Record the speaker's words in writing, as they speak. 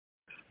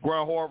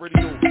GRINDHARD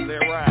Radio, let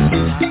it ride.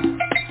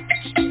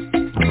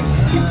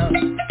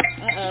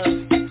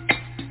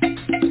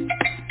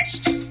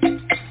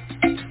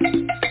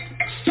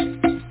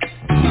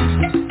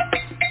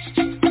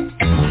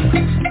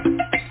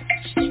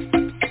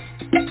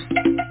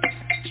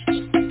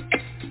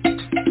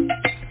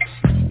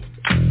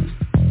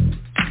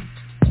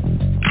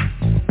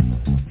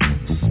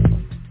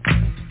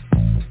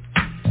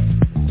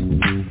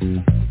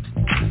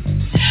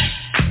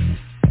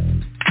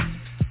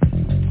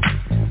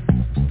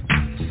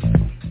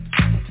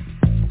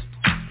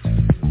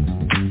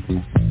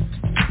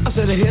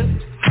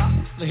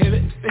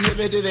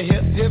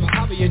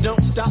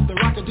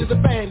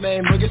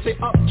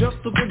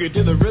 Jump the boogie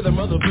to the rhythm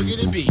of the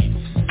boogie beat.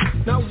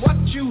 Now what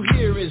you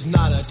hear is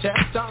not a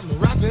test,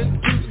 I'm rapping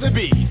to the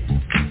beat.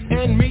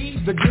 And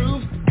me, the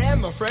groove,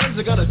 and my friends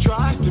are gonna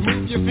try to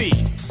move your feet.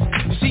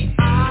 You see,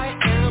 I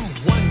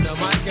am Wonder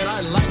Mike and I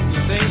like to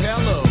say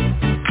hello.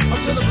 Up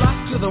to the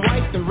black, to the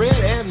white, the red,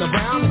 and the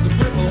brown, the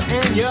purple,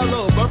 and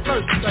yellow. But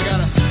first I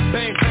gotta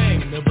bang,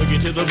 bang, the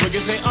boogie to the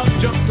boogie. Say up,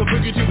 jump the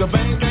boogie to the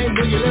bang, bang,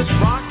 boogie, let's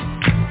rock.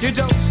 You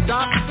don't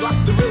stop, rock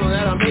the rhythm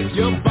that'll make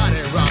your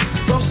body rock.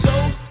 Well,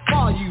 so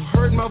you've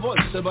heard my voice,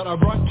 but I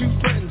brought two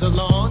friends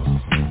along.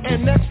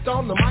 And next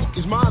on the mic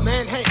is my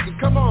man Hank.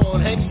 Come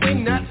on, Hank,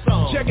 sing that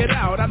song. Check it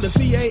out, I'm the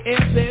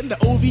CASN, the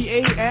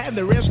OVA, and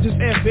the rest is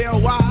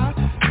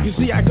FLY. You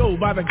see, I go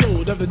by the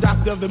code of the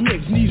doctor of the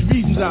mix, and these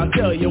reasons I'll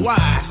tell you why.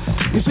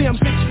 You see, I'm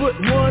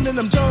 6'1", and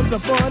I'm tons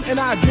of fun, and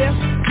I dress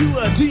to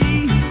a T.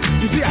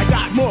 You see, I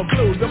got more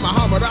clothes than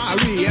Muhammad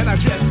Ali, and I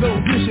dress so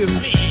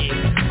viciously.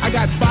 I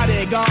got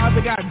bodyguards,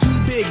 I got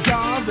two big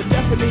cars that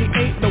definitely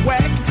ain't the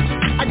whack.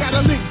 I got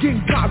a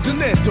Lincoln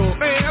Continental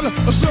and a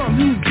some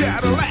new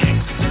Cadillac.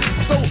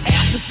 So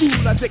after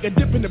school I take a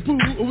dip in the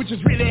pool, which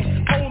is really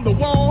on the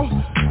wall.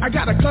 I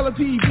got a color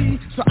TV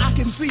so I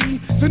can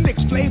see the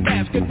Knicks play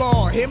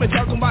basketball. Him and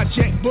talking about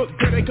checkbook,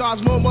 credit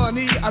cards, more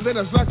money than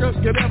a sucker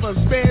could ever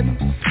spend.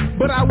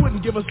 But I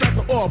wouldn't give a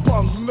sucker or a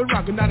bum from the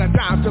rock and not a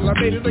dime till I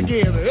made it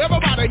again.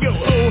 Everybody go,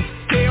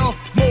 hotel,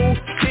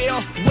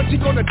 motel, what you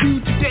gonna do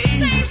today?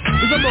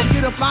 Is I'm gonna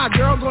get a fly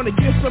girl, gonna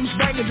get some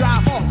spank and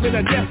drive off in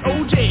a death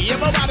OJ.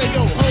 Everybody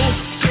go,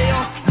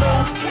 hotel,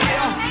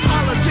 motel,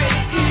 holiday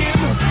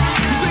in.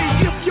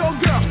 See, if your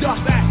girl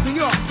starts acting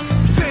up,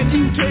 then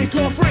you take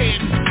her friend.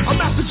 I'm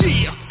Master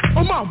G,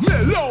 my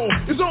mellow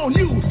is on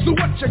you, so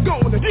what you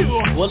gonna do?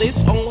 Well, it's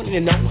on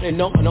and on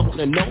and on and on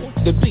and on.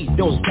 The beat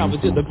don't stop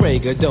until the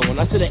break of dawn.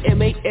 I said a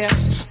M-A-S,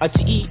 a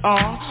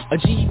T-E-R, a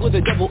G with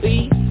a double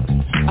E.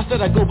 I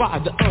said I go by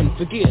the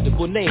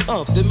unforgettable name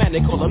of the man they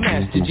call a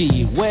Master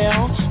G.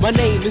 Well, my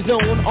name is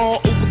known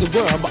all over the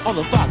world by all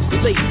the foxy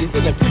ladies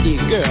and the pretty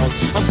girls.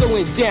 I'm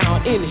going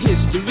down in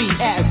history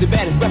as the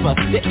baddest rapper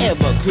that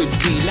ever could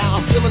be. Now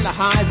I'm feeling the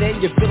highs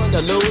and you're feeling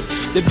the lows.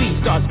 The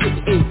beat starts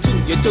getting into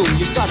your toes.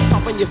 You start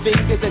popping your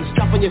fingers and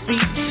stomping your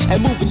feet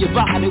and moving your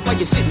body while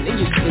you're sitting and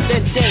you're sitting.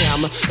 Then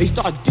damn, they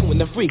start doing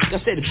the freak. I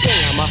said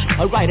bam,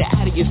 right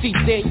out of your seat.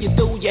 Then you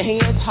throw your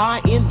hands high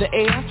in the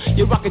air.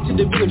 You're rocking to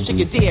the rhythm, shake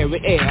your dairy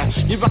air.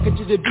 You're rocking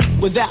to the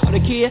beat without a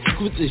care.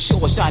 Cause it's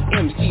short shot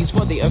MCs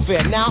for the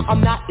affair. Now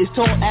I'm not as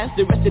tall as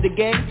the rest of the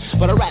gang,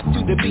 but I rap to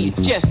the beat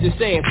just the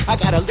same. I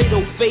got a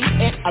little face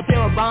and a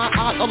pair of rhyme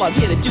eyes. All I'm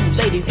here to do,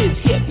 ladies, is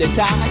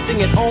hypnotize.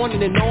 Sing it on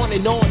and on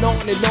and on and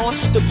on and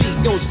on. The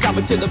beat don't stop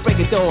until the break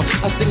of dawn.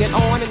 I sing it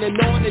on and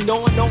on and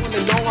on and on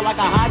and on like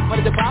a hot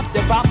butter. The pop,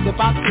 the pop, the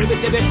pop, give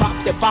it, pop,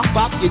 the pop,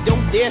 pop. You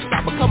don't dare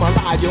stop, but come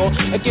alive, y'all,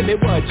 and give me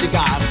what you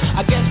got.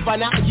 I guess by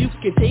now you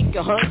can take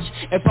a hunch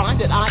and find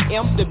that I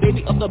am the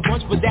baby of the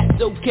bunch, but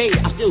that's okay.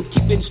 I still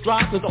keep in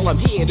stride, cause all I'm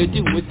here to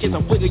do is get a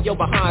wiggle your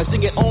behind.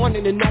 Sing it on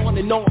and on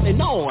and on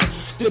and on.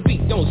 The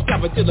beat don't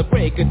stop until the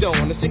break of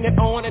dawn. I sing it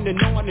on and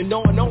on and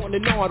on and on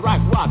and on.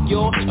 Rock,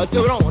 y'all,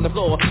 throw it on the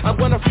floor. I'm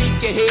gonna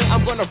freak you here,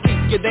 I'm gonna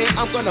freak you there.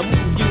 I'm gonna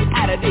move you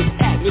out of this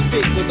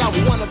atmosphere, cause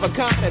I'm one of a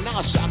kind and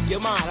I'll shock your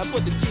mind. I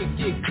put the jig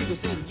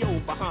in your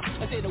behind.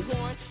 I say the 1, 2,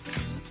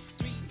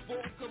 3, 4,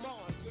 come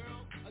on,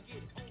 girl. I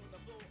get on the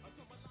floor.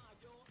 Come alive,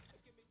 y'all.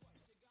 Give me what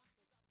you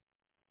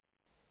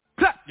got.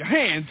 Clap your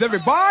hands,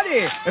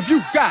 everybody, if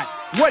you got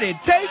what it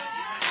takes.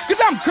 Cause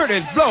I'm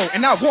Curtis Blow,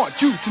 and I want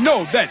you to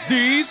know that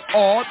these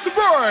are the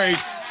breaks.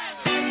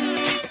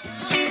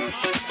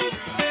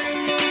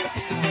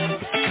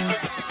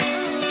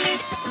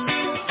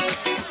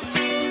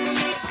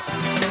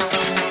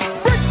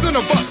 Brakes on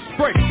a bus,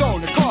 brakes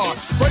on the car,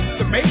 brakes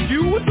to make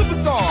you a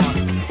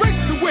superstar,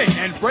 brakes to win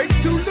and brakes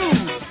to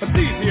lose. But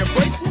these here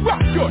brakes will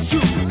rock your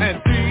shoes,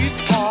 and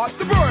these are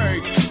the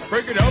breaks.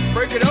 Break it up,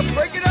 break it up,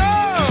 break it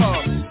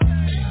up.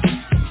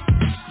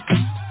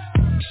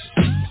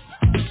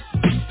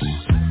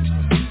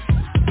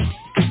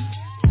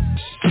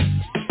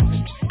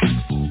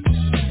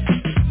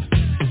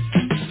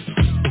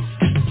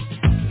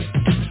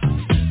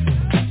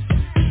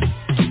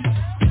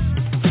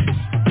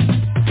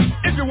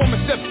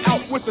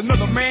 With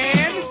another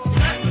man,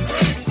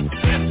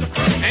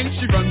 and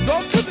she runs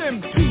off with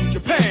him to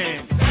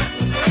Japan,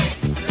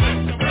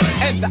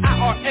 and the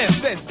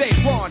IRS says they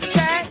want a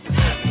cat,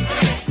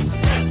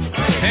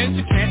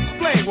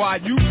 while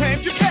you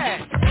plant your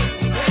cat.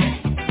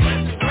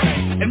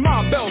 And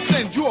my bell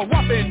sends you a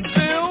whopping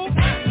bill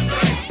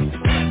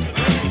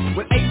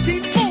with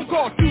 18 phone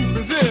calls to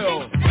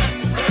Brazil.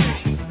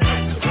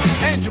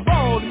 And you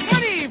borrowed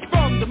money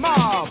from the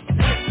mob.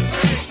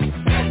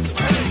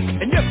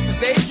 And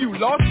yesterday you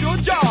lost your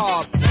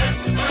job.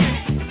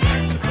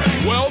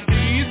 Well,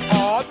 these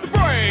are the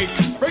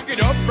breaks. Break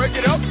it up, break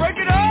it up, break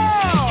it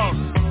up.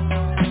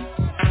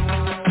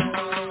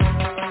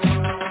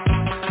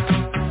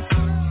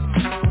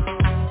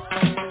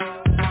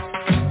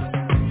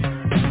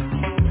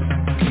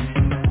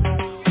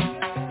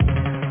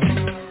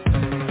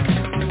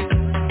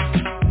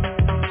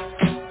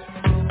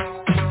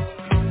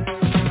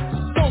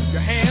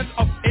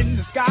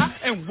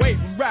 And wave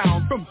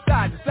around from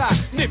side to side.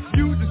 And if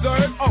you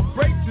deserve a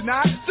break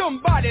tonight,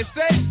 somebody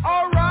say,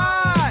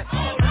 alright.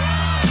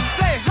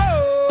 Say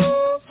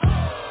ho.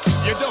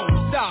 You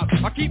don't stop.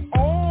 I keep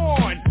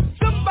on.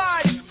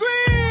 Somebody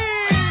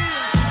scream.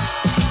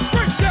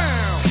 Break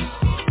down.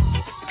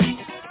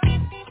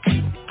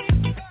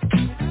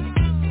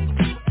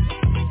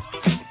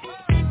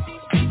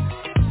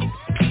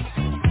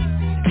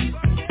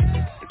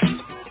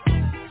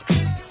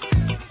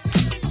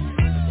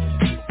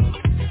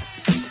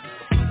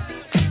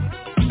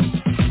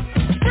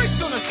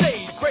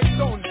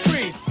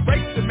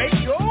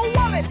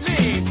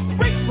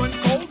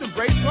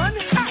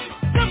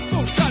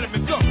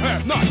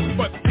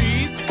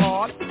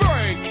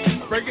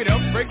 Break it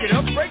up, break it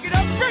up, break it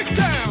up, break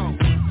down!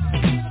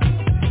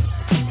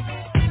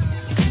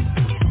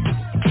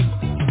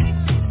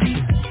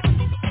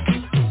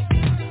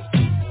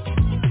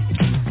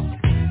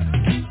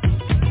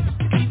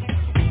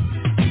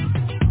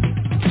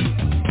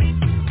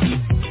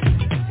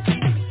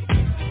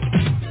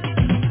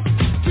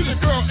 To the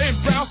girl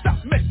in brown, stop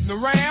messing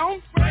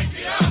around. Break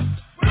it up,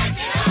 break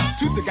it up.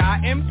 To the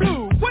guy in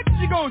blue, what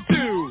you gonna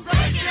do?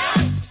 Break it up,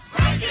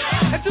 break it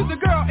up. And to the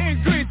girl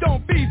in green,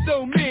 don't be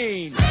so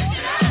mean. Break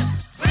it up,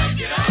 break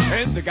it up.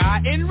 And the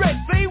guy in red,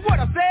 say what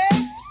I said.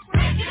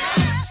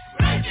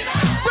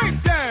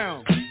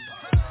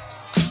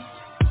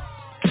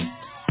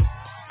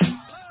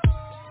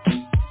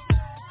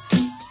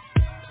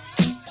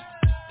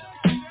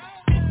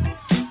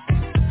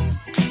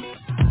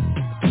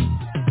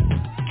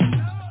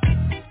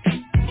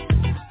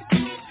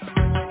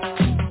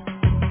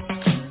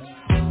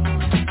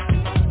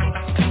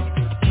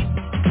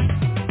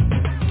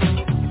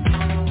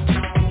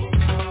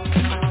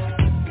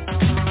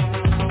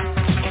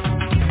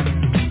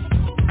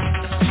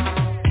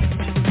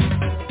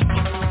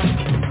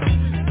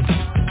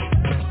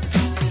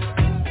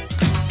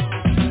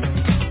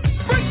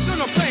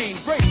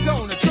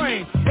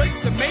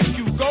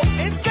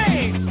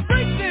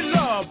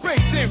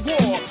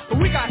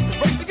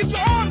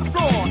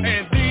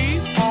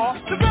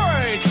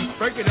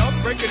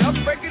 Break it up,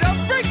 break it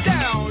up. Break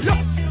down.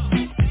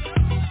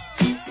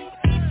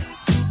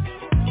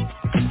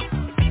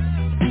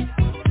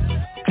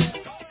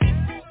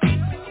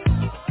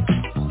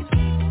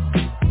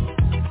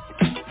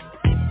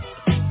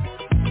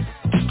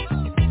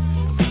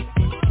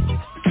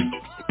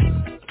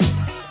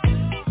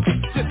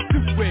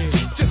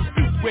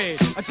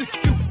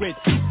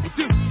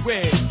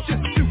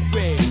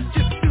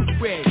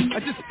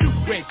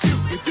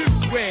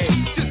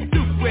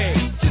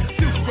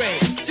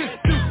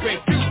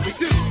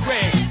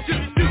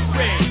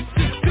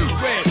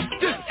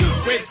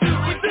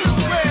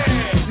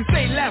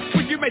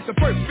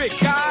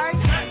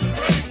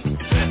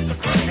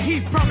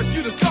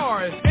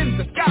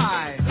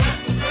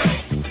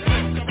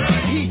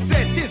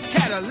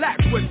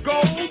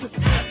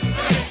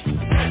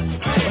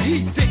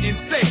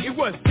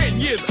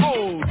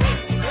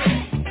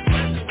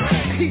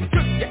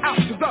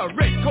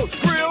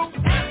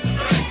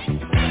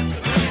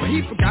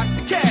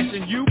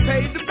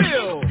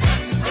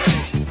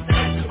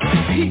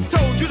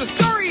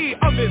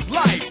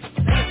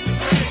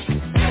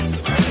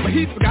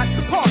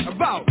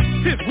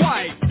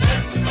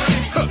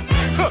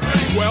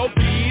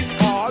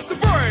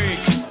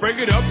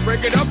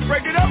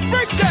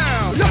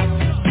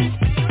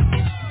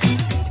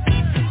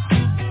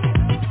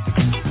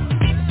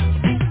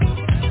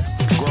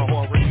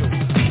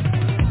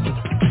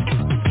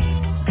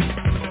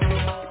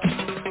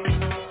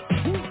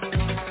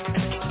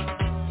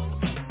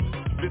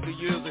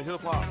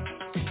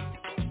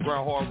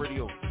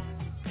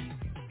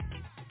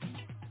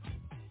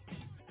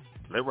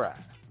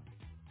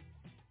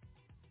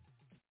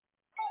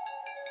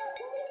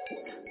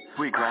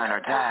 We grind or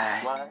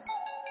die. What?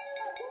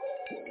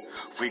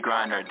 We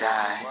grind or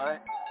die.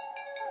 What?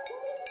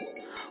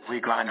 We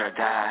grind or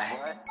die.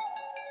 What?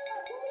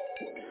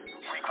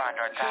 We grind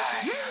or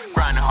die.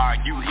 Grinding hard,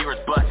 you hear us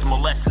bustin',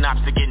 molesting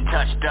ops to getting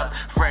touched up.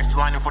 Fresh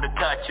lining for the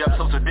touch up,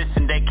 social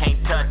distance they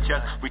can't touch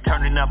us. We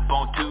turning up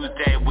on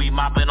Tuesday, we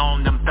mopping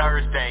on them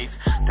Thursdays.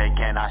 They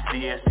cannot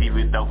see us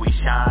even though we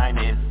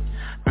shining.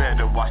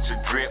 Better watch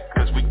the drip,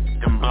 cause we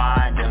can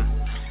blind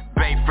them.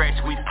 Bay fresh,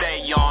 we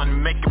stay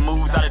on, making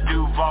moves out of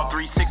Duval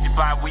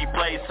 365, we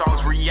play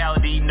songs,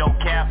 reality, no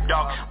cap,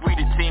 dog. We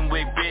the team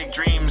with big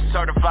dreams,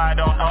 certified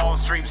on all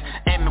streams,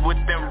 aiming with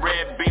them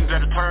red beams,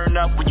 better turn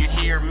up when you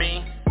hear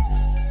me.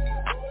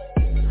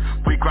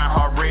 We grind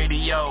hard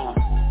radio.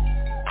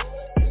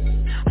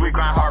 We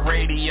grind hard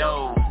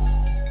radio.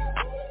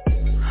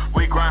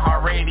 We grind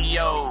hard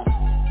radio.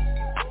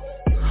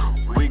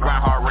 We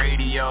grind hard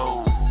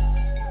radio.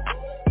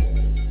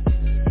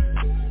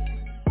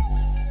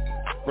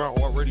 Grind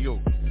hard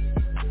radio.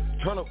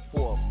 Turn up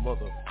for a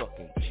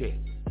motherfucking check.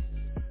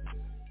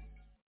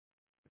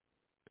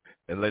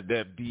 And let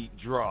that beat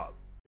drop.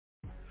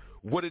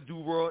 What it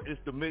do, bro?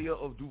 It's the mayor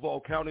of Duval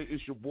County.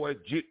 It's your boy,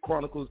 Jit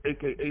Chronicles,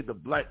 a.k.a. the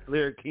Black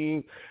Flair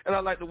King. And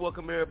I'd like to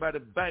welcome everybody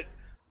back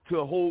to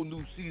a whole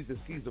new season,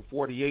 season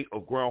 48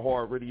 of Grind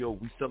Hard Radio.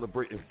 We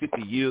celebrating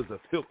 50 years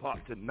of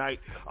hip-hop tonight.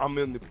 I'm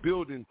in the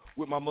building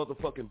with my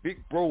motherfucking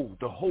big bro,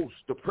 the host,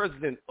 the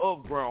president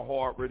of Grind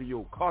Hard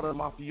Radio, Cata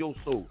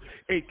Mafioso,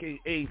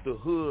 a.k.a. the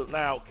Hood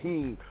Loud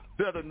King,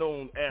 better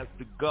known as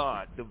the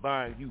God,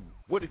 Divine You.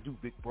 What it do,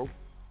 big bro?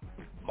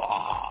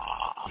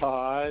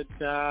 Hard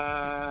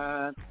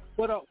time.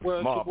 What up,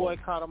 world? It's your boy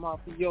Cata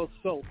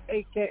Mafioso,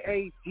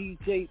 a.k.a.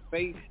 DJ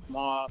Bass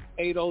Mob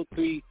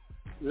 803,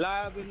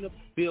 live in the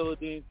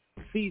building,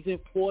 season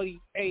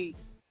 48,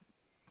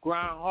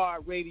 Grind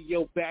Hard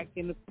Radio back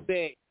in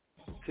effect.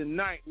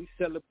 Tonight, we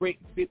celebrate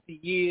 50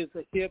 years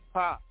of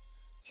hip-hop.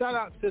 Shout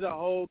out to the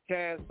whole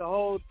cast, the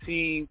whole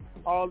team,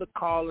 all the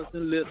callers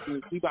and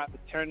listeners. We about to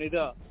turn it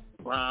up.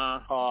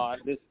 Grind Hard.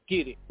 Let's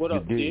get it. What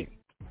up, Dick?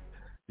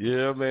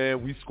 Yeah,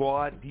 man, we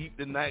squad deep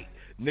tonight.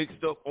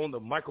 Next up on the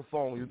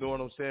microphone, you know what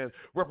I'm saying?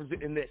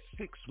 Representing that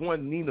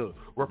 6'1" Nina,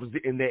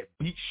 representing that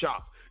beat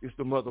shop. It's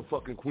the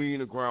motherfucking queen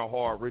of Grind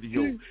Hard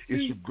Radio.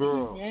 It's your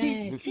girl,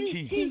 Miss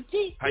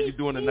Cheif. How you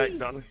doing tonight,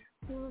 Donna?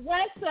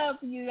 What's up,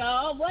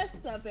 y'all? What's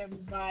up,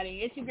 everybody?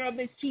 It's your girl,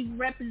 Miss Cheif,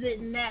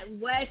 representing that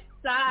West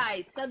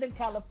Side, Southern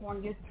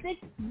California,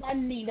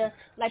 6'1" Nina,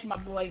 like my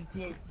boy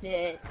Jit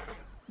said.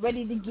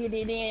 Ready to get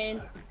it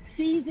in.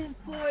 Season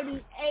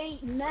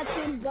 48,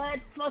 nothing but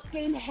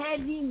fucking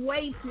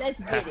heavyweights. Let's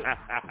get it.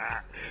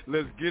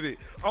 Let's get it.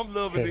 I'm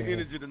loving the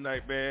energy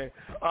tonight, man.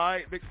 All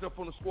right, next up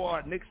on the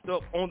squad, next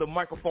up on the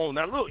microphone.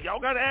 Now, look, y'all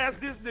got to ask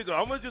this nigga.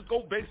 I'm going to just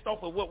go based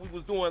off of what we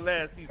was doing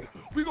last season.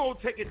 We're going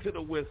to take it to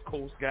the West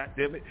Coast,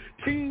 goddammit.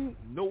 Team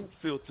No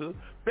Filter,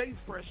 bass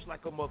fresh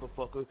like a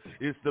motherfucker.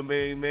 It's the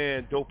main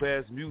man,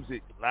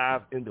 Dopeazzmuzik,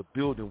 live in the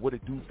building. What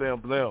it do, fam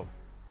blam?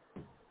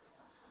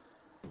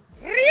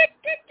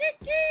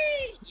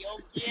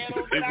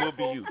 It will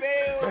be you.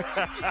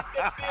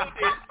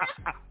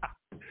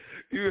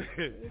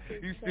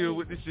 You still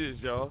with the shit,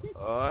 y'all.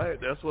 All right,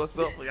 that's what's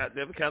up. Y'all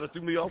never kind of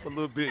threw me off a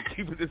little bit,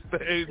 keeping this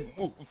thing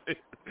moving.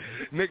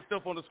 Next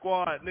up on the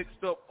squad,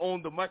 next up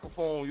on the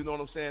microphone, you know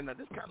what I'm saying? Now,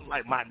 this kind of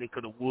like my neck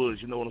of the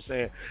woods, you know what I'm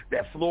saying?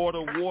 That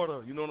Florida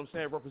water, you know what I'm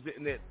saying?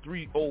 Representing that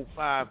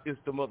 305, it's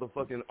the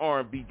motherfucking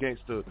R&B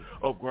gangster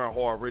of Grind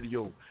Hard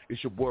Radio.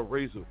 It's your boy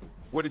Razor.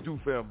 What it do,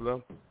 fam,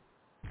 bro?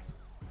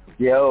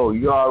 Yo,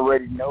 you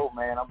already know,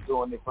 man. I'm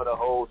doing it for the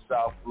whole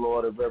South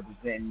Florida,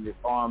 representing this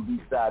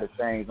R&B side of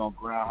things on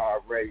Grind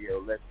Hard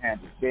Radio. Let's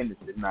handle business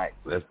tonight.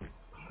 All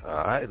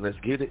right, let's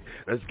get it.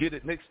 Let's get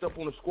it. Next up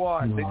on the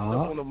squad, next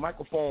up on the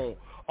microphone,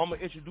 I'm going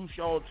to introduce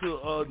y'all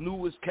to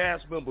newest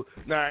cast member.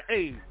 Now,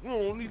 hey, you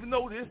don't even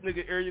know this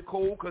nigga area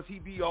code because he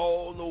be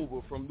all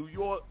over from New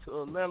York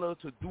to Atlanta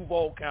to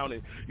Duval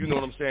County. You know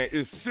what I'm saying?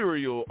 It's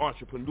serial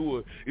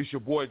entrepreneur. It's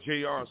your boy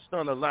JR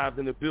Stunna live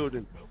in the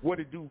building. What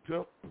it do,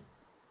 pimp?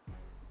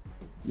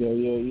 Yo,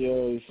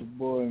 it's your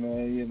boy,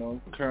 man, you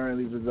know,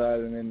 currently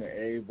residing in the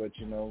A, but,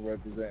 you know,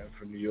 representing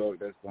from New York,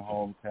 that's the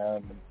hometown,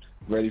 and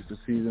ready for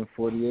season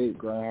 48,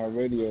 Grind Hard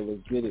Radio,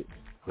 let's get it.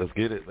 Let's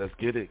get it, let's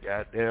get it,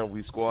 goddamn,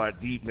 we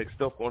squad deep,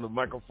 next up on the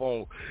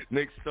microphone,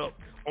 next up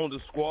on the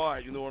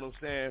squad, you know what I'm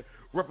saying,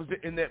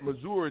 representing that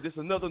Missouri, this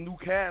another new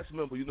cast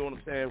member, you know what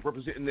I'm saying,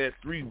 representing that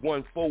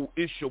 314,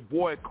 it's your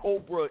boy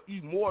Cobra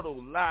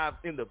Immortal live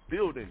in the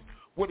building.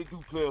 What it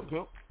do, player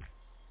pimp?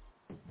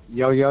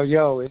 Yo,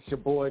 it's your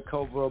boy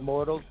Cobra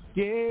Immortal.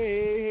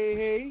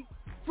 Yay!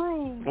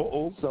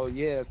 Fruit. So,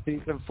 yeah,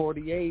 season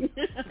 48,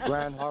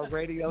 Grind Hard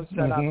Radio.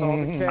 Shout out to all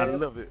the cast. I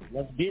love it.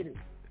 Let's get it.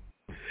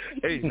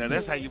 Hey, now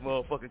that's how you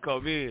motherfucking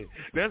come in.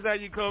 That's how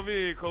you come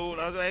in, Cole.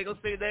 I ain't going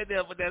to say that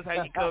there, but that's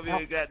how you come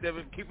in,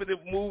 goddamn, keeping it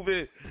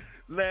moving.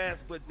 Last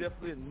but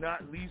definitely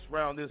not least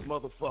round this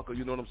motherfucker,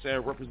 you know what I'm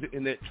saying,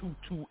 representing that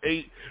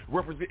 228,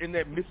 representing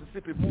that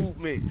Mississippi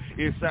movement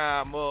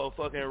inside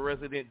motherfucking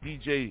resident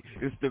DJ.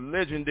 It's the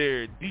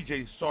legendary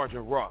DJ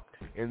Sgt Rock,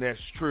 and that's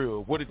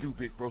Trill. What it do,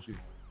 big broski?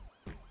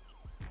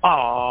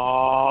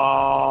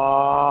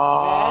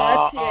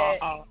 That's it.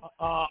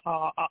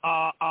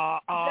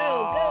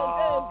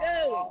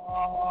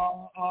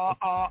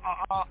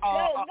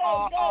 Go.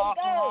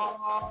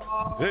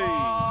 Hey.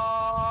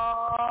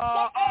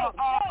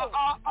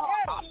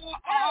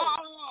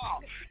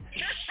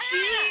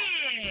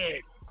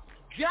 Shit!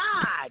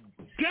 God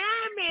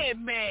damn it,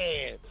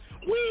 man!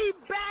 We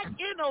back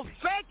in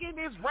effect in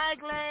this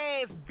regular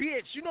ass bitch.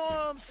 You know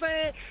what I'm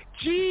saying?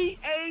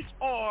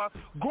 GHR,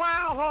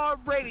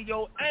 GRINDHARD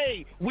Radio.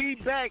 Hey, we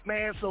back,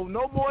 man. So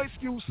no more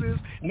excuses,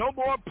 no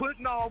more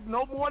putting off,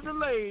 no more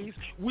delays.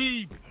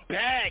 We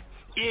back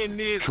in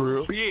this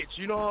bitch.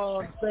 You know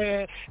what I'm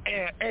saying?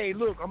 And, hey,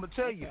 look, I'm going to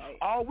tell you,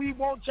 all we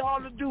want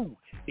y'all to do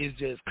is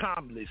just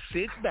calmly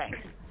sit back,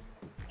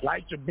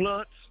 light your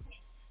blunts,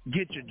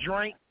 get your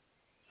drink,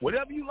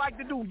 whatever you like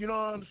to do, you know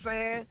what I'm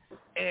saying?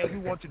 And we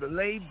want you to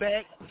lay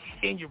back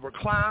in your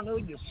recliner,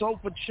 your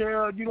sofa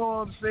chair, you know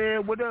what I'm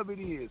saying? Whatever it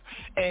is.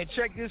 And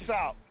check this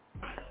out.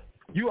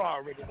 You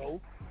already know.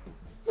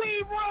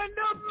 We run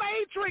the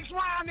Matrix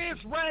round this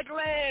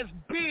regular-ass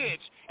bitch.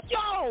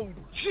 Yo,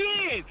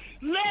 Jit,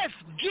 let's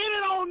get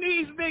it on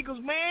these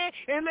niggas, man,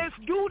 and let's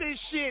do this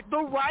shit the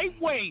right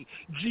way.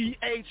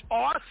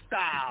 GHR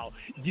style.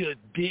 You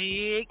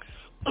dig?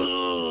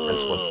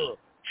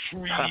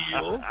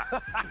 Trio.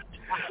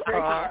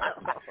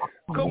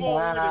 Come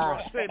on,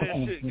 say that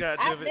shit, goddammit.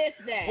 I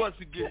missed that. Once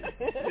again,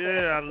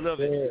 yeah, I love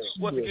it.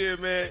 Once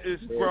again, man,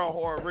 it's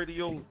GRINDHARD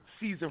Radio,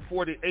 season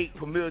 48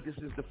 premiere. This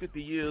is the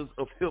 50 years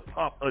of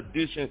hip-hop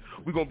edition.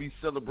 We're going to be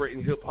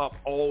celebrating hip-hop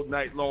all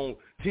night long.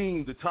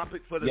 Team, the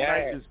topic for the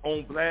night is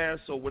on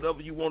blast, so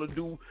whatever you want to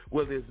do,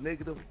 whether it's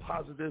negative,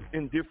 positive,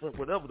 indifferent,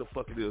 whatever the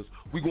fuck it is,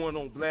 we're going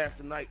on blast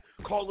tonight.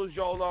 Callers,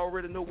 y'all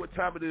already know what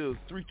time it is,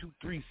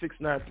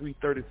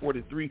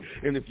 323-693-3043.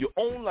 And if you're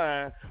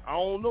online, I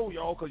don't know,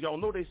 y'all, because y'all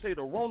know they say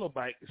the Rona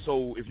bite,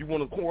 so if you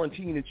want to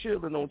quarantine and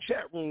chilling on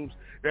chat rooms,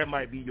 that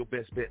might be your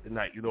best bet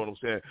tonight, you know what I'm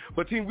saying?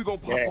 But, team, we're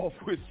going to pop off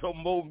with some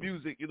more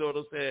music, you know what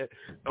I'm saying,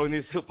 on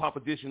this hip-hop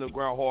edition of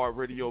GRINDHARD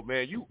Radio,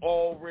 man. You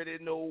already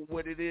know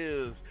what it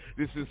is.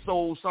 This is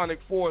Soul Sonic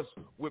Force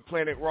with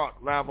Planet Rock,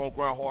 live on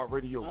GRINDHARD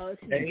Radio.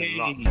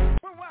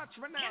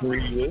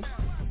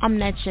 I'm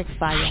that chick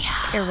fire,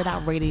 Air It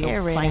Out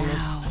Radio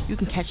finest. You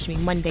can catch me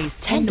Mondays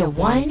 10 to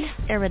 1,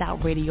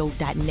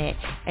 airitoutradio.net.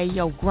 Hey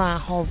yo,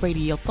 GRINDHARD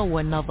Radio, throw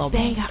another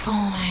banger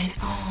on.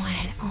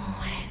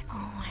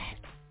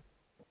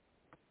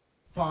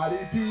 Party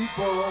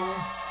people,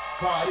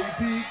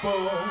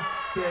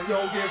 can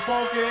yo get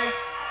funky?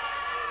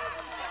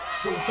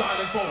 Soul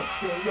Sonic Force,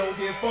 can yo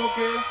get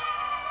funky?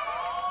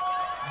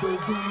 The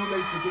Zulu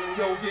Nation, can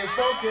yo get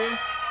funky?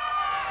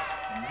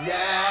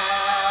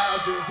 Yeah,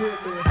 just hit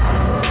me.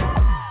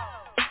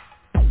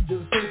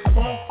 Just hit the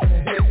funk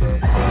and hit me.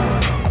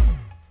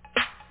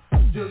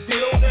 Just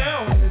get on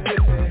down and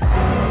hit me.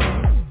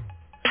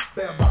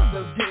 That box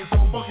just getting so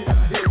funky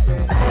now, hit me.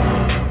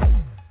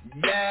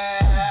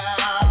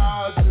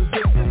 Yeah, just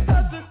hit me.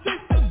 Nothing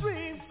keeps the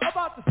dream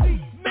about the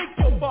seat, make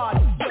your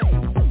body sway.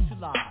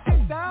 Socialize,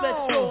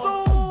 let's go.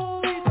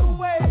 Lead the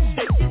way,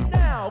 shake it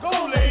now. Go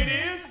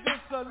ladies,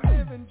 it's a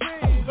living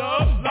dream.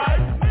 Love,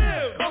 life,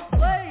 live. Come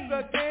play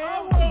the game.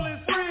 Our world is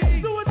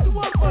free. Do what you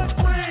want but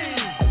dream.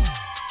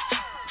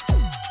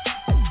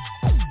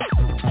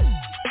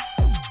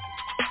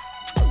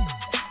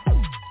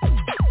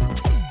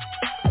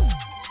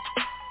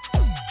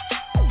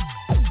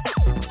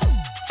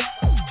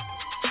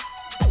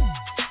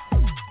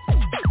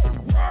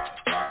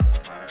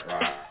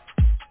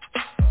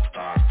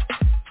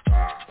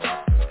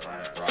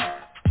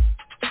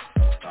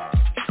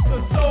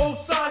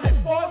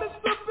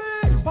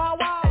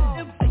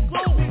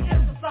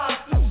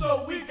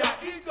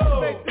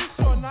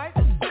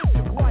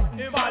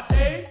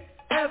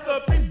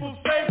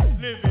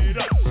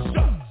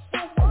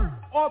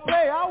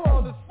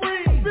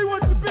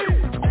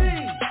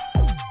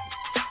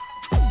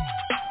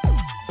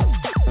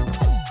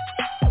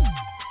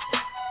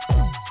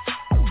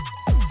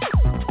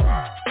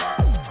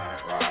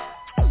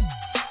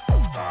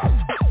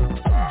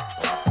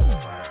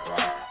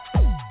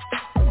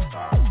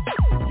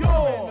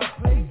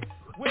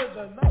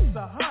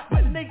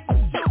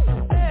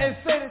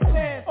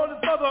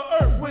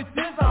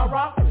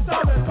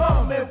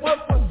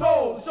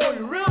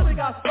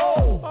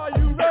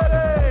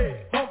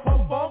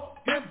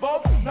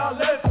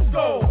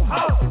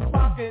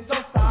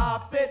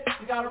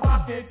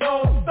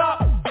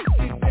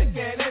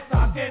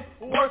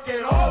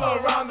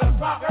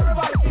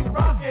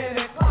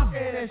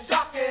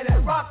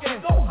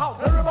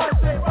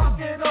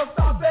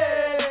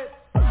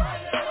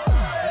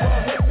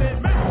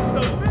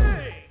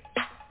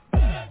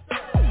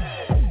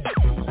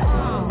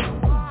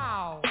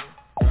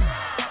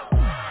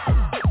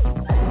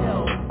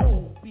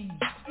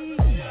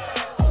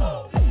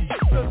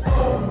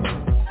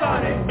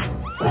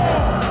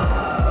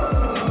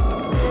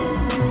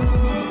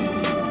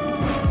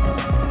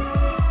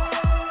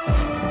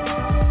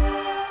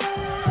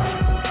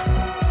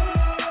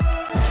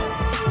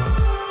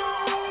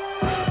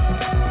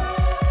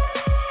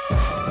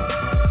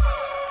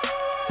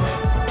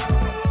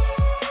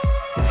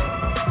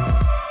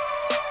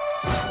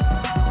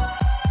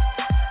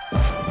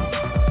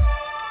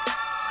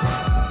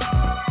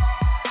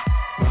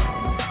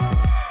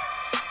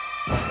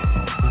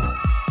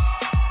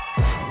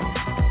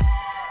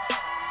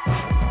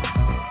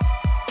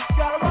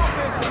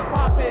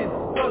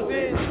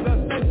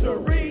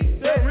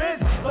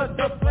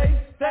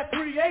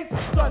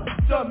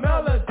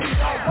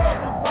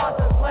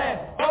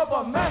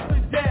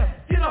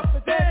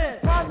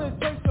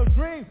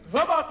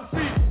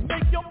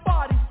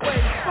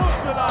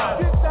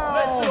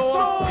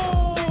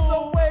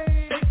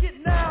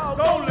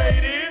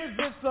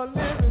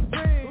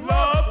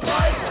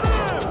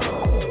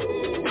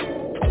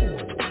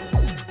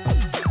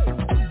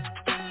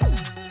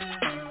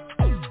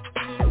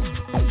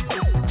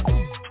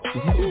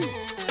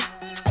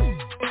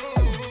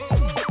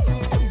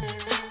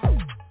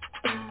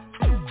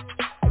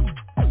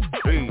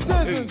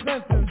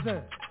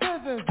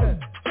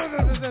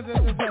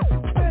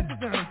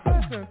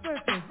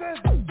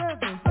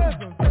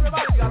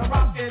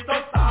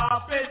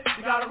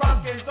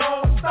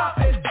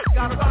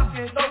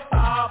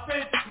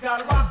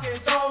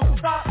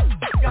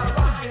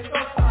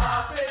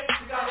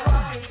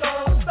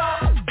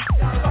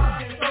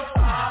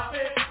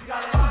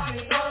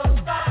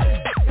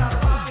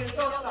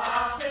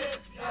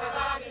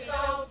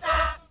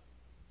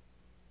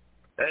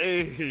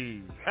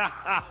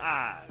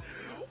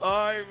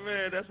 All right,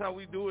 man. That's how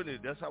we doing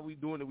it. We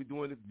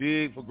doing it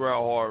big for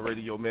Ground Hard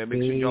Radio, man.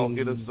 Make sure y'all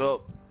hit us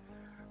up.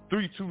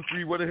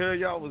 323. Where the hell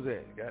y'all was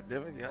at? God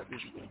damn it. Y'all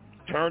just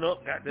turn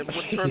up. God damn it.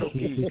 What the turn up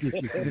key?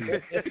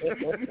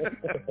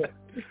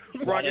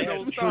 Rocket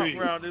don't stop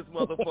around this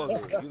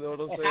motherfucker. You know what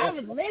I'm saying?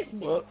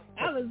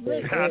 I was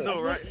listening. I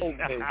know, right?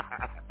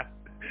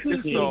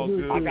 It's all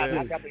good, I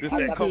man. got the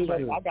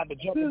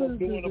jumping up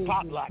doing the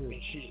pop lock and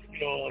shit. You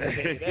know what I'm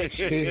saying? That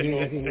shit, you know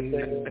what I'm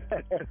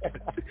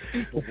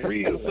saying? For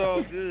real. It's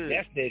all good.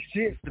 That's that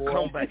shit, The boy.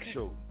 comeback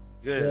show.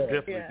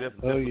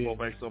 Definitely. Go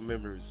back some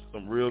memories,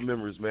 some real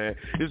memories, man.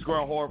 This is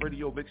Ground Hard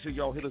Radio. Make sure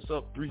y'all hit us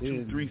up,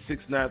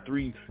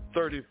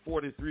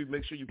 323-693-3043.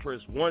 Make sure you press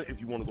 1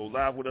 if you want to go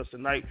live with us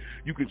tonight.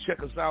 You can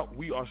check us out.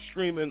 We are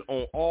streaming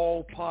on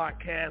all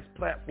podcast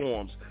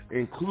platforms,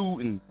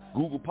 including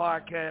Google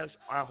Podcasts,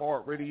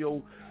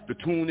 iHeartRadio, the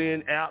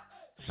TuneIn app,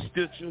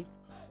 Stitcher.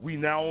 We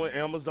now on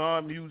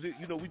Amazon Music.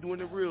 You know, we doing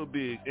it real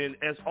big. And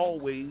as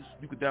always,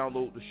 you can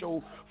download the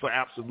show for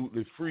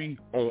absolutely free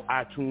on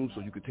iTunes, so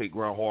you can take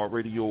Ground Hard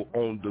Radio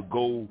on the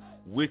go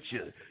with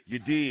you. You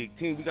dig?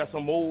 Team, we got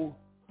some more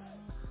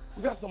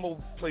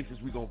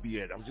places we're going to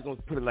be at. I'm just going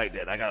to put it like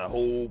that. I got a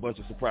whole bunch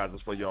of surprises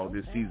for y'all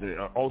this season.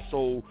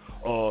 Also,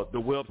 the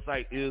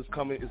website is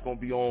coming. It's going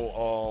to be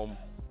on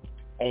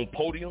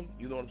Podium,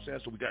 you know what I'm saying?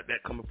 So we got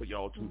that coming for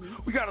y'all, too.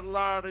 We got a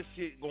lot of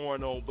shit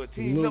going on, but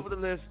team,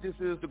 nevertheless, this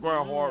is the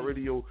Ground Hard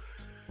Radio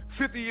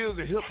 50 years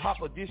of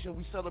hip-hop edition.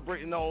 We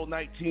celebrating all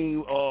night,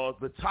 team.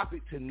 The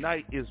topic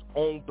tonight is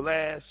on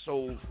blast,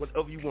 so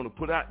whatever you want to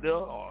put out there,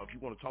 or if you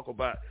want to talk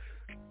about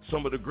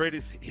some of the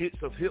greatest hits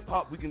of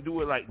hip-hop, we can do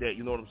it like that,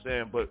 you know what I'm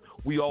saying? But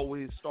we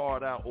always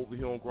start out over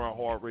here on Ground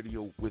Hard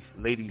Radio with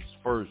ladies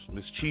first,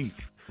 Miss Cheif.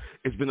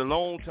 It's been a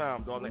long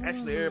time, darling.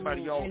 Actually,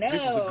 everybody, y'all, this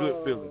is a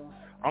good feeling.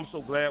 I'm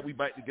so glad we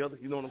back together,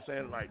 you know what I'm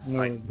saying? Like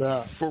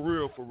for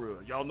real.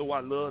 Y'all know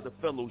I love the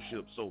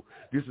fellowship, so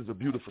this is a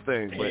beautiful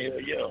thing. But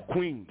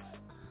Queen,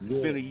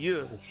 it's been a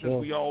year since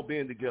we all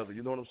been together,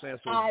 you know what I'm saying?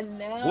 So I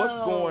know.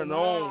 What's going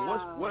on?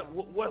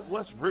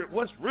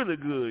 What's really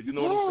good, you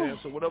know what I'm saying?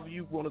 So whatever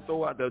you want to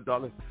throw out there,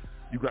 darling,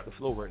 you got the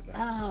flow right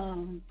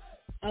now.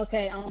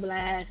 Okay, on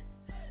blast.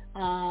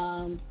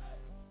 I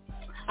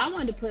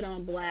wanted to put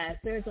on blast.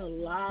 There's a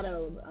lot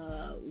of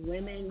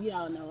women,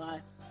 y'all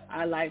know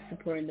I like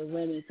supporting the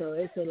women, so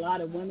it's a lot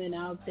of women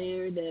out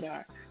there that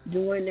are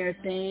doing their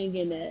thing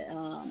in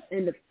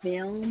the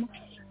film.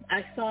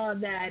 I saw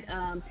that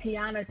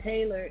Tiana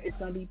Taylor is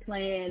going to be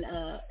playing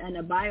in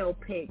a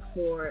biopic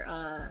for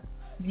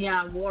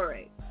Dionne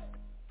Warwick.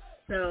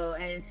 So,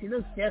 and she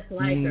looks just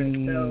like her.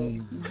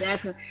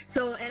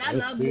 So and I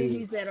love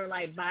movies that are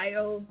like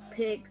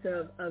biopics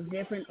of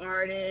different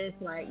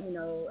artists, like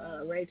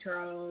Ray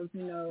Charles,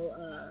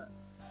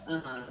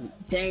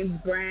 James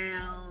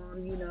Brown,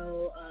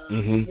 New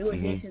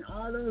Edition,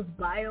 all those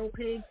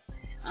biopics.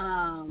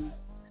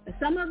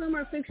 Some of them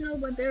are fictional,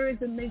 but there is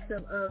a mix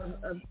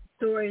of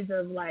stories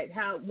of like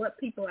what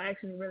people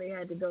actually really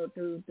had to go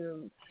through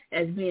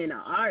as being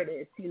an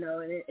artist,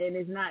 and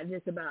it's not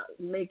just about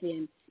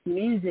making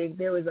music.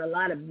 There was a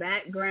lot of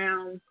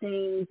background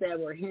things that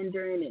were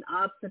hindering and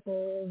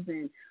obstacles,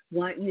 and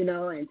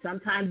and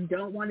sometimes you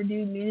don't want to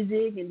do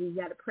music and you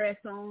got to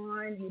press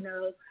on,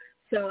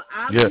 So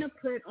I'm going to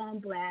put on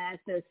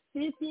blast the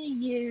 50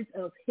 years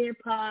of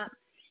hip-hop,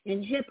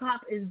 and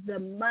hip-hop is the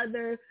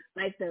mother,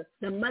 like the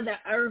mother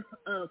earth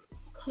of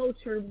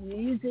culture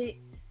music.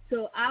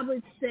 So I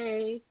would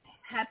say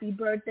happy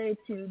birthday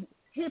to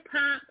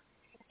hip-hop,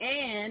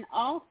 and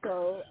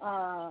also,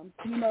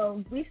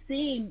 we've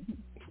seen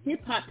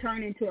hip-hop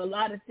turn into a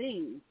lot of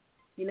things,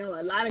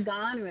 a lot of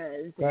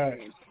genres.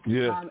 Right.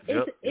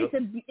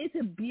 It's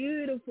a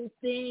beautiful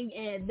thing,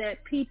 and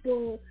that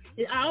people,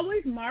 I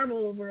always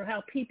marvel over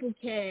how people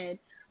can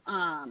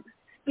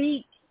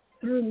speak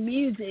through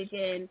music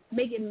and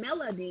make it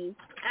melody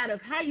out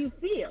of how you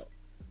feel.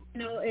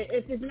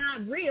 If it's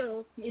not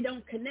real, you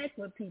don't connect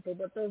with people,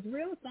 but those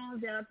real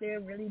songs out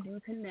there really do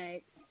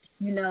connect.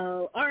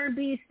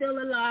 R&B is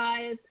still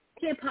alive,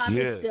 hip-hop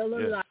is still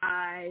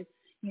alive,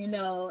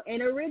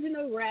 and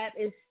original rap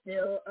is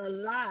still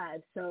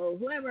alive. So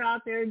whoever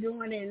out there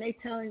doing it and they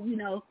telling,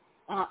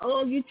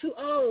 oh, you too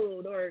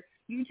old, or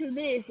you too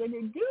this, and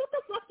then do what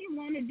the fuck you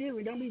want to do,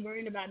 and don't be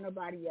worrying about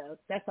nobody else.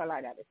 That's all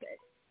I got to say.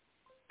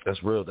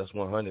 That's real. That's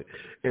 100.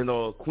 And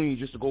Queen,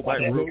 just to go back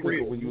real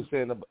quick when you were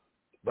saying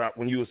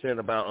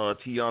about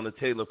Tiana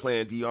Taylor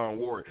playing Dionne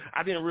Warwick,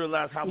 I didn't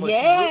realize how much she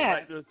looked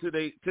like her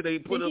till they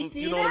put him.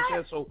 You know what I'm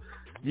saying? So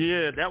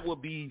that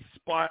would be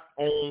spot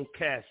on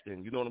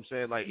casting. You know what I'm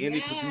saying? Like any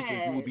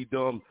producer, you would be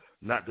dumb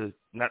not to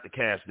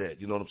cast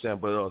that. You know what I'm saying?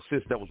 But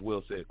sis, that was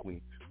well said,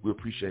 Queen. We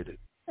appreciate it.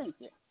 Thank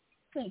you.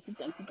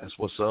 That's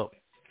what's up.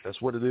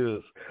 That's what it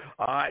is.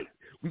 All right.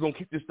 We're going to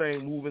keep this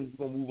thing moving. We're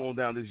going to move on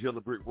down this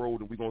yellow brick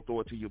road, and we're going to throw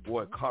it to your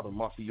boy, Cata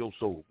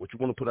Mafioso. What you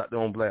want to put out there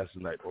on blast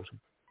tonight, bro?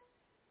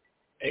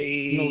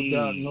 Hey.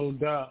 No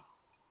doubt.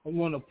 I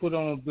want to put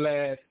on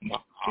blast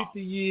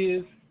 50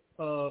 years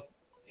of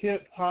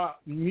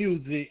hip-hop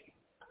music,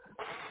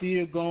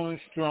 still going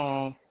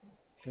strong,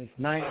 since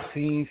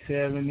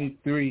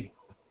 1973.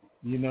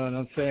 You know what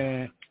I'm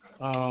saying?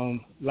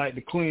 Like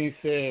the Queen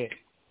said,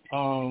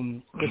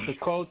 it's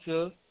a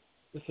culture.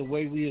 It's a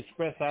way we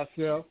express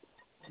ourselves,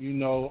 you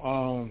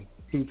know,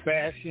 through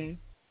fashion,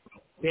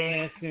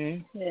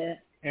 dancing,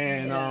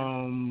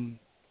 and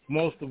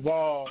most of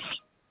all,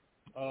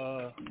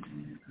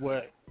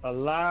 what a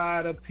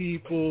lot of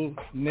people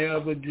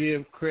never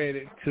give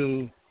credit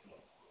to,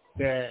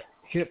 that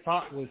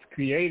hip-hop was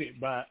created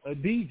by a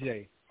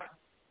DJ.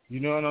 You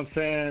know what I'm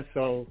saying?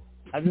 So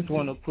I just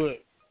want to put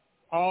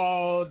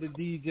all the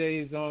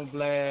DJs on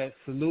blast,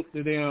 salute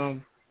to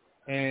them,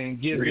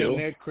 and give them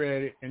their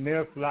credit and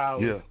their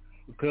flowers. Yeah.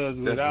 Because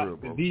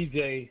without the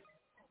DJ,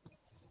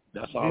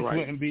 this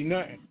wouldn't be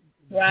nothing.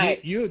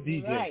 Right. You're a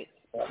DJ. Right.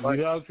 You know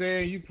what I'm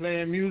saying? You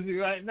playing music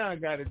right now,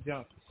 got to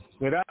jump.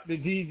 Without the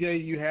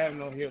DJ, you have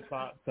no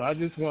hip-hop. So I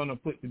just want to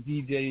put the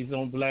DJs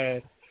on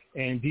blast,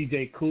 and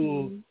DJ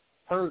Cool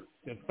Herc,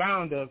 the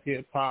founder of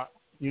hip-hop,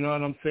 you know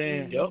what I'm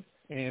saying? Yep.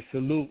 And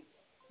salute.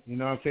 You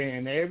know what I'm saying?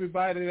 And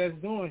everybody that's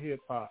doing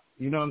hip-hop,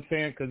 you know what I'm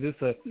saying? Because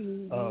it's a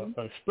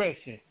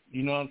expression,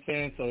 you know what I'm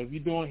saying? So if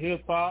you're doing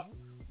hip-hop,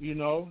 you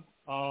know,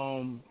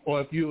 or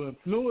if you're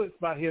influenced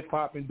by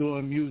hip-hop and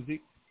doing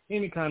music,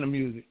 any kind of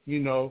music, you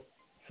know,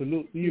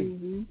 salute to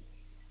you.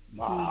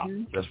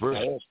 That's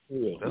real.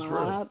 That's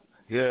real.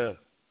 Yeah,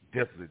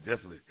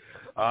 definitely.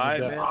 All right,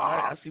 man. All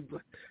right,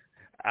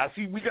 I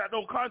see we got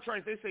no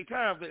contracts. They say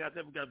time. I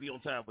never got to be on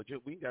time, but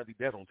we ain't got to be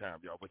that on time,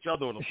 y'all. But y'all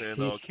know what I'm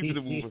saying. Keep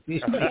it moving.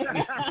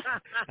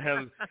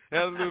 have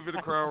a little bit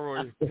of Crown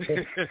Royal. We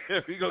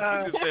going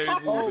to keep this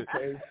thing moving.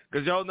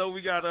 Because y'all know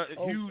we got a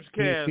huge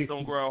cast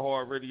on Grind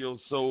Hard Radio,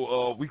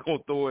 so we going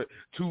to throw it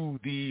to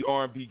the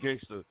R&B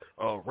gangster,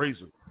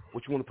 Razor.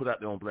 What you want to put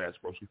out there on blast,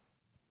 broski?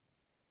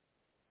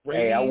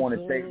 Hey, I want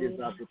to take this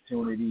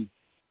opportunity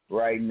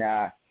right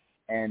now.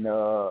 And, you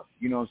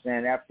know what I'm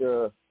saying,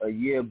 after a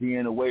year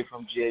being away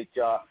from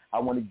GHR, I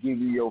want to give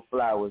you your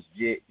flowers,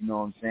 Jit. You know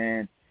what I'm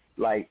saying?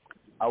 Like,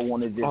 I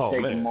want to just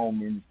take a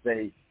moment and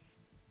say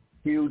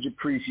huge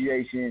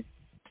appreciation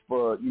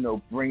for, you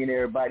know, bringing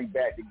everybody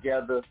back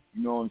together,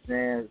 you know what I'm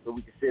saying, so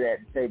we can sit at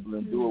the table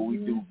and do what we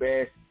do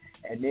best.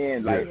 And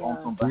then, like, on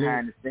some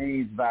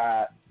behind-the-scenes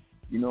vibe,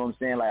 you know what I'm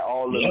saying, like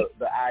all of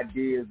the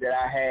ideas that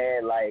I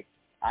had, like,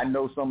 I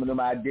know some of them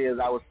ideas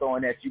I was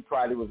throwing at you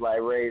probably was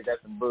like, Ray,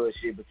 that's some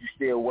bullshit, but you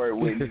still work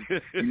with me,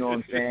 you know what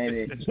I'm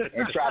saying,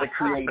 and try to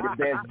create the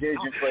best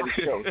vision for the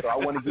show. So I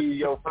want to give you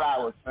your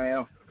flowers,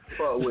 fam.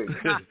 Fuck with me.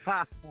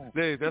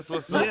 Hey, that's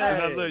what's up. And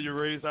I love you,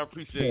 Ray. I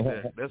appreciate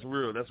that. That's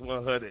real. That's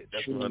 100.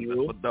 That's 100.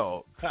 That's my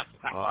dog.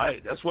 All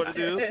right, that's what it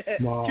is.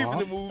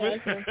 Keeping it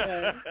moving.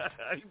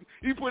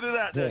 You put it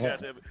out there,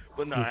 goddammit.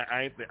 But no,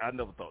 I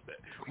never thought that.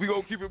 We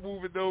gonna keep it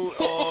moving though,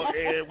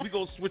 and we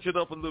gonna switch it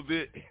up a little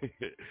bit,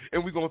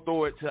 and we gonna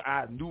throw it to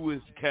our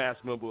newest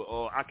cast member.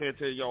 I can't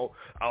tell y'all.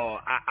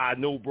 I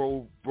know,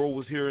 bro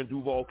was here in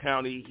Duval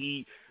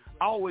County.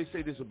 I always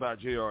say this about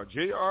JR.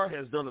 JR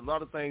has done a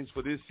lot of things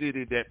for this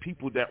city that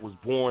people that was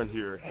born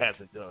here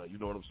hasn't done. You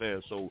know what I'm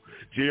saying? So,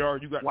 JR,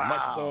 you got the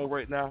microphone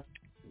right now.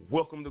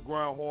 Welcome to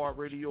Grind Hard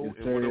Radio, and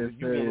whatever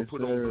you want to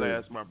put on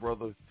blast, my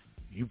brother,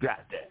 you got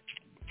that.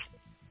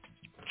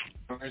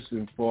 First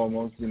and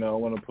foremost, you know, I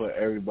want to put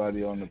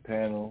everybody on the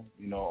panel,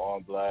 you know,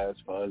 on blast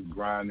for us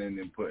grinding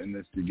and putting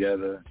this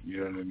together.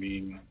 You know what I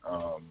mean?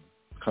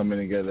 Coming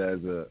together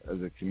as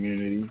a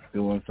community,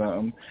 doing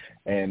something,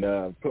 and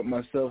put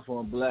myself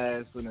on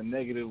blast in a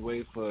negative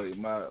way for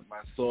my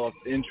soft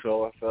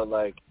intro. I felt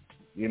like,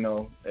 you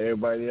know,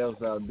 everybody else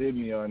outdid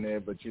me on there,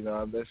 but you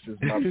know, that's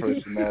just my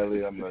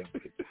personality. I'm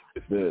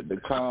the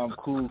calm,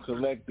 cool,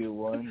 collected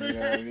one. You know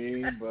what I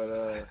mean? But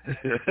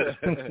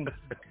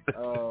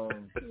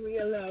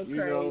you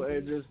know,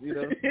 and just, you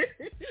know,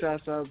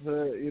 shouts out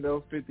to, you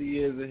know, 50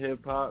 years of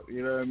hip hop.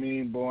 You know what I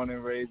mean? Born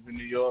and raised in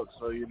New York,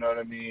 so you know what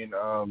I mean.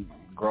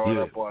 Growing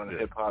up on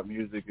hip hop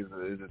music is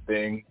a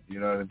thing. You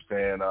know what I'm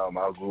saying?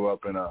 I grew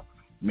up in a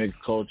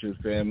mixed culture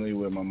family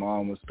where my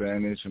mom was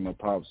Spanish and my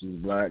pops was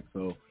black,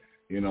 so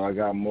you know, I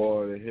got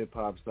more of the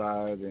hip-hop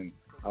side, and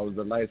I was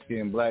the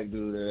light-skinned black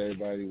dude that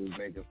everybody was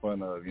making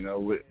fun of. You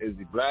know, is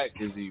he black?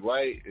 Is he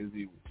white?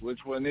 Which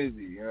one is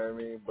he? You know what I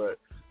mean? But,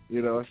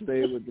 you know, I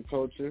stayed with the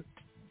culture,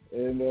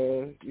 and,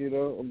 you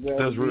know, I'm glad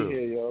to be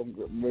here, yo.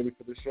 I'm ready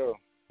for the show.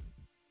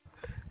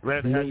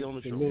 Glad to have you on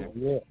the show,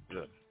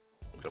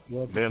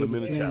 man. Man, a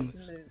minute challenge.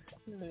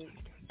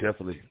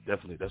 Definitely.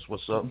 That's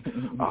what's up.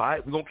 All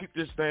right, we're going to keep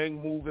this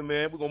thing moving,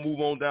 man. We're going to move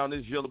on down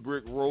this yellow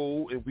brick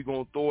road, and we're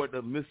going to throw it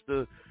to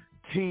Mr.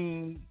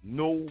 Team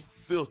No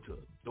Filter.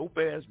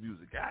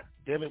 Dopeazzmuzik. God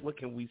damn it, what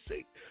can we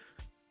say?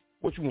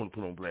 What you want to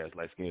put on blast,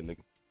 light-skinned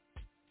nigga?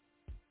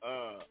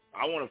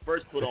 I want to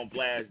first put on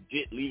blast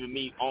Jit leaving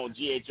me on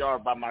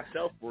GHR by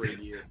myself for a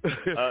year.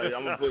 I'm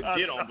going to put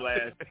Jit on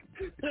blast.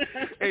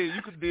 Hey,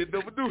 you could did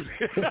double duty.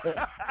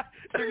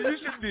 You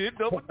should did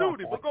double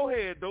duty. But go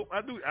ahead, Dope.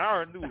 I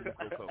already knew it was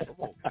going to come. Come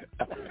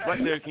on.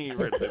 Right there, King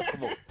Red.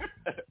 Come on.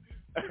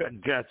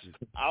 Got you.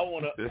 I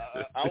want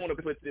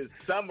to put this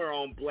summer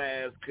on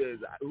blast because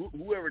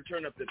whoever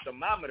turned up the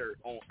thermometer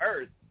on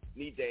Earth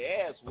need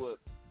their ass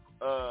whooped.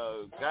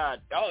 God,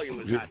 it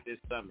was hot this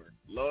summer.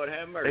 Lord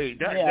have mercy. Hey,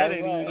 that ain't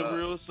even the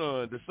real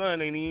sun. The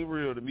sun ain't even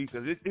real to me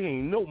because it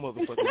ain't no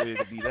motherfucking way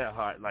to be that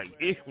hot. Like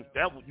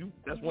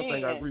that's one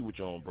thing I agree with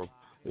you on, bro.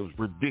 It was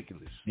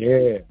ridiculous.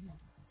 Yeah,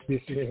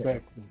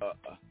 disrespectful.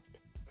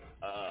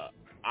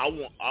 I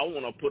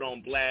want to put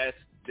on blast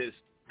this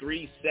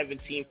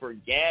 $3.17 for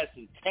gas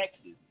in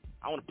Texas.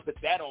 I want to put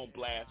that on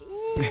blast.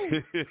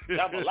 Ooh,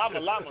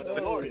 llama,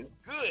 the Lord is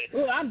good.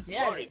 Ooh, I'm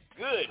jealous. Lord is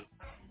good.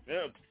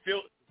 Yeah,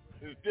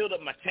 filled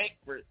up my tank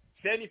for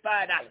 $75.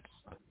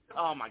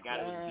 Oh my God,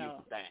 it was a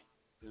beautiful thing.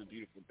 It was a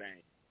beautiful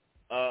thing.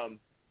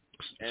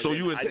 So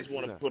you in I Texas just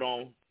want to now? put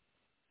on.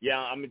 Yeah,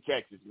 I'm in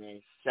Texas,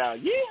 man. So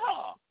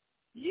yeehaw.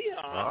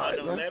 I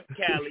done left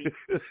Cali.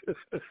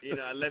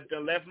 I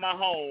left my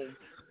home.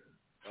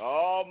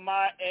 All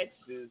my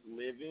exes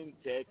live in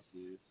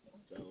Texas.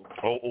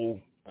 So.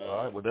 All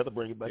right, well that'll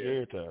bring it back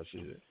every time,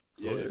 shit.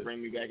 Yeah, it'll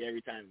bring me back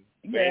every time.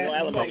 Yeah, ain't no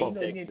alimony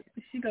in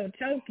Texas. She gonna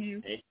choke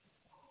you.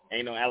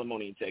 Ain't no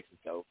alimony in Texas,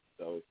 so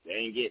they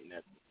ain't getting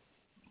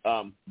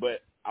nothing.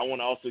 But I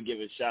want to also give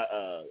a shot,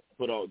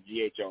 put on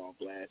GHR on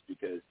blast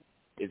because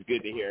it's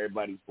good to hear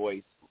everybody's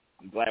voice.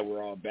 I'm glad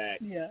we're all back.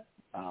 Yeah.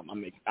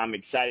 I'm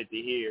excited to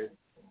hear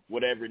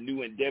whatever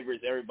new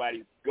endeavors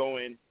everybody's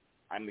going.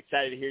 I'm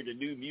excited to hear the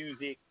new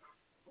music.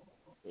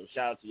 So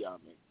shout out to y'all,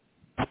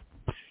 man.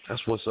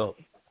 That's what's up.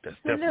 That's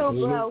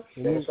definitely bro.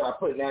 Better start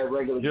putting that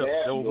regular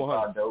gas in your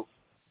car, dope.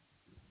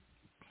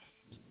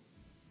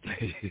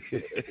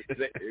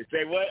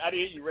 Say what? I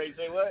didn't hear you, Ray.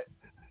 Say what?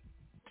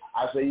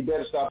 I say you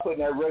better start putting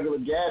that regular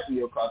gas in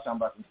your car. Talking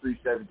about some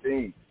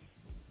 317.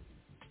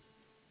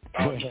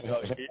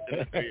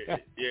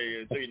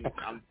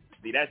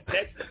 See, that's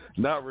Texas.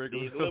 Not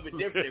regular. It's a little bit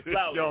different in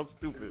Florida. Y'all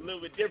stupid. A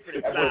little bit different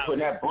in That's Florida. putting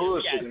that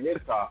bullshit in his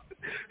car.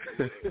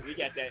 We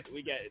got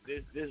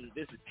this. This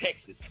is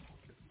Texas.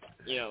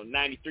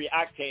 93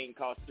 octane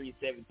costs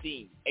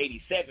 $3.17.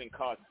 87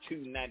 costs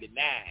 $2.99.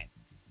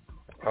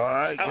 All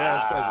right,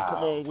 guys,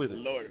 come on with it.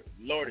 The Lord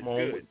is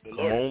good. Come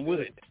on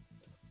with it.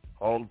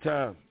 All the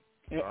time.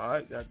 All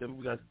right, goddamn,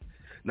 we got.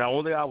 Now,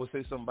 only I would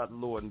say something about the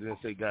Lord and then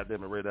say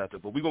goddamn it right after.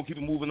 But we're gonna keep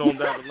it moving on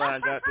down the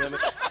line, goddamn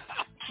it.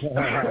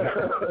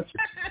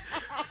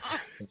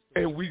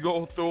 And we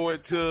gonna throw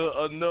it to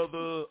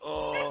another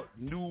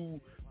new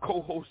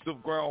co-host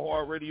of Ground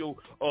Hard Radio,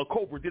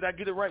 Cobra. Did I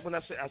get it right when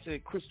I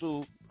said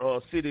Crystal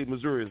City,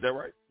 Missouri? Is that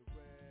right?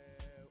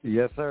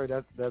 Yes, sir.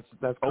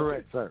 That's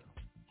correct, sir.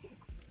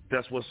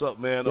 That's what's up,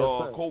 man.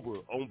 Yes, Cobra,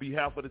 on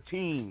behalf of the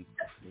team,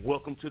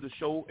 welcome to the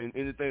show, and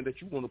anything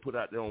that you want to put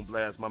out there on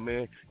blast, my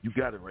man, you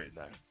got it right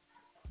now.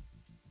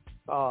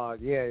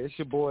 Yeah, it's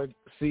your boy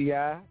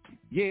C.I.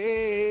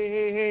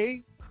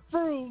 Yay!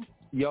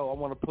 Yo, I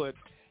want to put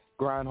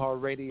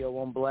GRINDHARD Radio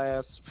on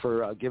blast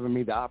for giving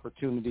me the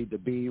opportunity to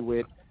be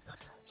with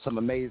some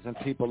amazing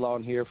people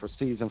on here for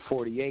season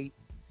 48.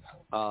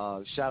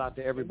 Shout out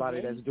to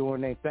everybody that's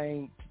doing their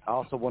thing. I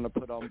also want to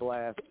put on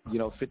blast,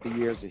 50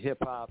 years of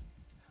hip-hop.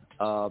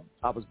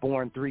 I was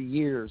born 3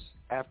 years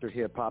after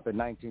hip-hop in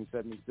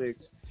 1976,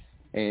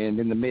 and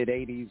in the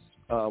mid-'80s,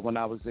 when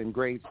I was in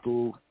grade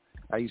school,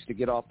 I used to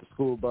get off the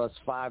school bus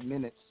 5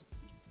 minutes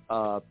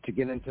to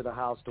get into the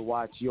house to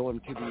watch Yo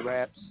MTV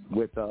Raps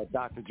with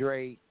Dr.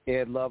 Dre,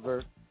 Ed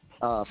Lover,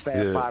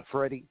 Fat Five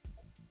Freddy,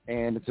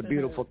 and it's a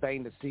beautiful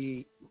thing to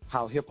see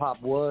how hip-hop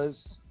was,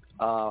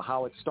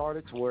 how it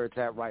started to where it's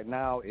at right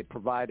now. It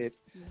provided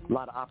a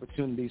lot of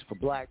opportunities for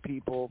black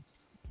people,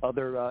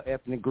 other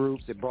ethnic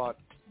groups. It brought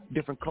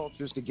different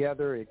cultures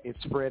together. It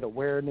spread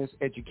awareness,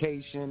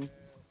 education,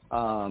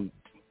 and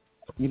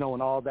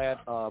all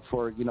that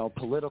for,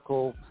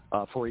 political,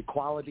 for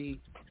equality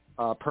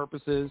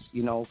purposes,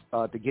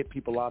 to get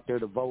people out there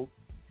to vote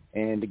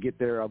and to get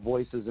their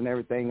voices and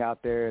everything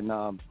out there. And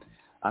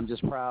I'm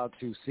just proud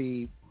to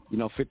see,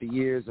 50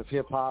 years of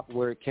hip-hop,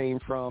 where it came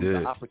from,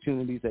 the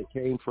opportunities that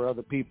came for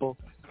other people.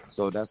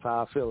 So that's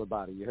how I feel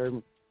about it. You heard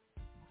me?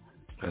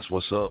 That's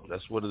what's up.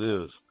 That's what it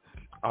is.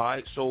 All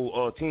right,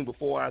 so, team,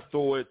 before I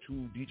throw it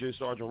to DJ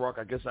Sgt Rock,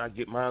 I guess I'll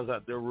get mine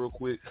out there real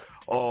quick.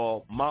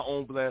 My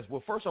own blast.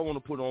 Well, first I want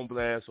to put on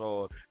blast,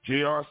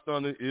 JR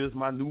Stunna is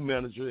my new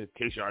manager, in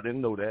case y'all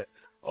didn't know that.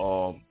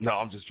 No,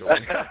 I'm just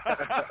joking.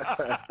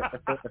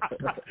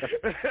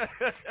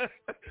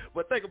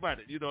 But think about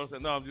it, you know what I'm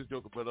saying? No, I'm just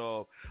joking. But,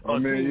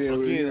 we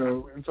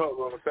can talk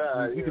on the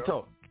side. We can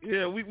talk.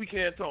 Yeah, we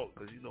can't talk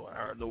because, I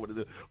already know what it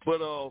is. But,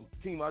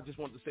 team, I just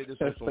wanted to say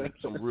this on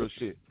some real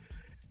shit.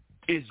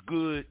 It's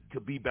good to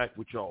be back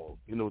with y'all,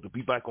 to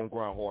be back on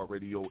GRINDHARD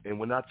Radio. And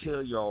when I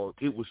tell y'all,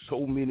 it was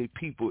so many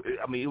people.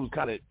 It was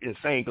kind of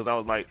insane because I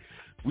was like,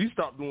 we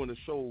stopped doing the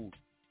show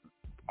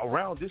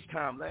around this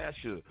time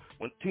last year.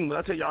 When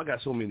I tell y'all, I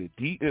got so many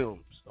DMs,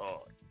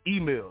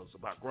 emails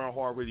about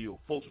GRINDHARD Radio.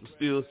 Folks were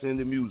still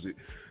sending music,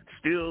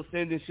 still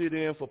sending shit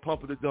in for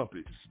Pump It or Dump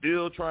It,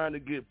 still trying to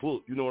get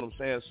booked. You know what I'm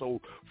saying?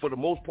 So for the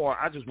most part,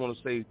 I just want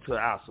to say to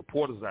our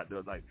supporters out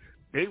there, like,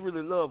 they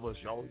really love us,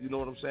 y'all. You know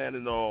what I'm saying?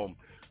 And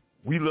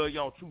we love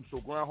y'all too. So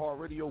Grind Hard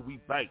Radio, we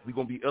back. We're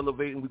going to be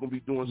elevating. We're going to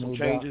be doing some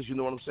changes, you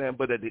know what I'm saying?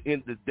 But at the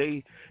end of the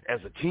day, as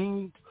a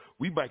team,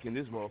 we back in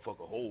this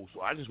motherfucker hole.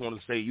 So I just want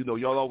to say, you know,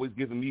 y'all always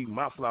giving me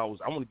my flowers.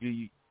 I want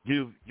to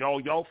give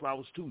y'all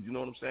flowers too, you know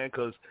what I'm saying?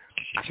 Because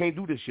I can't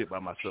do this shit by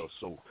myself.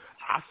 So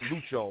I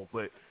salute y'all.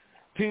 But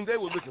team, they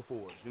were looking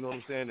for us, you know what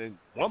I'm saying? And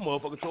one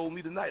motherfucker told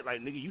me tonight, like,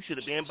 nigga, you should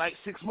have been back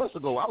 6 months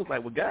ago. I was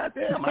like, well,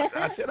 goddamn,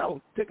 I said I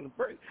was taking a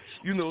break,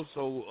 you know,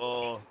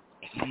 so,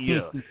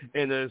 yeah.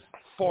 And as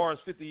far as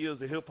 50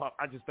 years of hip-hop,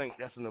 I just think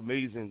that's an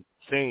amazing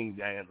thing,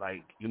 and,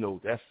 like, you know,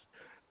 that's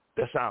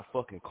our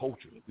fucking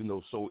culture, you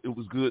know, so it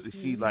was good to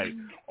see, like,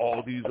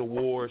 all these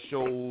award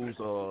shows,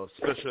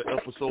 special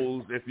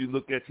episodes,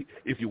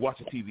 if you're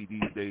watching TV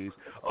these days,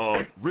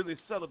 really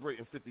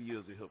celebrating 50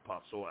 years of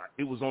hip-hop, so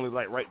it was only,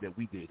 like, right that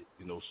we did it,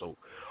 you know, so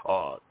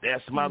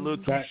that's my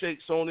little two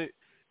shakes on it.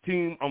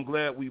 Team, I'm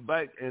glad we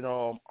back, and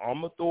I'm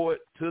going to throw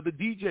it to the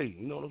DJ,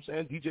 you know what I'm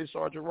saying, DJ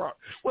Sgt Rock.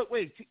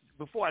 Wait,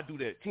 before I do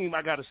that, team,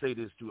 I got to say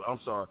this, too, I'm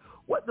sorry.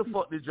 What the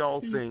fuck did y'all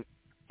think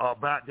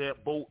about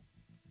that boat?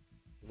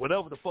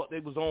 Whatever the fuck they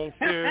was on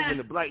stairs and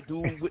the black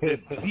dude with the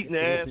beating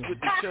the ass with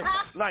the chest.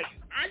 Like,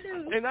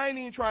 and I ain't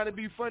even trying to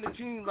be funny,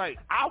 team. Like,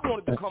 I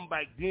wanted to come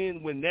back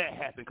then when that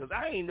happened, because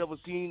I ain't never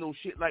seen no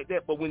shit like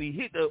that. But when he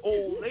hit the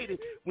old lady,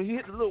 when he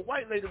hit the little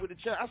white lady with the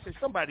chest, I said,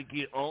 somebody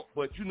get on.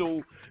 But, you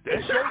know,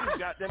 that show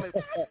goddamn it.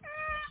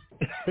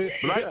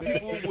 Black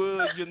people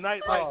will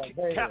unite like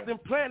Captain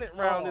Planet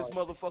around this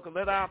motherfucker.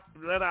 Let our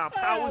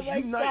powers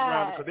unite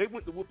around it, because they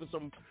went to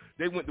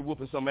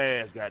whooping some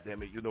ass,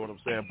 goddamn it. You know what I'm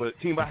saying? But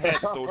team, I had to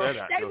throw that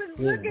out.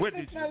 What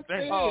did you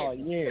think? Oh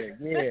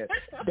yeah.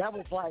 That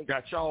was like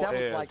that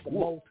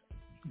was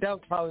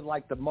probably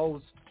like the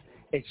most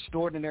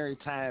extraordinary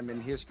time in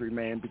history,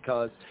 man.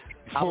 Because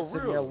I was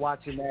sitting there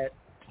watching that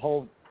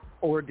whole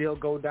ordeal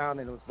go down,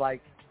 and it was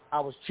like I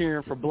was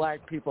cheering for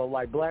black people.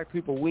 Like, black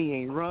people, we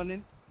ain't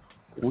running.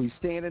 We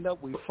standing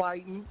up, we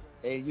fighting,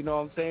 and you know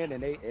what I'm saying,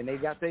 and they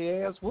got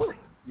their ass whooped.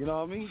 You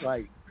know what I mean?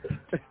 Like,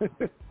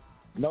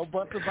 no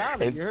buts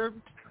about it. You heard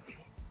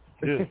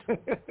me?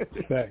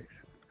 Yeah.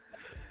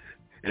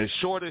 And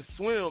Shorty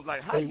swim,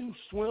 like, how you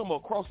swim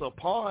across a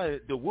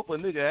pond to whoop a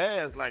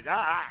nigga ass? Like,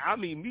 I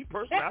mean, me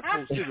personally, I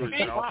consider it,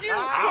 y'all.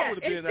 I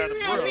would have been out of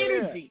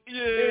breath.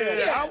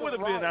 Yeah, I would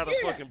have been out of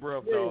fucking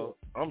breath, dog.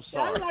 I'm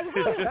sorry.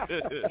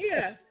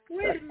 Yeah,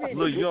 wait a minute.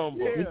 Little young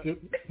boy.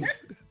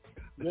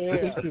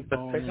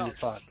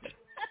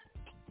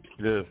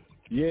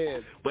 Yeah.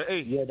 But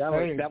hey,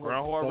 that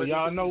was so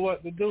y'all know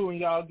what to do when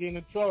y'all get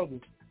in trouble.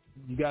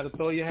 You got to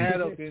throw your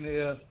hat up in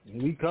there,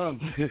 and we come.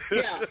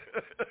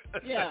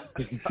 Yeah.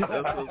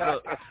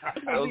 That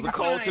was a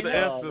call to the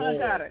answer. I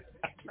got it.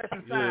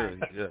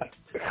 Yeah.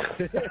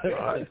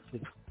 All right.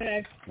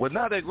 Well,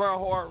 now that Grind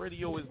Hard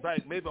Radio is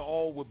back, maybe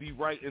all will be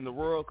right in the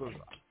world, because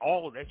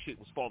all of that shit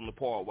was falling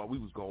apart while we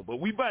was gone. But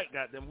we back,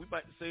 goddamn. We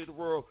back to save the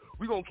world.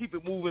 We gonna keep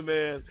it moving,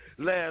 man.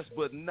 Last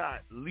but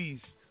not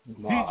least,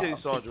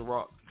 DJ Sgt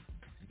Rock,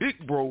 Big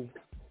Bro,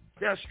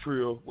 that's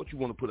Trill. What you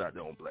want to put out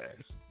there on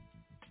blast?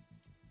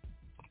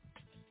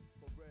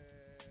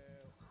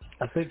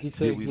 I think he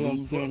said give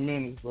him 10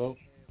 minutes, bro.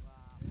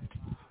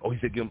 Oh, he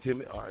said give him 10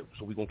 minutes? All right,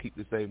 so we're going to keep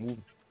this thing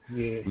moving?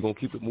 Yeah. We're going to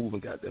keep it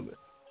moving, goddammit.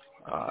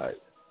 All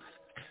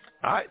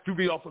right, threw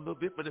me off a little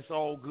bit, but it's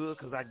all good,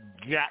 because I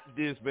got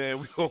this, man.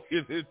 We're going to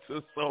get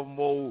into some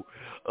more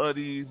of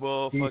these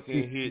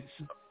motherfucking hits.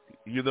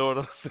 You know what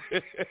I'm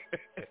saying?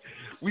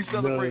 We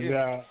celebrating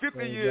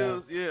 50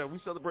 years. Yeah, we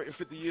celebrating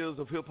 50 years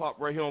of hip-hop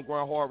right here on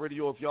Grind Hard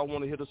Radio. If y'all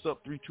want to hit us up,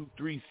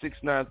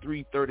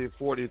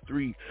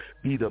 323-693-3043.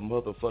 Be the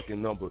motherfucking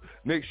number.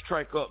 Next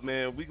track up,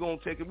 man. We're going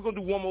to take it. We're going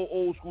to do one more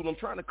old school. I'm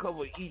trying to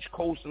cover East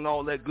Coast and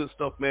all that good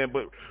stuff, man.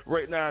 But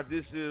right now,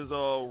 this is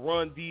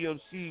Run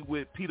DMC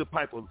with Peter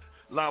Piper,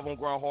 live on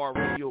Grind Hard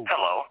Radio.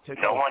 Hello.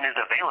 No one is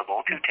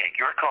available to take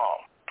your call.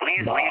 Please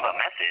leave a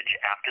message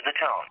after the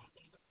tone.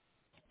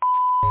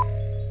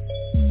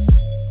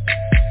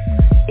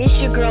 It's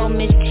your girl,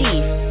 Miss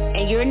Cheif,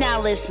 and you're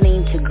now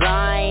listening to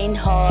Grind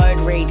Hard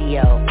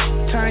Radio.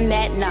 Turn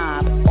that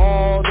knob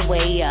all the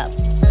way up.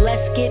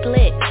 Let's get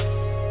lit.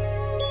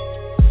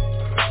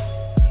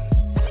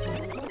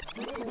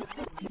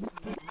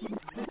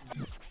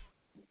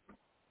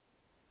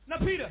 Now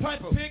Peter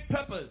Piper, Big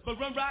Peppers, but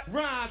run rock,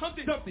 rhyme,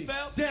 Humpty Dumpty,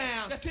 fell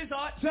down, that's his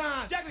art,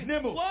 time, Jackie,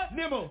 nimble, what?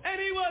 Nimble,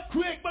 and he was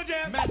quick, but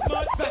jam, Matt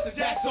Mud, Dr.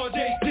 Jack, or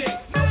J.D.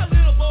 Now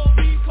little Bo,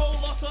 B, Cole,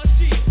 lost her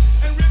sheep,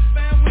 and Rip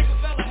Van Winkle,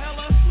 fella,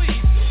 hella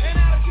sleep, and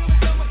out of Cuba,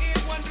 summer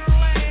in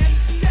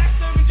Wonderland, Jack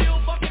serving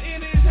Jill, bucket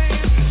in his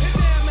hand, and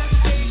damn,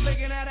 Master J,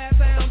 licking at that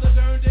sound, the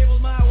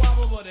turntables might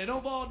wobble, but they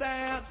don't fall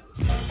down.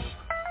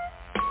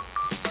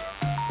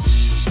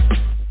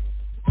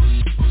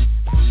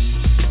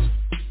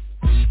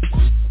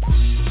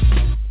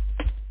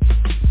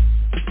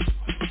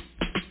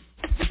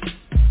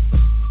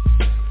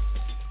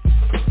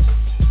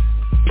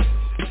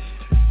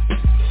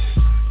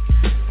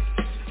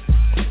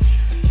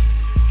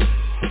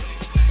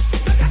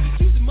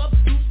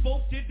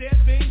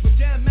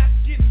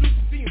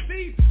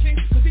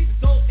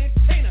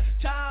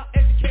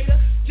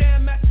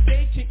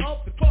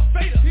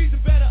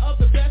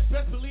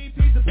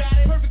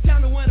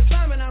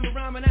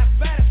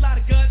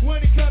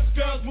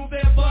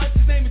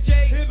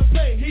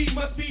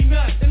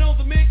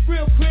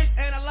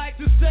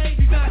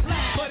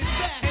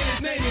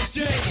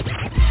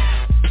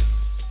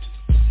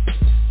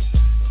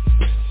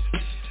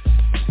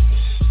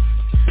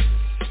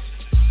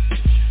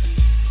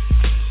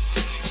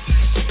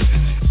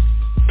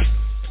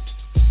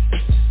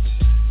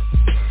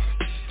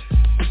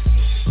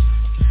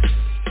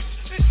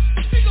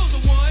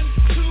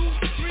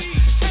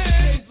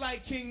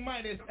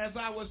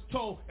 was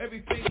told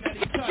everything that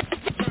he touched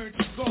turned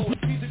to gold.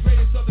 He's the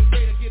greatest of the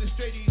great, I get it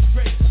straight, he's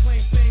great.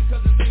 Claim fame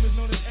cause his name is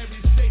known in every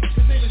state.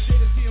 His name is Jay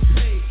to see him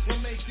play, will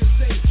make you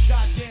say,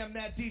 goddamn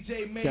that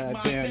DJ made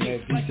my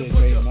day. Like a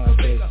butcher, the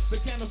baker, the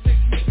candlestick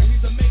maker,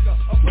 he's a maker,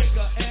 a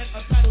breaker, and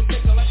a title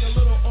taker. Like a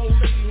little old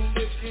lady who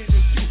lives in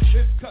the shoe.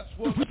 His cuts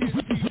will kiss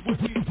me what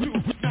he do.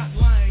 Not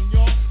lying,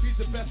 y'all, he's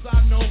the best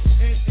I know.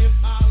 And if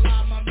I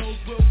lie, my nose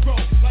will grow.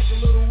 Like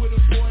a little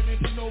wooden boy named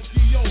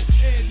Pinocchio.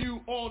 And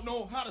you all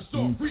know how the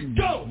story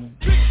go.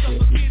 Big stuff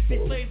for kids, he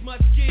plays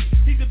much kids.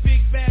 He's a big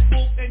bad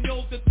wolf, and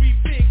yo, the three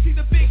pigs. He's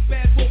a big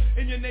bad wolf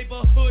in your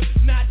neighborhood.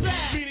 Not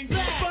bad, meaning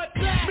bad,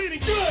 but bad, meaning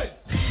good.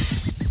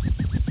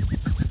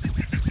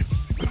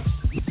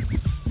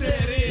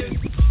 There it is.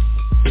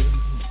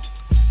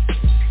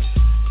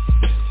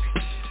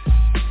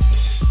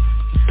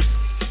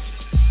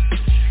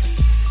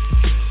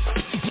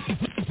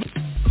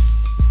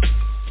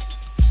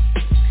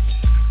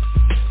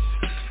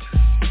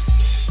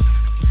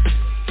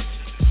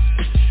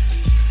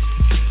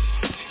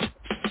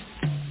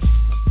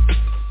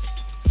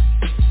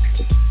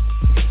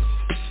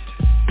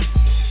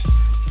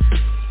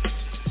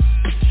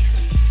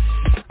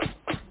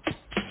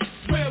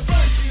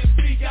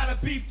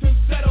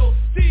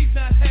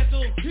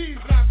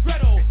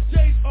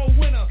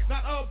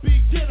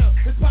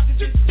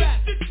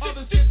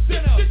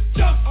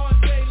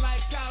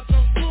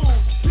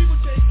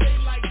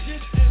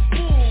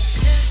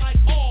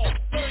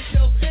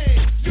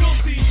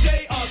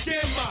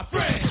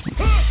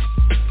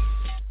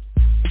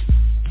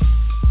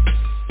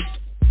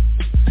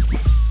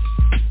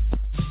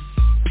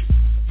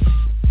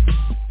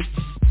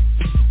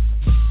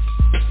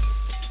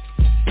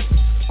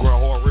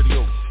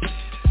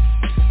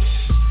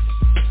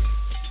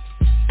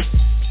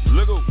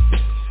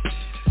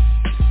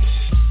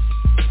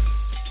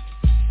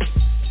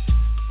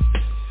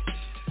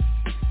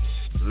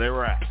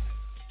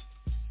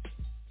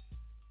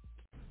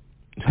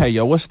 Hey,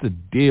 yo, what's the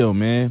deal,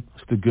 man?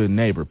 It's the good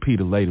neighbor,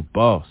 Peter Lady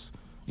Boss.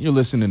 You're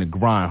listening to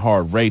Grind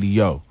Hard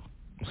Radio.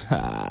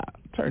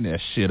 Turn that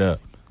shit up.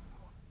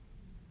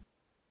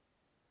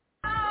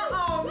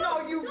 Oh,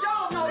 no, you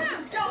don't. No, you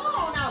don't. Come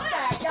on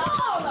outside,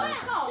 y'all.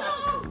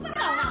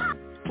 Come on.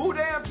 Who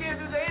damn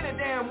kids is there any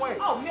damn way?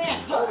 Oh,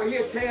 man. Over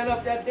here tearing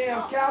up that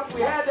damn couch.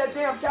 We had that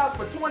damn couch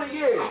for 20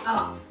 years.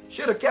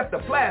 Should have kept the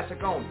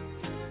plastic on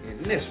it.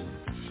 And this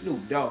one,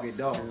 Snoop Doggy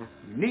Dogg,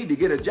 you need to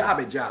get a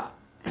jobby job.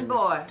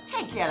 Boy,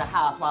 take care of the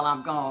house while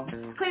I'm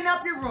gone. Clean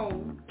up your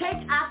room.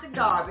 Take out the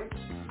garbage.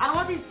 I don't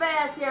want these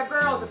fast-hair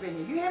girls up in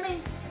here. You hear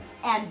me?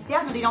 And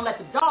definitely don't let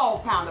the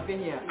dog pound up in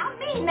here. I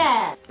mean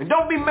that. And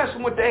don't be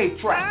messing with the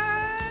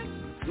 8-track.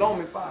 Loan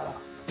me $5.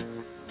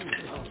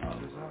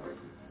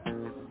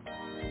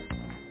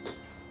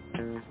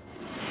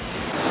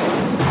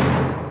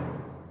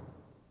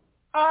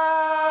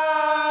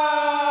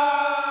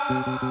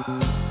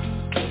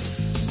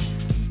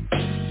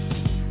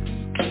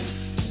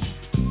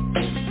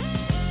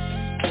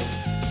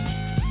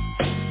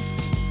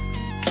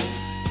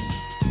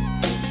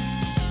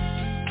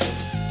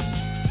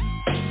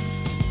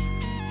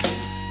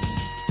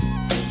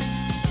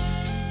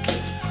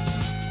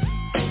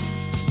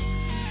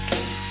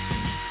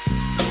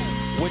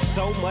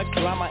 So much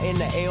drama in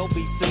the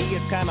LBC,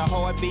 it's kinda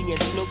hard being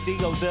Snoop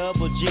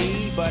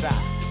D-O-double-G, but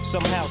I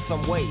somehow,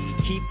 some way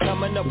keep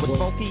coming up with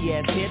funky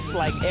ass hits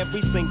like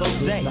every single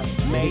day.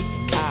 May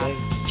I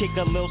kick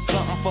a little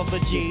something for the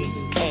G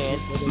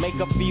and make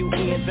a few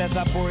ends as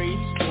I breeze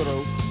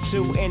through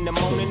 2 in the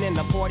morning and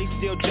the party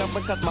still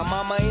jumping cause my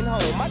mama ain't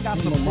home. I got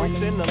some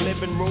freaks in the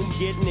living room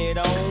getting it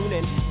on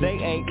and they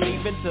ain't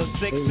leaving till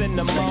 6 in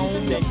the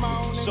morning.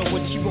 So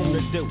what you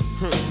wanna do?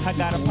 I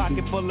got a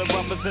pocket full of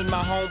rubbers and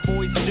my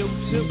homeboys do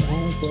too.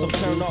 So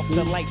turn off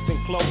the lights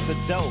and close the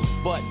doors.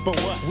 But for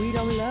what? We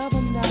don't love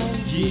them now.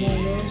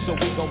 Yeah. So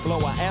we gon' blow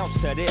an ounce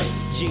to this.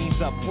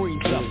 G's up,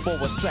 freeze up for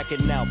a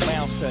second now,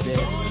 bounce to this.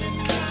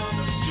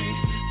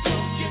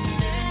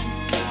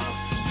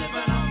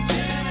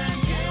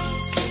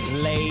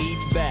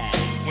 Laid back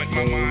with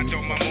my mind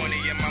on my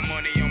money and my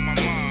money on my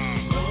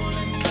mind.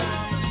 Rolling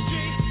down the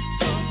street,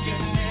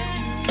 smoking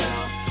in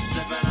now,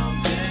 sipping on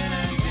gin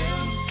and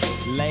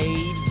juice.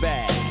 Laid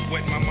back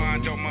with my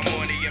mind on my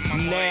money and my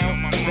money now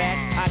on my mind.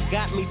 I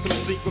got me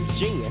some secret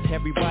gin.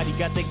 Everybody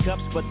got their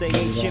cups, but they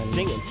ain't chipped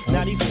in.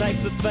 Now these types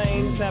of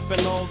things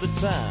happen all the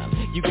time.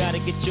 You gotta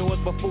get yours,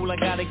 but fool, I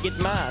gotta get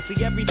mine.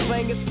 See,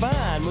 everything is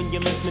fine when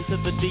you're listening to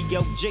the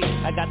D.O.G.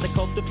 I got the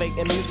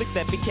cultivating music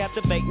that be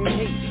captivating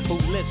he who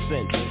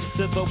listen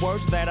to the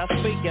words that I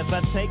speak as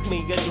I take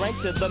me a drink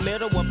to the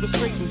middle of the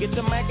street and get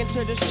to macking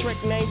to this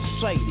trick named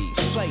Sadie.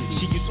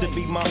 She used to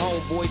be my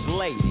homeboy's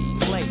lady.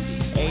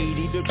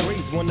 80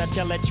 degrees when I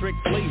tell that trick,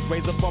 please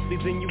raise up off these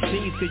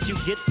NUTs, cause you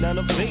get none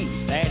of these.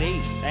 At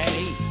ease.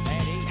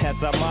 As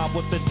I mob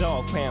with the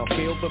dog pound,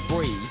 feel the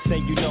breeze. Say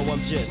you know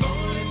I'm just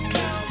rolling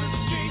down the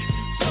street,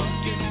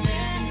 soaking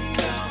in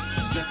now,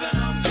 sipping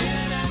on gin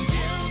and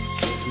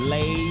juice.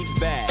 Laid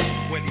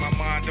back with my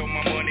mind on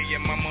my money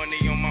and my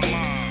money on my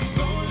mind.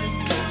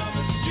 Rolling down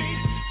the street,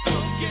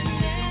 soaking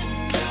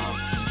in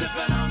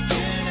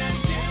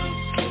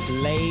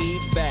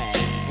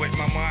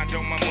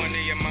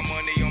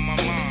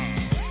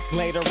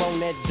Later on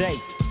that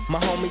day, my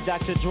homie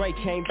Dr. Dre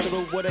came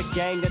through with a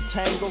gang of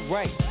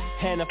Tangeray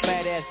and a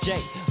fat ass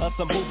J of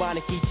some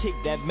bubonic-y chick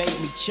that made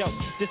me choke.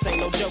 This ain't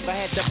no joke,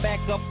 I had to back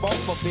up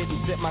off of it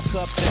and sit my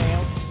cup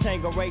down.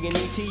 Tangeray and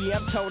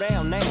ETM toe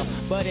down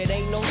now, but it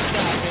ain't no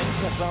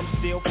stopping, cause I'm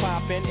still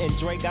popping. And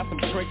Dre got some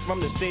tricks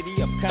from the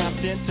city of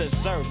Compton to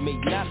serve me,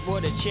 not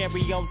with a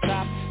cherry on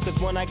top, cause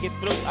when I get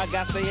through, I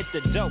got to hit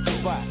the dope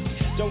spot.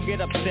 Don't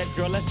get upset,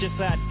 girl, that's just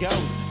how it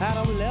goes. I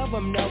don't let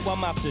them know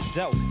I'm out the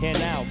dope,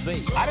 and I'll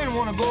be. I didn't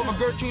want to go over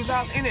Gertrude's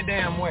house any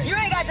damn way. You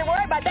ain't got to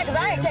worry about that, cause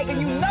I ain't taking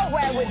you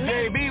nowhere with me.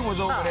 JB was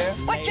over there.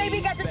 What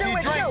JB got to do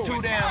with you?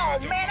 Too damn. Oh,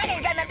 man, I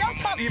ain't got nothing. Don't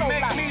talk You so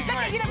make loud. me Look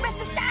at drink. you done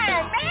missed the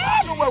time, man.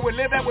 I know where we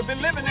live at. We've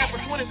been living there for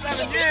 27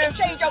 years.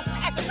 Change your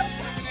tactics.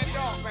 That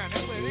dog pound.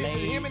 That's what it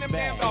is. Him and them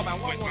damn dog pound. I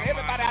want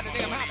everybody out the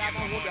damn house. I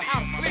want the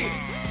house clear.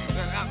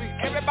 I mean,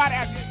 everybody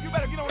out here. You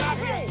better get on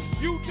out of here.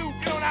 You too,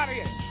 get on out of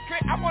here.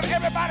 I want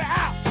everybody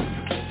out.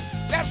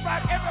 That's right,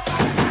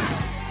 everybody out.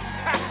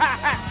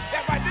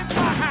 That's right, this is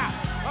my house.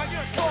 You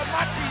done tore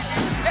my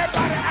TV.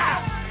 Everybody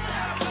out.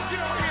 You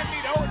don't hear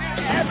me though.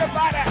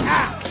 Everybody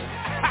out.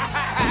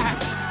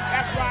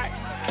 That's right.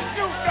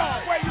 Snoop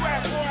Dogg, where you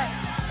at, boy?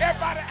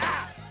 Everybody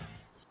out.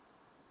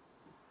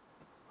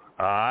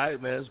 All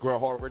right, man. It's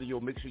GRINDHARD Radio.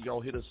 Make sure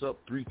y'all hit us up,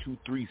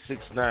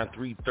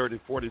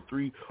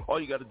 323-693-3043. All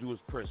you got to do is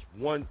press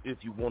 1 if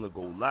you want to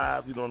go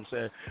live. You know what I'm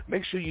saying?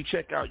 Make sure you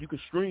check out. You can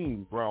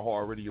stream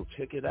GRINDHARD Radio.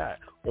 Check it out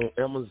on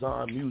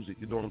Amazon Music.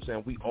 You know what I'm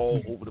saying? We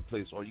all over the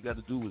place. All you got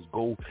to do is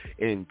go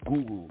and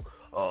Google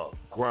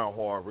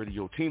GRINDHARD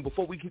Radio team.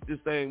 Before we keep this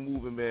thing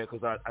moving, man,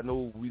 because I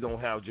know we don't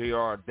have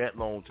JR that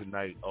long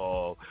tonight.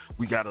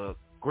 We got a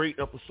great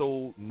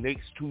episode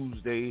next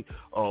Tuesday.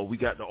 We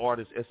got the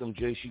artist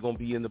SMJ. She gonna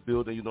be in the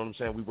building. You know what I'm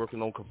saying? We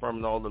working on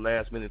confirming all the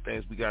last minute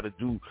things we got to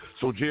do.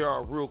 So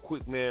JR, real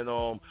quick, man.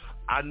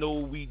 I know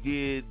we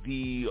did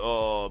the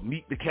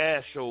Meet the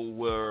Cash show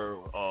where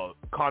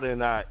Cata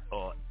and I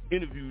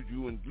interviewed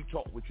you and we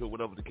talked with you,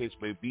 whatever the case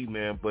may be,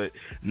 man. But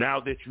now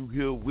that you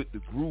here with the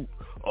group,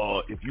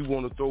 if you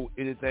want to throw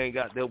anything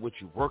out there, what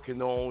you're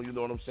working on, you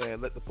know what I'm saying?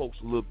 Let the folks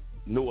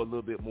know a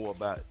little bit more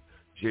about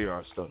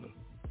JR Stunna.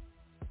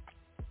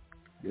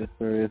 Yes,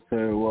 sir. Yes,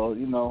 sir. Well,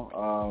 you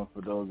know,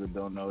 for those that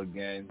don't know,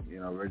 again, you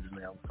know,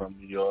 originally I'm from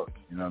New York.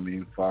 You know what I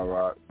mean? Far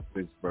Rock,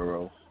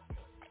 Pittsburgh.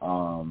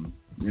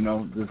 You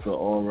know, just an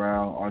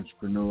all-around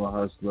entrepreneur,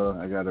 hustler.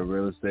 I got a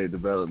real estate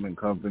development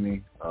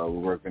company. We're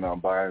working on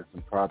buying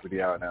some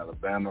property out in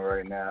Alabama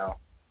right now.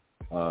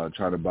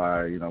 Try to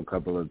buy, you know, a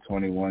couple of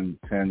 21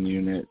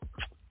 10-unit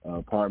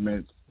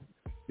apartments.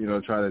 You know,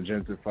 try to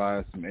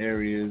gentrify some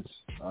areas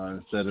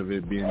instead of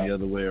it being the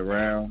other way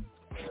around.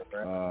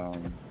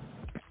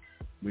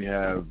 We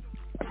have,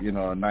 you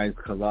know, a nice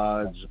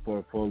collage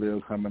portfolio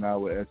coming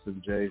out with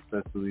SMJ,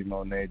 Cecily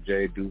Monet,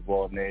 J,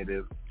 Duval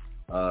Native.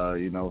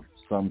 You know,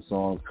 some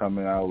songs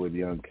coming out with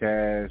Young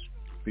Cash,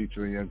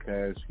 featuring Young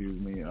Cash, excuse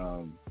me.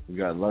 We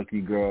got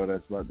Lucky Girl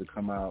that's about to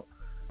come out.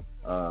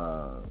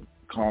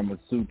 Karma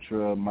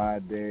Sutra, My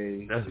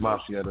Day.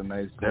 She had a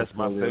nice That's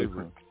my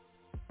favorite.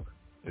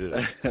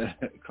 Yeah.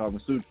 Karma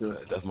Sutra.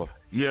 That's my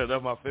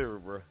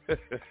favorite, bro.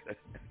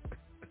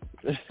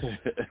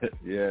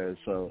 Yeah,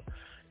 so,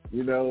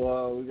 you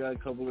know, we got a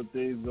couple of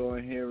things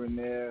going here and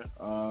there.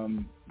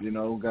 You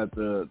know, we got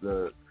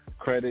the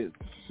credit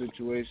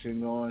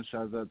situation going.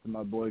 Shouts out to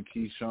my boy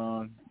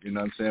Keyshawn, you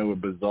know what I'm saying, with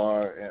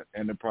Bizarre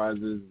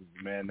Enterprises,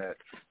 the man that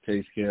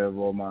takes care of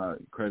all my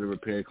credit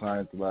repair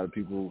clients. A lot of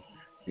people,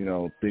 you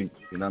know, think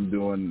that I'm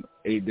doing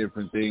 8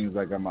 different things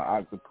like I'm an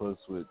octopus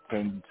with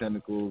 10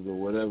 tentacles or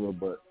whatever,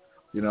 but,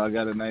 you know, I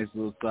got a nice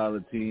little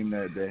solid team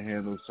that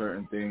handles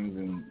certain things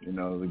and, you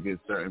know, they get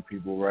certain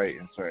people right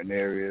in certain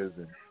areas,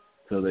 and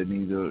so they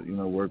need to, you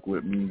know, work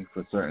with me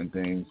for certain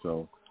things.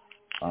 So,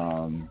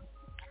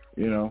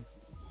 you know,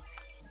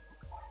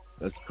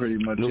 that's pretty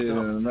much it in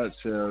a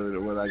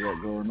nutshell, what I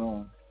got going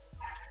on.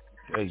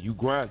 Hey, you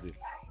grinding.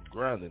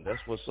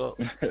 That's what's up.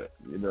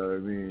 You know what I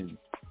mean?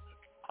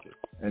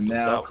 And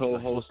now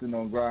co-hosting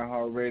on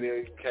GRINDHARD Radio.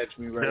 You can catch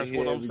me right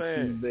here every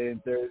Tuesday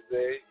and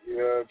Thursday. You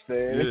know what I'm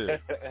saying?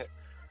 Yeah.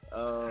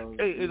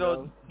 Hey, you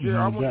know, Jerry,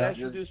 I want to ask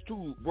you this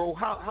too, bro.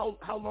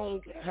 How long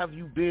have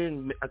you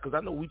been? Because I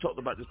know we talked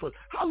about this first.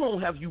 How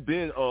long have you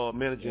been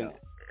managing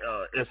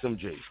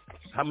SMJ?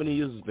 How many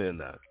years has it been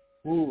now?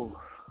 Ooh,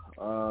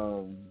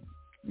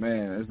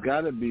 man, it's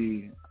got to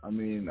be. I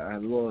mean, I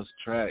lost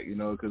track, you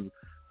know, because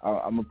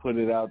I'm gonna put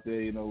it out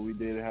there. You know, we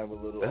did have a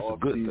little off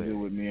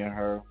season with me and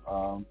her,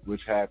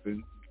 which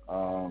happened.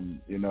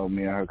 You know,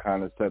 me and her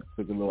kind of took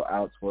a little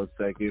outs for a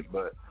second,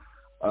 but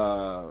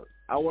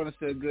I want to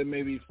say a good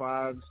maybe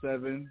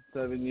 7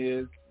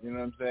 years. You know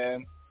what I'm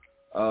saying?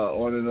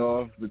 On and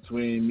off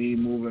between me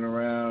moving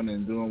around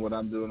and doing what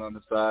I'm doing on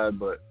the side,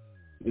 but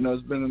you know,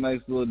 it's been a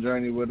nice little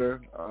journey with her.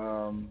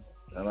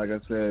 And like I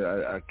said,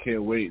 I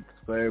can't wait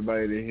for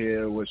everybody to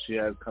hear what she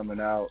has coming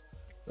out.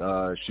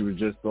 She was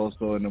just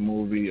also in the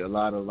movie A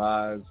Lot of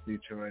Lives,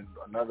 featuring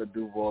another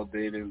Duval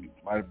dated,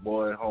 my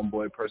boy,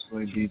 homeboy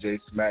personally, DJ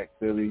Smack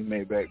Philly,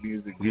 Maybach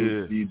Music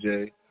Group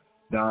DJ.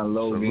 Don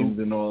Logan's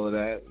and all of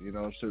that. You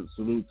know,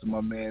 salute to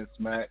my man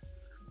Smack.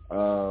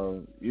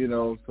 You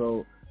know,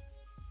 so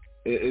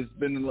it's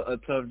been a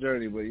tough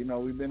journey, but, you know,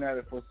 we've been at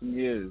it for some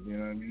years, you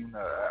know what I mean?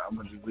 I'm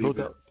going to just leave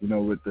it, you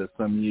know, with the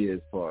some years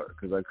part,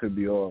 because I could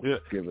be off,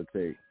 give or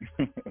take.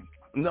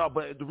 No,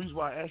 but the reason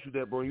why I asked you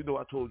that, bro, you know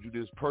I told you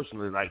this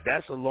personally, like,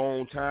 that's a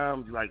long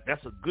time. Like,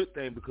 that's a good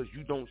thing because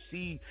you don't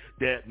see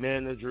that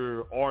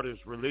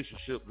manager-artist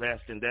relationship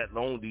lasting that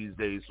long these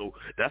days. So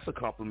that's a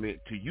compliment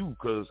to you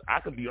because I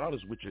can be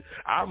honest with you.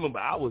 I remember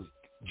I was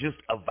just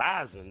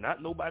advising,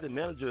 not nobody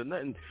manager or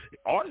nothing.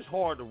 Artists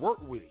hard to work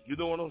with. You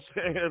know what I'm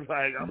saying?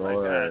 Like, I'm like,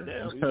 God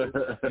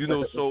damn. You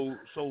know, so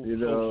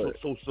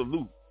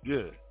salute.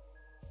 Yeah.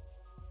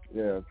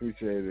 Yeah,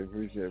 appreciate it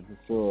for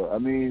sure. I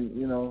mean,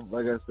 you know,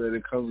 like I said,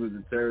 it comes with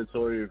the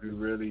territory. If you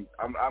really,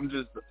 I'm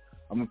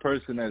a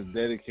person that's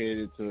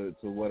dedicated to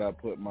what I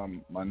put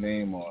my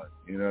name on.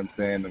 You know what I'm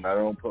saying? And I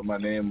don't put my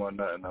name on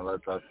nothing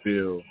unless I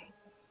feel,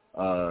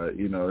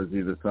 you know, it's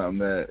either something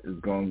that is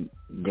going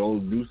to go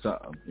do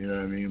something. You know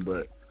what I mean?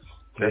 But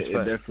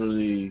it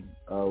definitely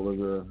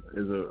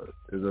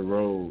is a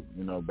road,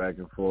 you know, back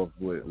and forth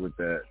with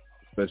that.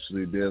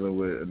 Especially dealing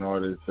with an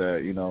artist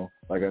that, you know,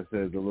 like I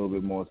said, is a little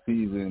bit more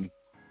seasoned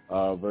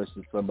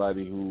versus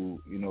somebody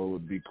who, you know,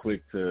 would be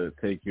quick to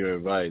take your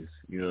advice.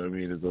 You know what I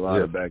mean? There's a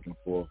lot of back and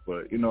forth.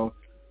 But, you know,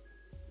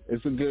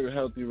 it's a good,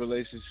 healthy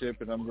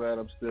relationship, and I'm glad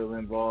I'm still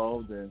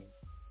involved. And,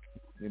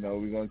 you know,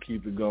 we're going to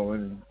keep it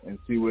going and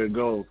see where it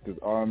goes because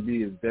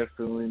R&B is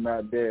definitely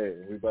not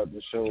dead. We're about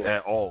to show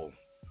at all.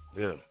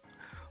 Yeah.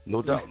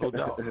 No doubt.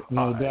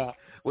 No doubt.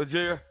 Well,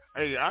 Jerry,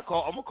 hey, I'm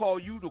gonna call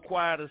you the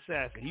quiet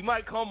assassin. He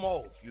might come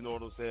off, you know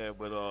what I'm saying,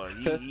 but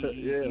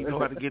he know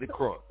how to get it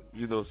crossed,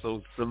 you know.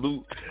 So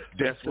salute.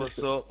 That's what's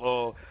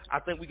up. I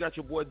think we got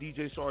your boy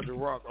DJ Sgt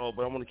Rock,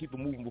 but I want to keep it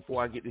moving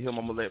before I get to him.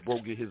 I'm gonna let bro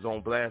get his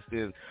own blast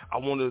in. I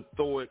want to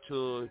throw it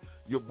to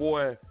your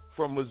boy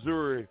from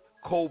Missouri,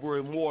 Cobra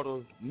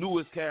Immortal,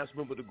 newest cast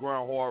member of the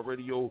GRINDHARD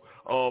Radio.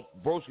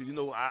 Broski, you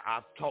know,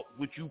 I've talked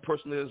with you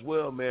personally as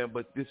well, man,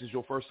 but this is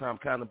your first time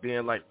kind of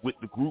being like with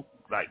the group,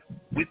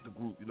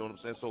 you know what I'm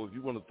saying? So if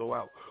you want to throw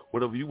out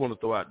whatever you want to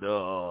throw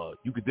out,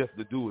 you could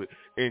definitely do it.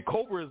 And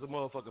Cobra is a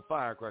motherfucking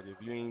firecracker if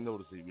you ain't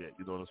noticed it yet,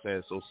 you know what I'm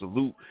saying? So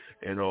salute.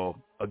 And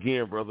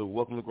again, brother,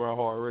 welcome to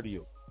GRINDHARD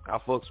Radio. I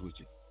fucks with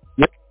you.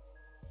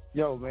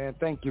 Yo, man,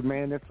 thank you,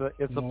 man. It's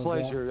a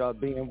pleasure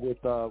being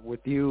with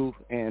you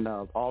and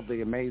all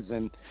the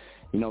amazing,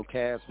 you know,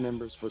 cast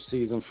members for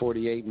season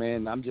 48,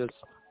 man. I'm just,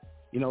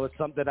 you know, it's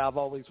something that I've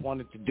always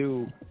wanted to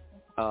do,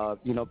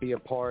 you know, be a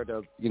part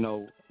of, you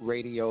know,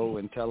 radio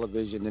and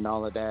television and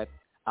all of that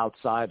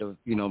outside of,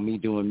 you know, me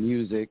doing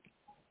music.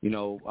 You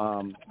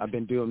know, I've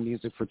been doing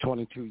music for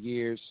 22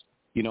 years,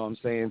 you know what I'm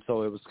saying?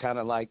 So it was kind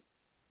of like,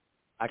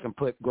 I can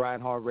put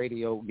GRINDHARD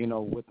Radio, you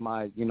know, with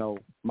my, you know,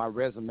 my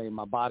resume,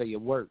 my body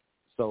of work.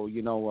 So,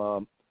 you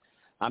know,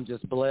 I'm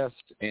just blessed.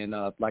 And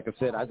like I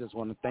said, I just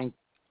want to thank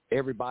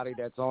everybody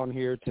that's on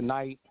here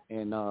tonight.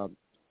 And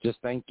just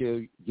thank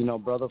you, you know,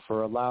 brother,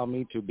 for allowing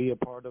me to be a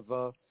part of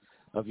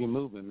your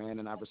movement, man.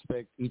 And I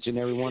respect each and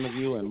every one of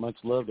you and much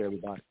love to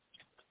everybody.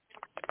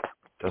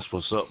 That's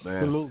what's up,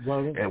 man. Salute,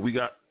 brother. And we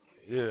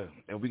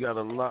got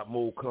a lot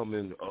more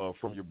coming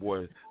from your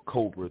boy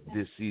Cobra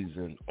this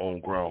season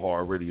on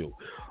GRINDHARD Radio.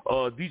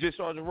 DJ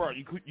Sgt Rock,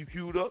 you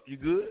queued up? You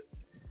good?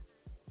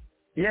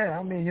 Yeah,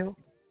 I'm in here.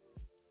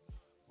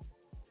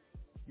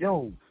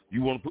 Yo,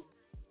 you want to put?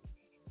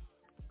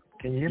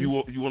 Can you hear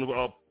me? You want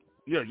to?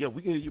 Yeah,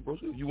 we can hear you, bro.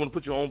 You want to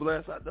put your own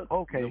blast out there?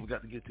 Okay, you know, we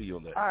got to get to you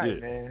on that. All right,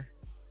 man.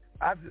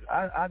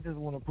 I just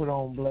want to put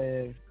on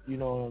blast. You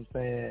know what I'm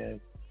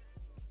saying?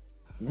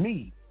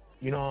 Me.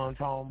 You know what I'm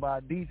talking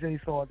about? DJ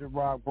Sgt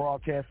Rock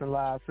broadcasting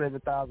live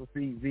 7,000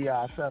 feet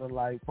via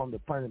satellite from the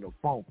planet of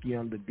funk, you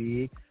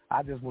understand?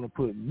 I just want to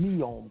put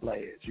me on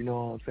blast, you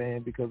know what I'm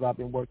saying? Because I've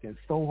been working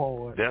so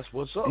hard That's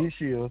what's up. this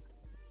year.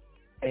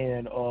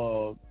 And,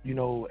 you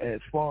know,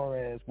 as far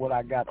as what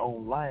I got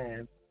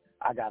online,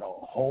 I got a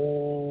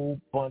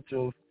whole bunch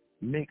of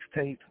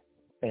mixtapes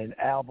and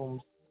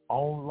albums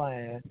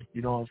online,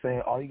 you know what I'm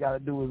saying? All you got to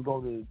do is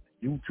go to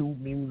YouTube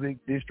Music,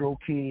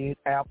 DistroKid,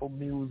 Apple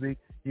Music,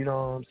 you know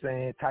what I'm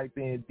saying? Type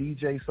in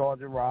DJ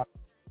Sgt Rock.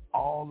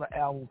 All the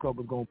album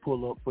covers going to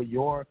pull up for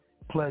your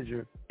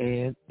pleasure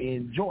and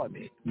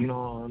enjoyment. You know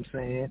what I'm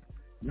saying?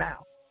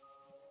 Now,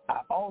 I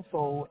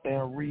also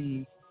am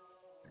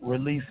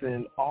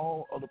releasing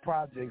all of the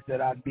projects that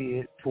I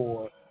did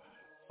for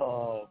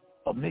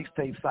a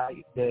mixtape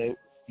site that,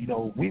 you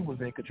know, we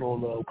was in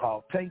control of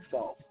called Tape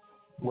Off.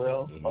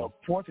 Well,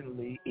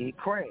 unfortunately, it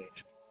crashed.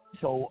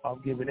 So I'm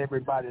giving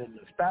everybody a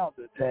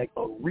nostalgia attack,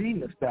 a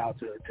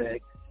re-nostalgia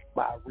attack,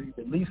 by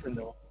re-releasing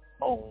them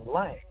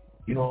online.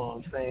 You know what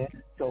I'm saying?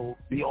 So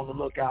be on the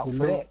lookout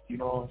for that. You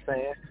know what I'm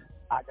saying?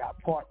 I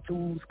got part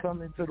 2s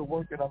coming to the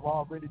work that I've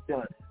already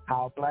done.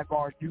 How Black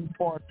Art You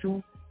Part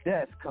 2,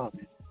 that's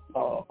coming.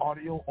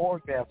 Audio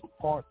Orgasm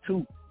Part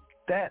 2,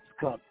 that's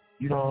coming.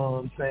 You know what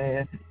I'm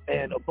saying?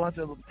 And a bunch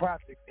of other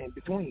projects in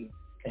between.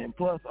 And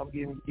plus, I'm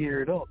getting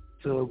geared up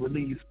to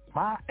release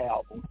my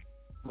album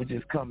which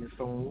is coming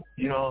soon.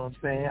 You know what I'm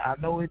saying? I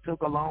know it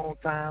took a long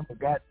time, but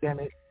goddamn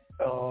it,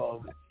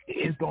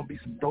 it's gonna be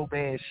some dope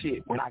ass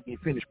shit when I get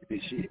finished with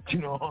this shit. You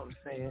know what I'm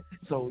saying?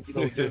 So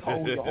just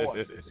hold your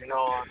horses. You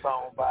know what I'm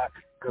talking about?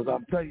 Because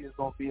I'm telling you, it's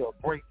gonna be a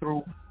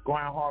breakthrough.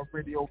 GRINDHARD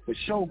Radio for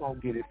sure gonna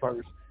get it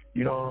first.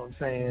 You know what I'm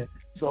saying?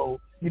 So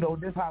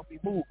this how we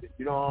move it.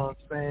 You know what I'm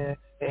saying?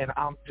 And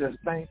I'm just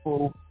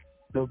thankful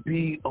to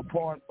be a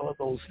part of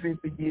those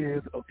 50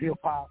 years of hip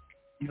hop.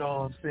 You know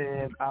what I'm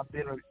saying? I've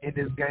been in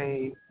this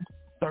game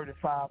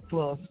 35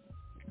 plus.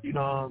 You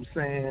know what I'm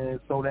saying?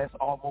 So that's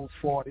almost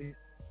 40.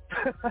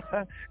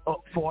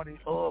 40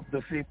 of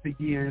the 50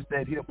 years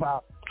that hip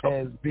hop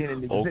has been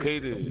in existence. Okay,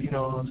 then. You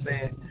know what I'm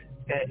saying?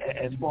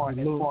 As far as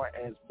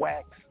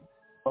wax,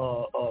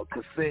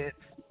 cassettes,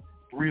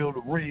 reel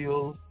to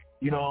reel,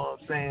 you know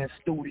what I'm saying?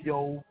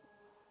 Studio,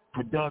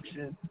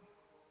 production,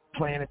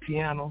 playing the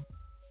piano,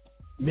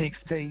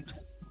 mixtapes.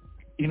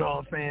 You know what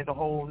I'm saying? The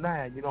whole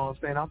nine. You know what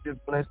I'm saying? I'm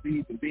just blessed to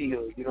even be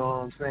here. You know what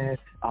I'm saying?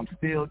 I'm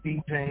still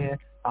DJing.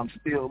 I'm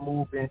still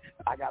moving.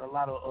 I got a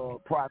lot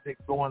of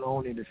projects going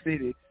on in the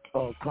city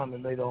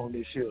coming later on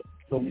this year.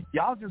 So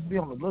y'all just be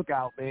on the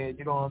lookout, man.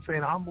 You know what I'm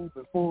saying? I'm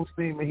moving full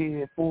steam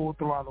ahead, full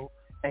throttle.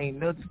 Ain't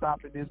nothing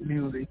stopping this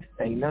music.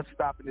 Ain't nothing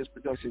stopping this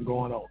production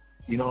going on.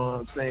 You know what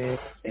I'm saying?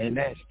 And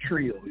that's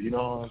Trill. You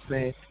know what I'm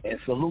saying? And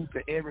salute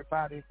to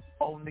everybody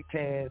on the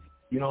cast.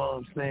 You know what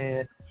I'm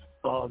saying?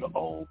 The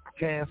old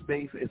cast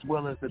mates as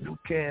well as the new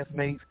cast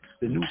mates.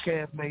 The new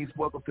cast mates,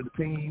 welcome to the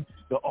team.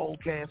 The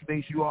old cast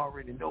mates, you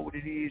already know what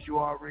it is. You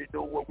already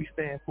know what we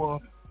stand for.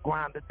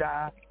 Grind or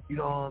die, you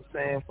know what I'm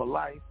saying, for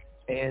life.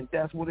 And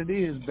that's what it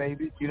is,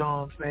 baby. You know what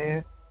I'm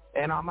saying?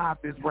 And I'm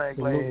out this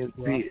raglan ass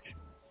bitch.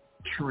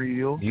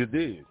 Trill. You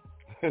did.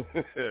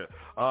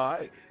 All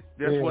right.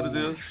 That's what it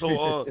is.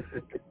 So,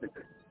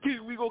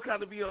 we gonna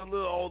kind of be a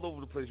little all over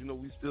the place. You know,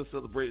 we still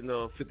celebrating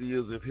 50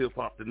 years of hip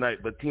hop tonight.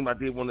 But team, I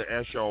did want to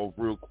ask y'all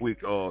real quick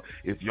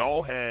if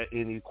y'all had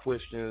any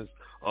questions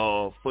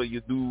for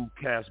your new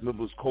cast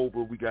members.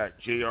 Cobra, we got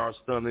JR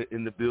Stunna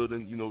in the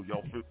building. You know,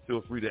 y'all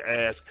feel free to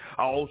ask.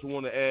 I also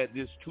want to add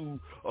this too.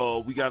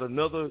 We got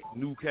another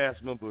new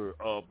cast member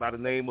by the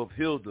name of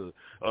Hilda.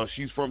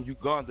 She's from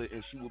Uganda,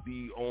 and she will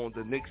be on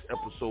the next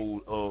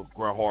episode of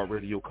GRINDHARD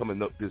Radio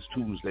coming up this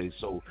Tuesday.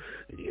 So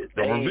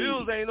the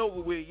reveals ain't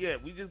over with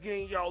yet. We just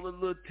getting y'all a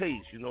little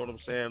taste. You know what I'm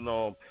saying?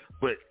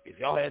 But if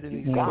y'all had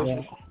any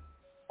questions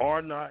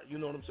or not, you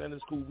know what I'm saying?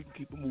 It's cool. We can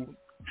keep it moving.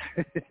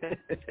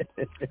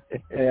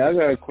 Hey, I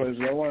got a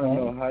question. I want to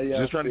know how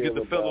y'all just trying to get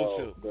the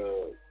fellowship.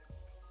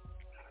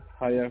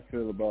 How y'all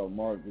feel about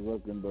Mark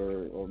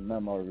Zuckerberg, or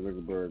not Mark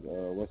Zuckerberg?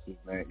 What's his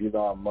name?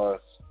 Elon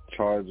Musk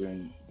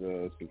charging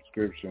the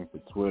subscription for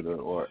Twitter,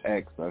 or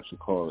X, I should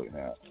call it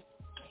now.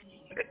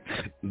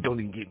 Don't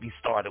even get me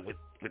started with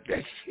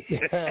that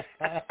shit.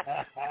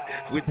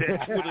 With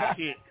that Twitter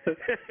shit.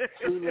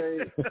 Too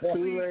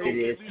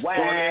late.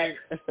 Whack.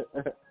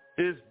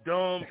 It's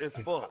dumb as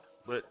fuck,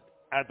 but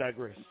I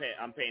digress.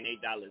 I'm paying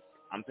 $8.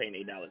 I'm paying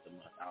 $8 a month.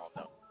 I don't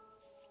know.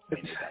 You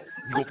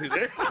gonna pay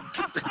that?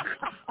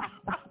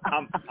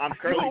 I'm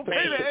currently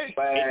paying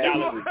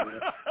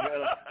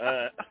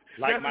 $8.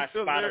 Like my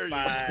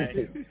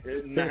Spotify,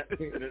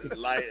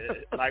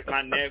 like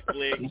my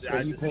Netflix. So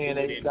you paying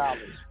 $8?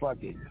 Fuck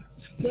it.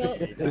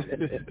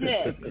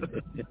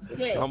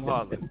 I'm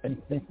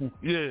hollering.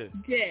 Yeah.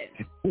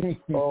 What's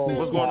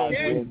going on?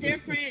 There's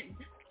different.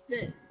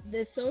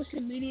 The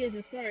social media,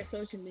 as far as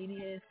social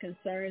media is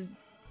concerned,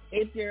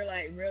 if you're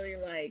like really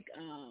like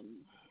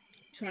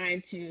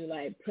trying to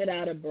like put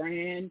out a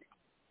brand,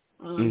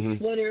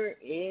 Twitter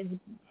is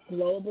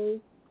global.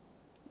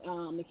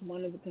 It's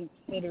one of the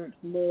considered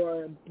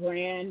more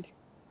brand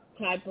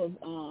type of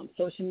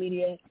social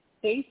media.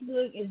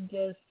 Facebook is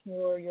just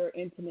for your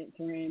intimate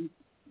friends.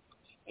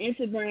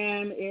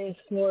 Instagram is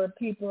for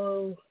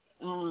people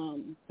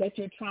that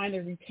you're trying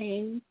to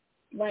retain,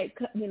 like,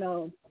 you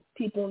know,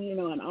 people, you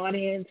know, an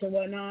audience or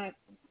whatnot.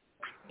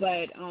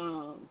 But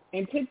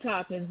and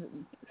TikTok is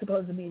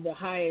supposed to be the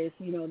highest,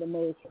 you know, the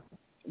most,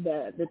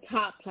 the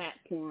top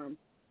platform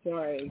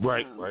for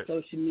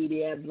social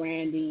media,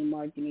 branding,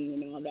 marketing,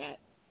 and all that.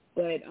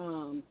 But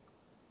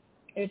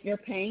if you're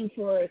paying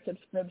for a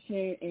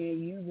subscription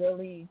and you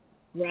really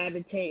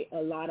gravitate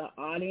a lot of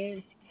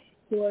audience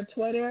for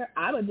Twitter,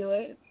 I would do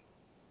it.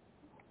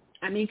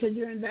 I mean, because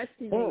you're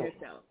investing in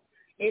yourself.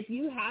 If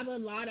you have a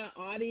lot of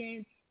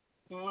audience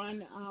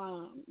on,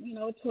 you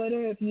know,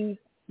 Twitter, if you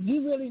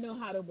really know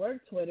how to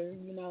work Twitter,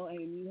 you know,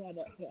 and you have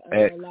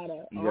a lot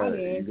of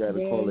audience. You got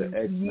to call it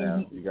X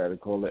now. You got to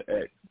call it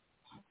X.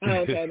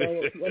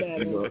 Okay,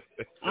 whatever.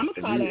 I'm going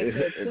to call that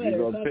shit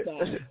Twitter. Fuck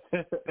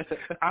that.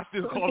 I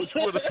still call it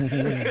Twitter.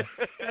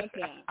 Fuck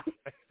that.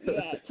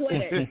 Yeah,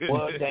 Twitter.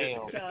 Well,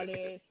 damn.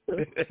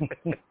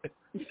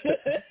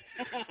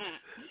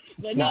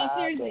 But no,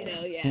 seriously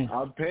though, yeah.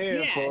 I'm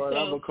paying for it.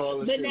 I'm gonna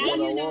call it. But now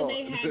you know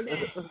they have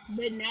that.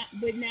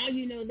 But now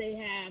you know they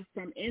have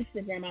from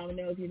Instagram. I don't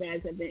know if you guys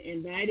have been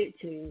invited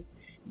to.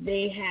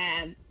 They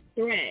have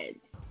Threads,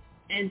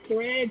 and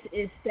Threads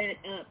is set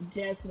up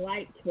just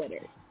like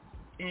Twitter,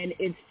 and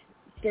it's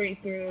straight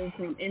through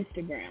from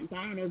Instagram. So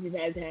I don't know if you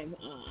guys have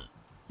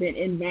been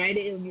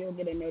invited. You'll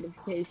get a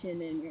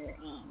notification in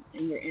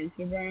your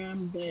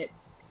Instagram, but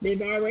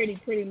they've already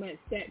pretty much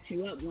set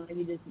you up. When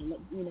you just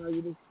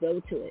go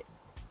to it.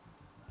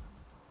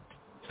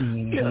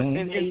 Mm-hmm.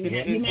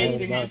 Yeah, you might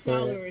even have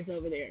followers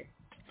over there.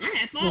 I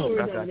have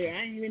followers over there.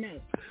 I didn't even know.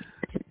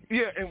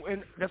 Yeah,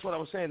 and that's what I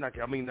was saying. Like,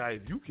 I mean,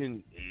 if you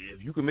can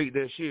make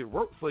that shit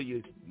work for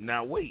you,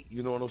 now wait.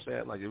 You know what I'm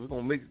saying? Like, if we're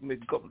gonna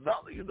make a couple of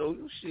dollars,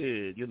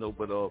 shit,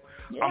 But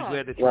I'm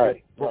glad that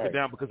you broke it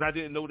down because I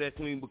didn't know that,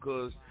 Queen.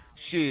 Because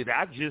shit,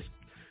 I just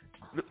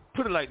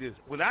put it like this: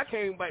 when I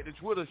came back to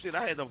Twitter, shit,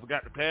 I had done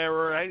forgot the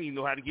password. I didn't even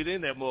know how to get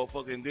in that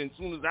motherfucker. And then as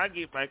soon as I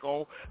get back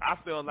on, I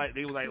felt like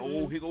they were like,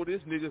 "Oh, here go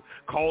this nigga,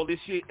 call this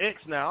shit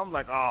X now." I'm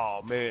like,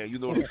 "Oh man," you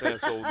know what I'm saying?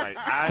 So like,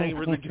 I ain't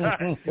really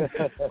got an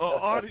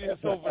audience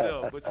over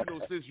there. But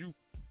since you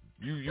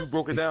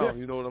broke it down,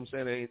 you know what I'm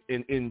saying?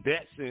 In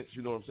that sense,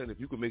 you know what I'm saying? If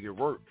you can make it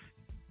work,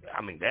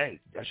 I mean, that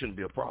shouldn't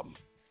be a problem.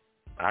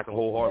 I can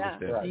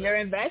wholeheartedly stand. You're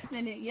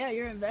investing in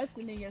you're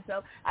investing in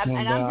yourself.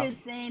 And I'm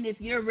just saying, if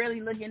you're really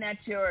looking at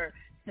your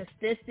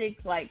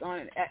statistics, like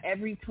on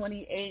every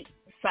 28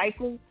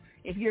 cycle,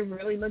 if you're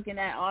really looking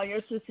at all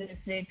your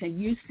statistics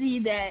and you see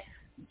that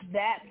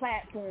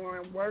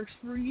platform works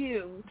for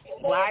you,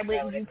 why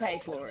wouldn't you pay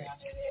for it?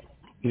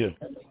 Yeah.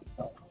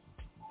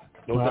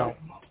 No doubt.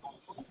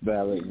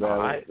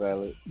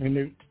 Valid.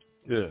 And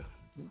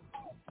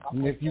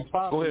if you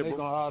pop, they're going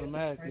to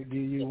automatically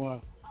give you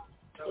one.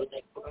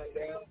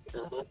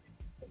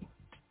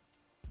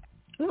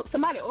 Ooh,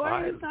 somebody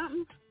ordering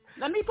something?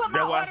 Let me put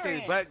my order in. That's why I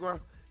say background.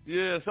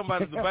 Yeah,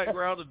 somebody in the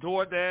background, the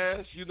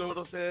DoorDash, you know what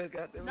I'm saying?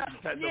 Goddamn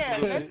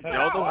it,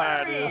 y'all know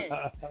how it is.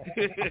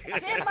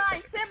 Send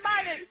by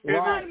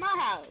to my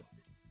house.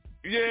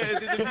 Yeah, and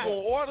then if you're going to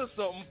order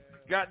something,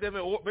 goddamn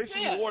it, make sure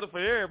you order for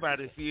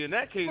everybody. See, in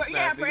that case,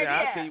 I'll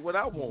tell you what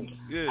I want.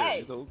 Yeah,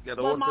 you got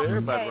to order for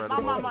everybody right now.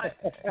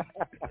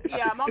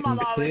 My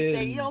mama always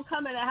say, you don't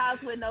come in the house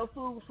with no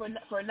food for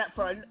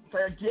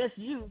just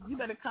you. You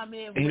better come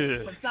in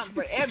for something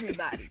for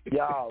everybody.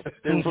 Y'all,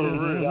 for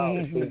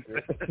real.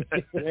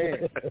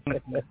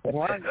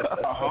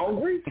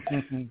 Hungry?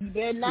 You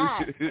better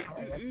not.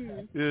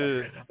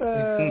 Yeah.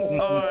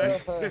 All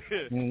right.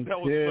 That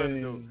was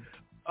funny, though.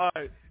 All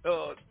right,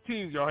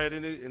 teams, y'all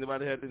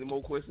anybody had any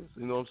more questions?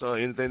 You know what I'm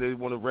saying? Anything they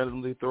want to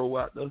randomly throw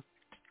out there?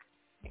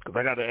 Because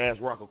I got to ask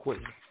Rock a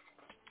question.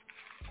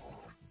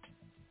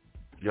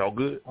 Y'all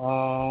good?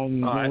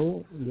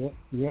 No. Right.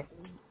 Yeah.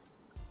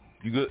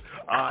 You good?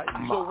 All right.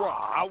 So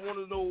Rock, I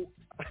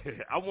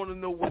want to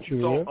know what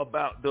you thought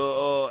about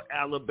the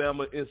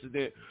Alabama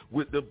incident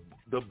with the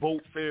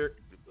boat fair.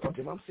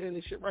 Am I saying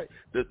this shit right?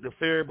 The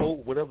ferry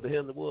boat, whatever the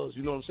hell it was,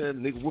 you know what I'm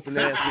saying? The nigga whooping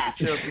ass with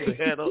the chair through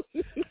the head up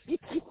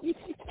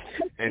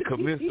and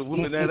commenced to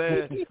whooping that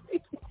ass.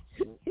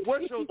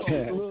 What's your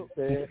thoughts?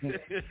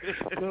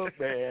 Look,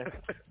 man.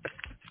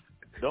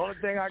 The only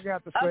thing I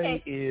got to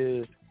say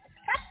is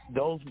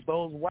those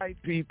white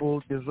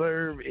people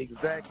deserve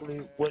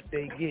exactly what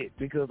they get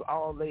because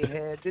all they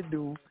had to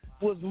do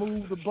was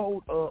move the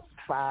boat up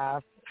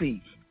 5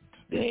 feet.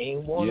 They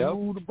ain't want to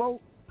move the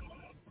boat.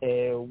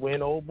 And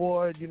when old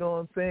boy, you know what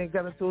I'm saying,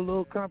 got into a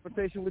little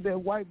confrontation with that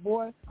white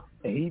boy,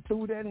 and he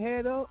threw that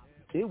head up,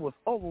 it was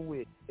over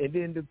with. And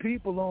then the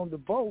people on the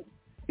boat,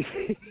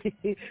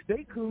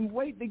 they couldn't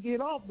wait to get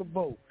off the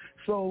boat.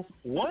 So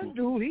one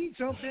dude, he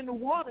jumped in the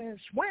water and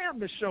swam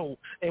the show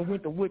and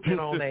went to whipping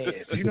on ass.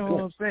 You know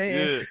what I'm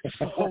saying?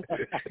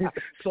 Yeah.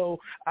 So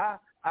I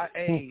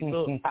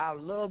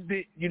loved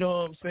it. You know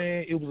what I'm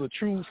saying? It was a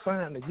true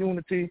sign of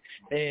unity.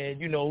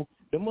 And,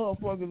 the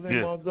motherfuckers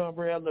in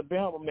Montgomery,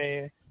 Alabama,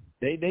 man,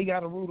 they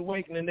got a rude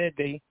awakening that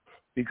day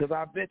because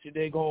I bet you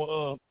they're going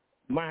to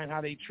mind how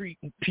they treat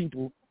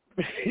people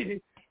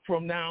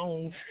from now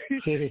on.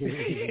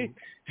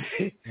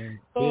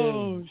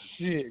 Oh,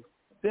 shit.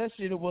 That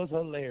shit was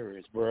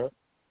hilarious, bro.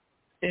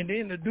 And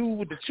then the dude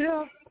with the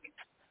chair,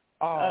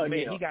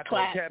 man, he got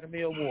the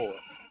Academy Award.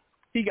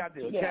 He got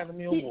the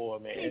Academy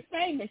Award, man. He's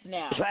famous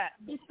now.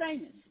 He's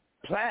famous.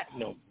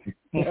 Platinum.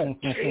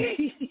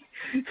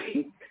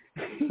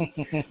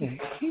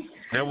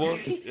 That was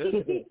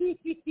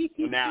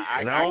Now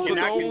I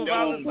cannot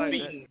condone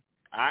beating.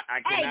 I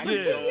cannot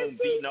condone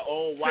beating an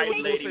old white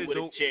lady with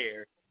a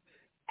chair.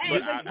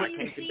 But I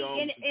can't condone.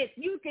 And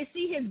you can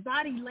see his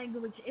body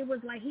language. It was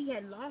like he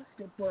had lost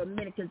it for a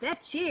minute because that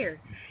chair.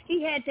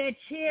 He had that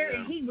chair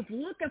and he was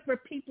looking for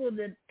people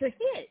to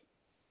hit.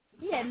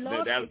 He had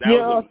lost it.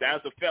 That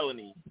was a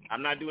felony.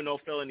 I'm not doing no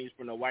felonies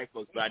for no white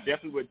folks, but I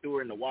definitely would throw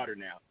her in the water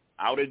now.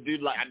 I would have I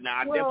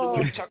definitely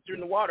would have chucked her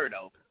in the water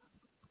though.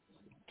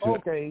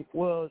 Okay,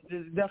 well,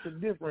 that's the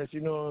difference,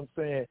 you know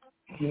what I'm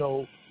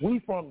saying? We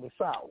from the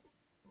South,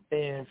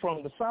 and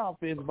from the South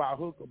is by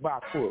hook or by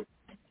crook.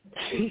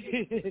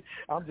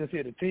 I'm just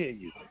here to tell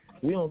you,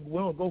 we don't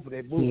go for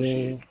that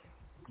bullshit.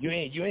 You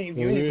ain't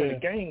put a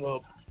gang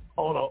up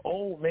on an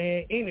old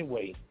man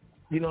anyway.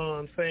 You know what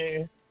I'm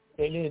saying?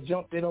 And then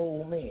jump that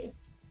old man.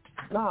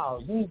 Nah,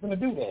 we ain't gonna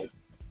do that.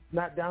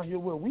 Not down here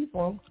where we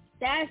from.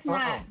 That's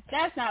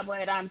not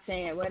what I'm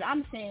saying. What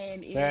I'm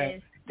saying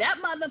is that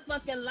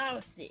motherfucker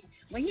lost it.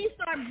 When he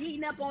started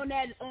beating up on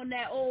that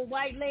old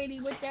white lady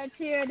with that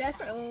chair, that's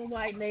an old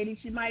white lady.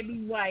 She might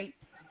be white.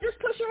 Just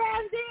push her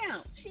ass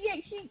down.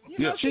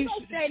 She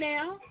don't stay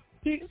down.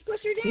 Just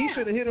push her down. He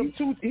should have hit him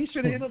 10. He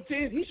should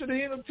have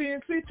hit him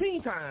 10,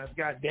 15 times.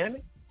 God damn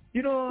it.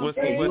 You know what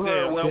I'm saying?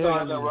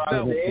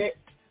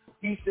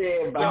 He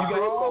said,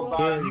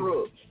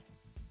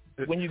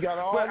 when you got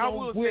all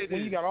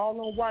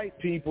them white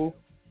people,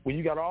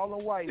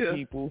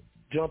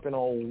 jumping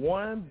on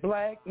one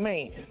black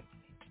man.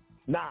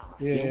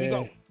 Here we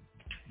go.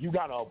 You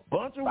got a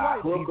bunch of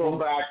white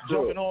people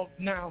jumping on.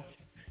 Now,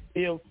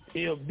 if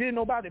didn't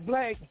nobody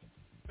black,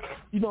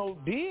 did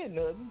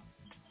nothing,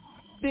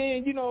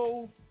 then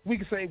we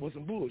could say it was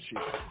some bullshit.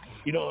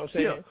 You know what I'm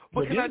saying? Yeah,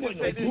 but can I just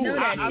say this?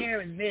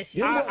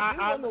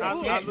 I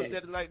looked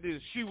at it like this.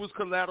 She was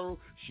collateral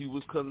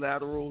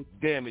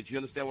damage. You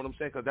understand what I'm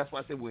saying? Because that's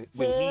why I said when he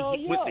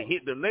went to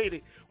hit the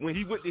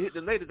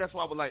lady, that's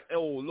why I was like,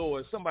 oh,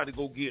 Lord, somebody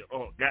go get,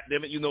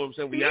 goddamn it, you know what I'm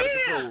saying? We out of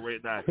control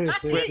right now.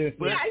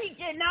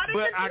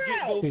 But I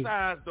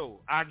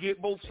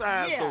get both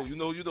sides, though. You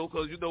know,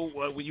 because,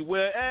 when you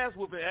wear ass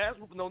whooping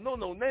don't know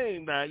no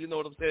name now. You know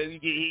what I'm saying? You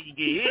get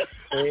hit.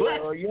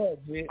 But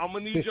I'm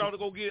going to need y'all to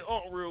go get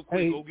real quick.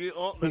 Go get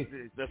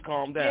let's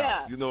calm down.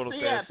 Yeah. You know what I'm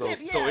saying?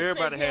 So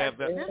everybody have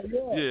that.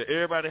 Yeah,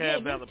 everybody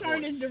have valid points.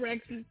 Turn his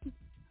direction.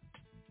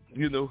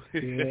 But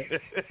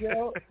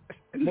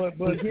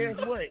guess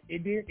what?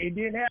 It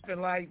didn't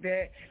happen like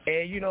that.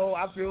 And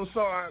I feel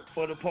sorry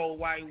for the poor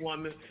white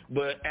woman,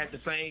 but at the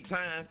same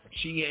time,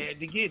 she had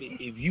to get it.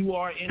 If you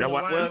are in the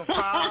line of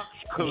fire,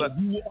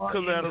 you are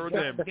in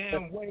the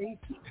damn way,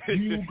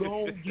 you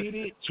gonna get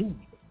it too.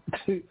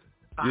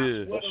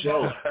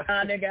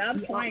 Nigga,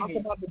 I'm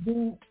trying.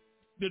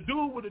 The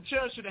dude with the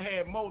chair should have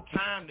had more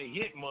time to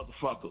hit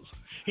motherfuckers.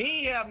 He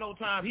ain't have no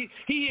time.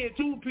 He had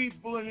two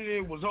people and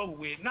it was over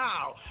with.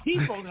 Now,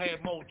 he's supposed to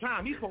have more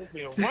time. He's supposed to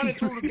be running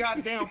through the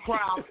goddamn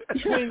crowd,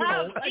 swinging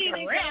on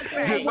any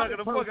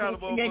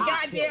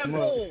goddamn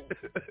fool.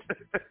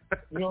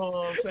 You know what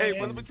I'm saying? Hey,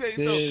 but let me tell you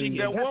something.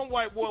 That one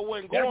white boy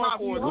wasn't going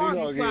for it.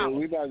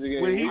 We about to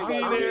get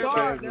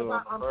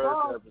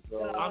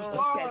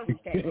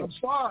I'm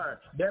sorry.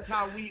 That's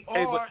how we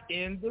are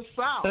in the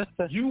South.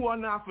 You are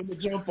not going to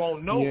jump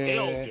on no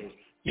elder.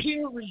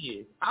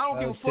 Period. I don't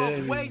give a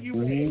fuck where you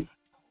at.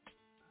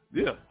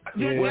 Yeah.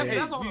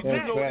 That's all I'm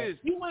saying.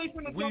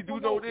 We do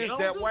know this.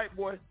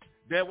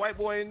 That white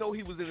boy ain't know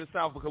he was in the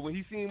South because when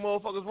he seen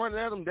motherfuckers running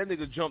at him, that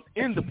nigga jumped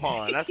in the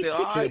pond. I said,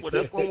 all right, well,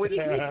 that's going with it.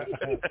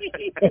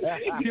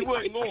 He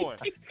wasn't going.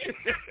 He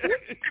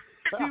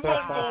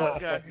wasn't going,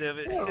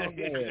 goddammit.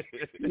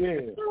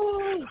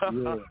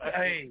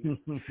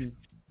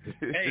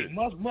 Hey,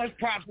 much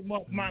props to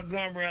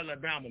Montgomery,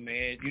 Alabama,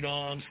 man. You know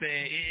what I'm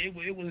saying?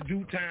 It was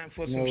due time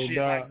for some shit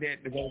like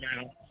that to go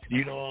down.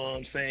 You know what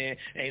I'm saying?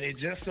 And it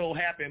just so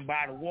happened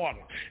by the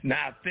water.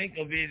 Now, think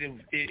of it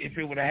if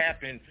it would have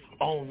happened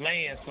on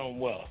land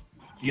somewhere.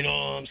 You know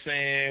what I'm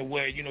saying?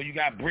 Where, you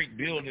got brick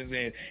buildings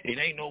and it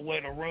ain't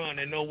nowhere to run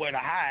and nowhere to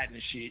hide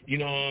and shit. You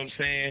know what I'm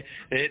saying?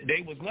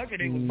 They was lucky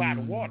they was by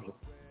the water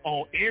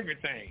on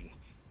everything.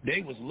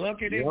 They was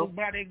lucky they was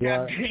by their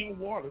goddamn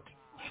water.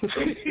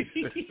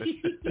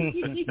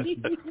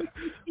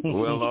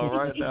 Well, all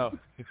right now.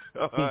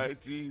 All right,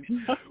 G.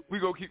 We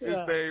gonna keep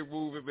this thing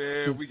moving,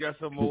 man. We got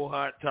some more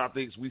hot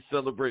topics. We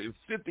celebrating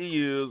 50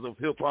 years of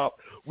hip hop.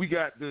 We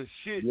got the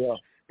shit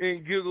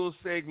and giggles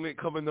segment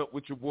coming up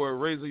with your boy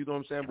Razor. You know what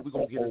I'm saying? But we're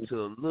gonna get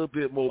into a little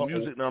bit more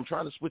music. Now I'm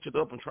trying to switch it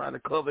up. I'm trying to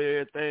cover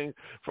everything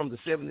from the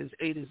 70s,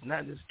 80s,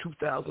 90s,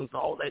 2000s,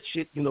 all that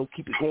shit.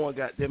 Keep it going.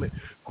 Goddamn it.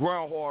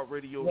 GRINDHARD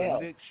Radio. The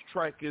next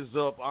track is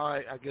up. All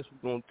right, I guess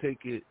we're gonna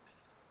take it.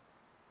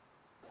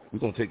 We're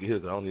going to take it here, I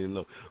don't even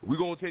know. We're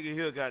going to take it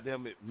here,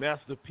 goddammit.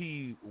 Master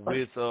P with,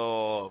 make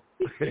him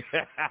say,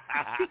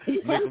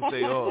 keep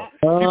it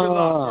locked,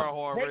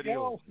 GRINDHARD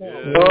Radio.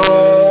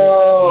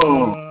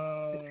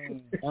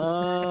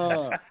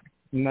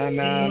 Nah.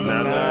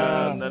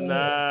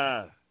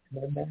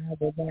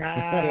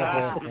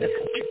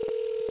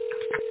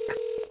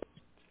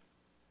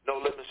 No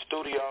Limit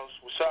Studios,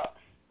 what's up?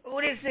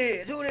 Who this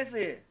is?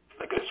 Nigga,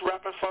 it's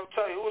Rapping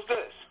Forte. Who is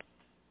this?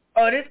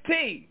 Oh, this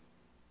P.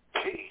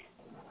 P?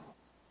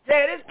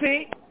 Yeah, this P.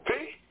 P?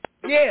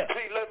 Yeah. P,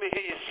 let me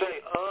hear you say,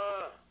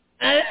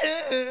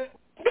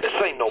 This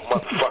ain't no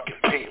motherfucking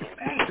P.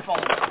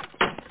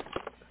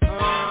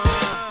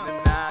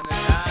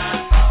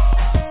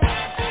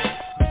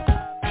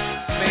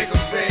 Make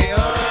 'em say,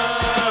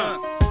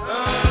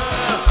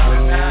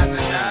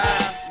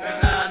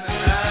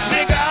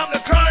 Nigga, I'm the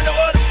colonel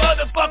of the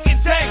motherfucking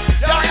tank.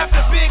 Y'all have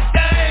the big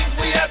things,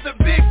 we have the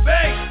big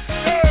bank.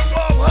 Third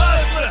world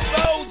hustlers,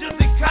 soldiers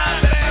and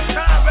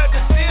combat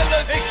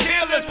dealers and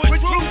killers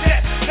with true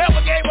that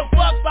never gave a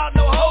fuck about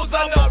no hoes,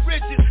 I'm not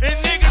riches. And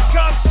niggas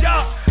come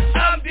shop,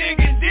 I'm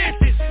digging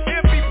dishes.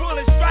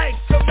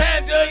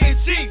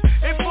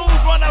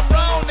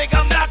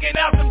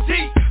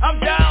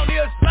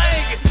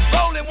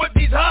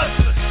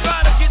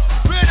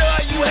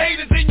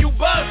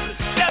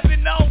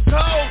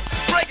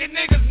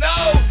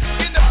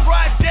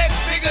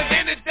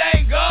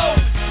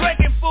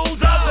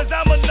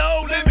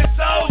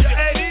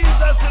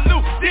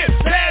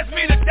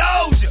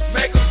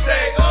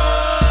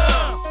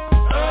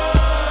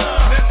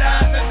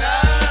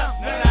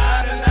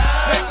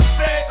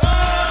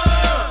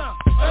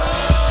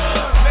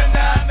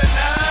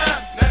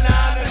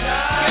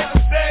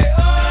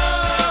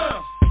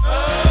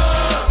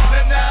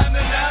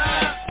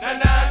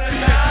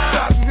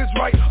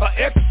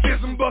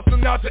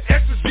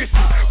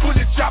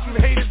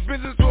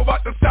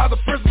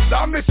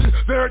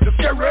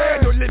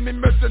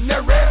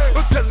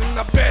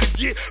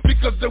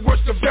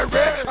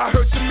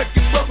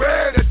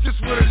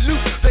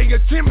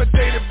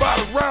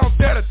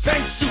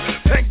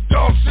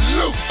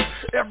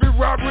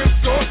 robbery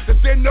store. They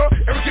say no,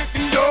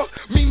 everything no.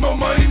 Me more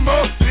money,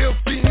 more. Little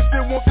fiends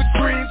that want the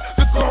greens,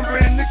 the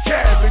cornbread and the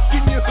cabbage.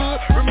 In your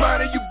hood,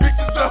 reminding you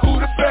bitches of who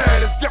the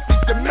baddest.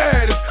 Definitely the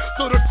maddest,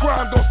 so the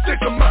crime don't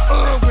stick on my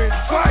when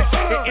twice.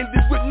 And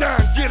ended with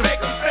 9, get 'em.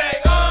 Make 'em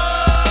say,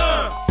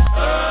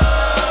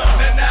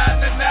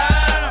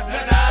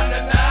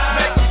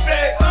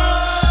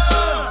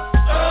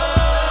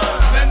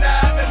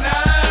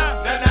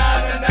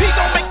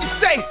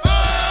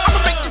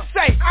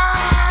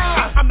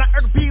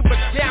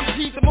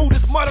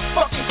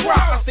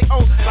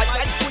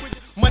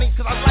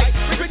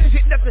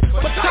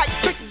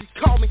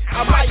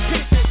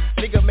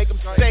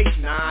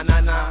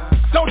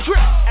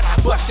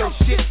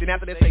 shit, then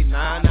after they say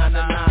nah.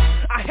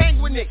 I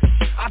hang with niggas,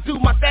 I do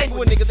my thing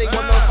with niggas. They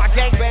wanna know if I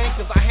gang bang,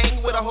 cause I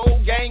hang with a whole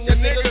gang of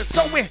niggas.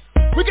 So when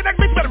we get that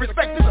bitch, better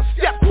respect this a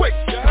step quick.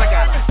 Cause I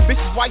got a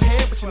bitch's right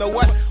hand, but you know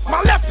what?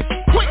 My left is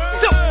quick.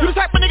 Still, you the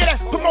type of nigga that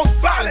promotes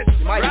violence.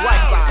 You might be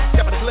right side,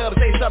 step in the club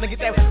and say something, get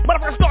that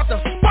motherfucker start to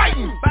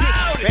fighting.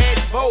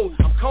 Bad, bold,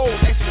 I'm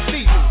cold, next to the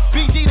season.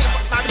 BG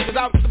niggas, my niggas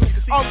out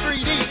on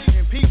 3D.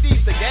 And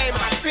PD's the game,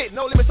 and I spit,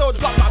 no limit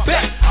soldiers off my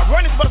back. I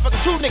run this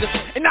motherfucker true niggas,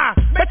 and nah,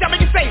 bet y'all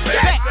make it safe.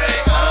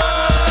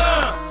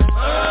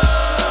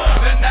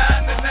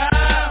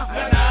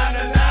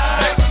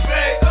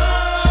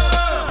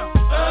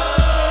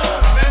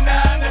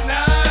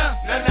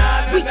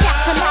 We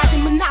capitalize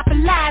and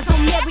monopolize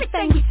on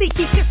everything we see.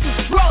 Keep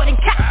systems broad and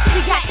cops.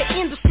 We got the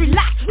industry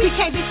locked. We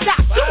can't be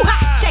stopped. Too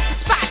hot. Check the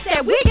spots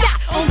that we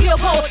got on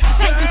billboards.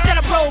 Paint instead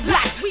of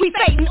roadblocks. We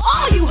fading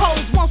all you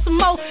hoes. Want some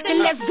more? Then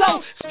let's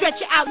go.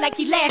 Stretch it out like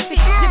elastic.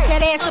 Zip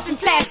that ass up in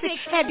plastic.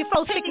 Have your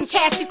folks sticking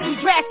caskets. We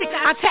drastic.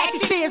 Our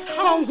tactics is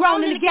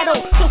homegrown in the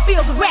ghetto. So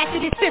feel the wrath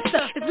of this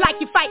sister. It's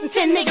like you're fighting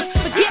 10 niggas.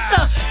 Forget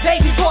the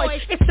baby boy.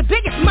 It's the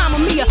biggest mama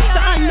mia.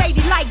 The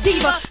unladylike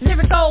diva.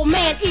 Lyric old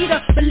man eater.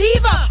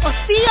 Believer or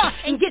see her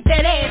and get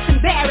that ass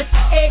embarrassed.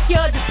 Egg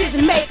your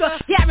decision maker.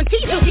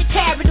 Guaranteed he'll get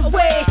carried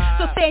away.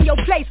 So stay in your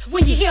place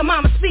when you hear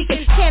mama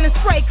speaking. Cannon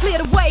spray, clear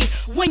the way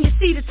when you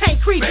see the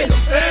tank creeping.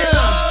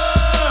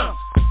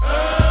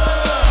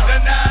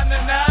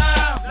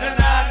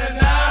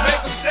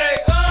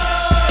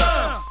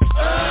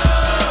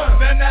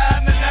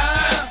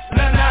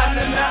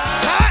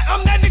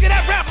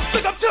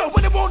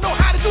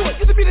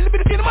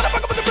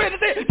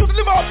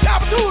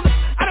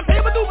 I done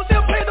paid my dues, but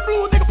still play the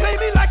blues. Nigga play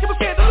me like he was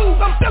scared to lose.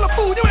 I'm still a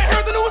fool, you ain't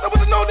heard the news. I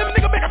would've known them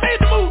nigga make a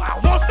major move. I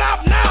won't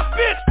stop now,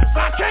 bitch,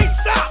 I can't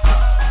stop.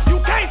 You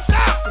can't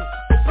stop me,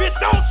 bitch,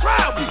 don't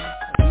try me.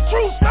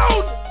 True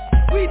soldiers,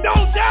 we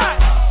don't die.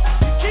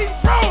 You keep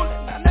rolling,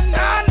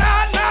 nah.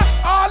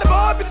 All the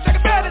boys be the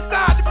second bad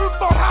inside. The group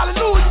on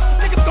hallelujah.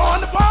 Niggas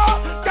going to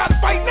bar, gotta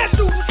fight that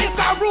shooting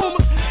inside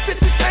rumors.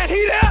 50 saying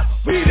he there,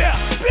 we there.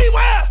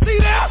 Beware, see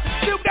there,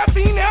 still got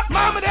fiend there,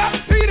 mama there,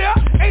 be there.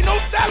 Ain't no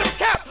salary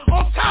cap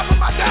on top of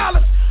my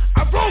dollars.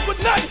 I roll with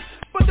nothing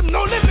but them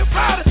no limit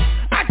riders.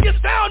 I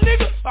get down,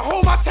 nigga, I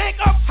hold my tank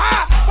up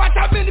high. Watch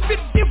how many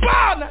bitches get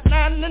wild. Nah.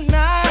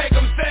 Make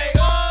them say,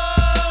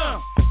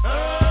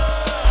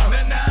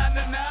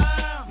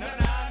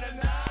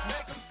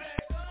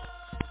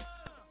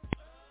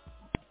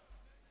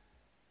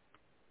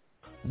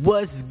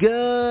 What's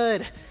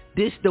good?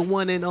 This the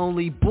one and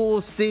only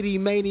Bull City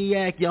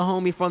Maniac, your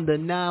homie from the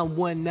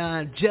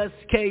 919, Just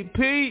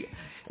KP.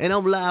 And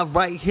I'm live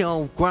right here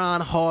on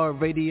GRINDHARD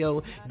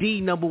Radio,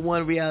 the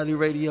 #1 reality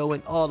radio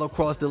and all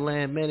across the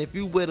land. Man, if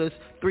you with us,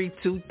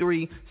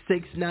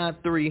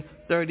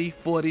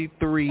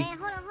 323-693-3043. Hey,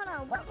 hold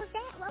on. What was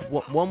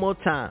that? One more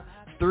time.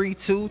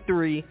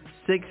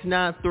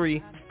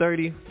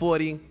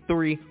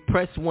 323-693-3043.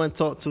 Press 1,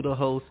 talk to the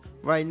host.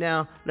 Right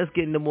now, let's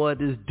get into more of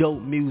this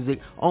dope music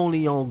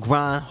only on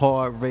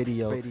GRINDHARD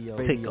Radio.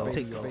 Take off.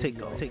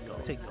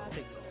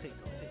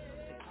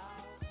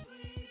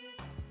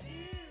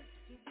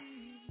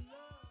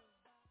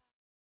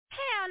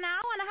 Hell no,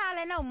 I wanna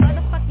holler at no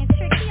motherfucking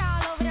tricky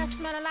all over there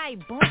smelling like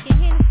bunky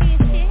Hennessy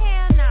and shit.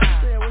 Hell no.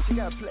 Yeah, what you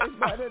got placed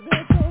by that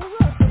bitch?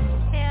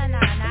 Hell no,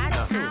 I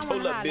don't wanna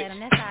holler at them.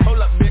 That's all.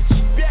 Hold up, bitch.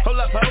 Hold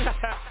up, ho.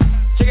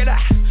 Check it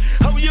out.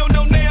 Oh, you don't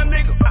know damn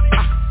nigga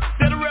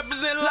that'll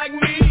represent like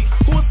me.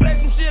 Who would play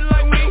some shit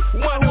like me?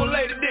 One who'll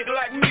lay the dick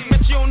like me.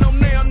 Bitch, you don't know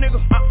damn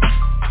nigga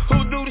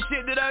who do the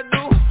shit that I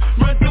do.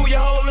 Run through your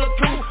whole little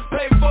crew.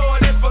 Pay for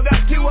it if I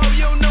got to. Oh,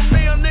 you don't know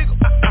damn nigga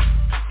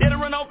that'll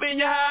run off in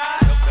your eye.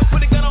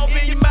 Put a gun off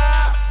in your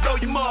mind. Blow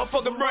your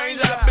motherfucking brains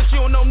out. Bitch, you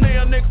don't know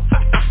damn nigga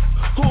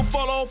who'll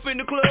fall off in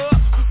the club.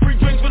 Free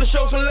drinks for the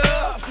show some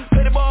love.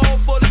 Play the ball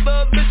for the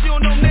buzz. Bitch, you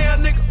don't know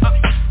damn nigga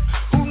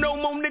who know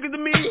more niggas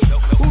than me.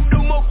 Who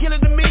do more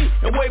killers than me.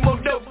 And way more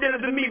dope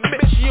dealers than me.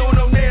 Bitch, you don't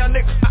know damn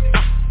nigga.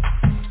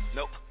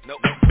 No.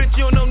 Bitch,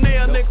 you don't know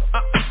damn nigga.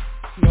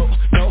 No.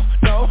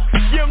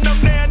 You don't know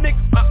damn nigga.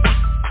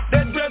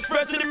 That dress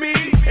fresher than me.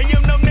 And you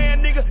don't know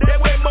damn nigga that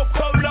way more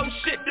polo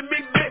shit than me.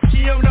 Bitch,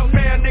 you don't know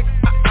damn nigga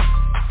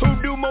who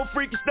do more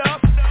freaky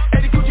stuff.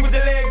 And the coochie with the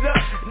legs up.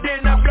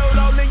 Then I blow it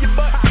all in your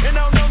butt. And I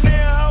don't know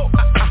damn hoe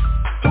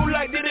who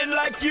like it in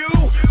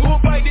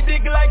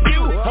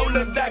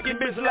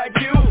bitch like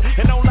you,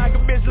 and don't like a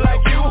bitch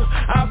like you.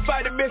 I'll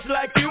fight a bitch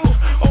like you,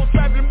 on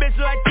type of bitch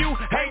like you.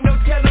 Ain't no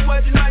telling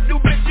what you might do,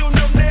 bitch. You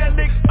know now,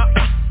 nigga.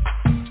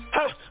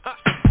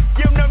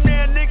 You know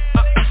now, nigga.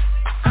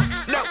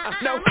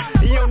 No,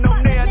 you don't know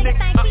now, nigga.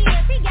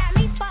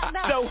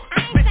 So,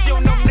 bitch, you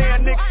don't know now,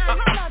 nigga.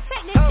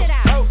 Check this shit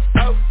out.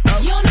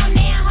 You don't know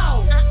now, ho.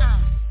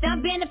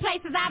 Done been to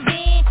places I've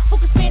been. Who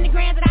can spend the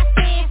grand that I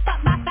spend?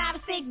 Fuck my 5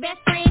 or 6 best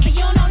friends, but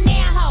you don't know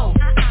now, ho.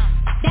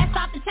 That's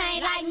off the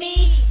chain like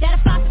me. That'll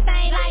fuck the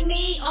thing like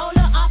me. Oh,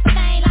 look, off the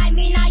thing like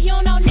me. Now you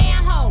don't know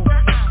now, ho.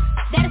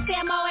 That'll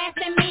sell more ass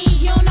than me.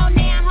 You don't know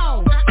now,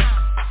 ho.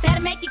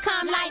 That'll make you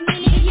come like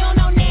me, nigga. You don't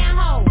know now,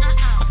 ho.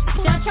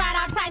 Done tried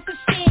all types of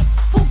shit.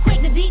 Who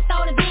quick to deep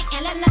throw the dick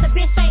and let another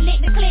bitch straight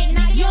lick the click.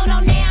 Now you don't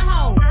know now,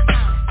 ho.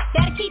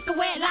 That'll keep it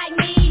wet like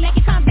me. Make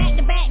you come back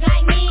to back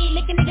like me.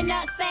 Lick a nigga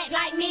nut sack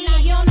like me. Now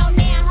you don't know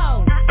now,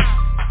 ho.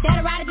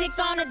 That'll ride a dick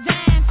on a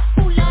dime.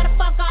 Who love to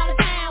fuck all the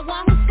time.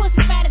 One who's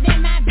pussy fatter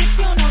than my bitch.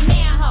 You don't know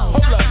now, ho.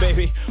 Hold up,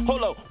 baby.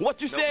 Hold up.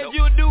 What you said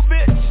you would do,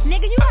 bitch?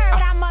 Nigga, you heard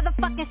what I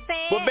motherfucking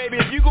said. But baby,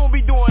 if you gonna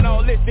be doing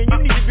all this, then you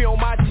need to be on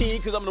my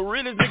team, cause I'm the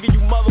realest nigga you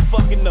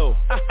motherfucking know.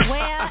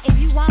 Well, if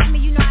you want me,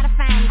 you know how to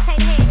find me.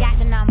 Tater Head got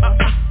the number.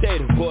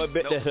 Tater boy,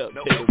 bet that up,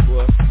 Tater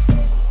boy.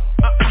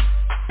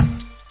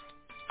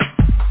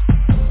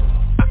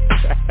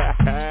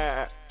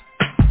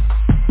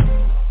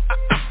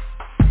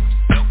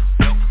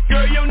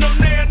 Girl, you know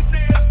that.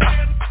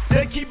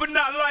 They keep a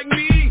knot like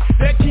me.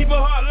 They keep a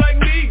heart like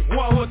me.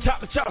 One who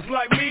top the chops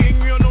like me. And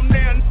you know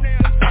that.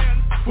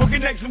 We're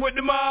connecting with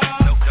the mob.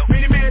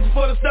 Many mansions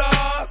for the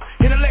stars.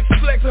 Intellect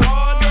flexing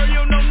hard. Girl,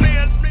 you know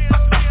that.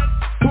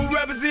 Who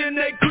represent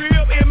they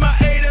crib? In my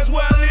A, that's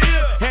where I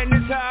live. And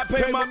this how I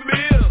pay my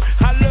bills.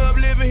 I love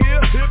living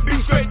here.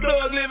 Be straight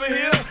thug living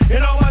here.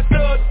 And all my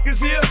thugs is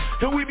here.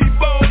 And we be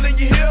bold in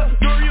your here.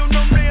 Girl, you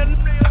know that.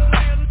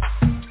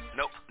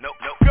 No.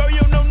 Girl,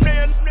 you know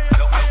that.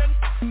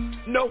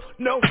 No.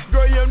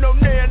 Girl, you know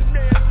that.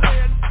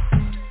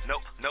 No.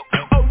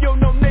 Oh, you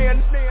know that.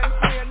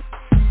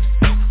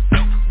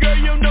 Girl,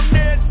 you know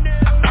that.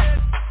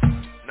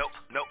 No.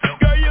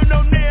 Girl, you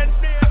know that.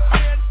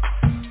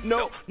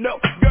 No.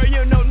 Girl,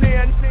 you know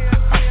that.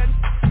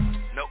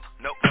 No.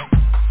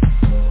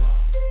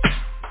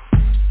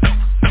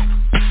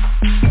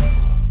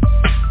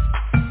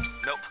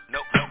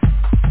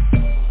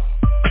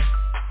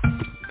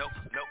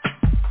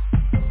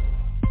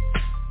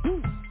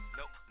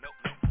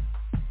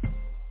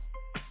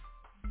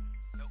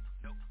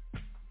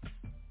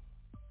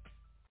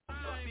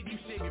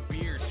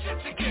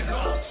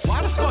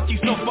 Why the fuck you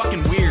so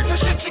fucking weird?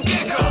 Shit's a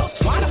giggle.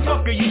 Why the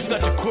fuck are you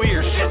such a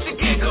queer? Shit's a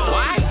giggle.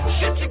 Why?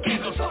 Shit's a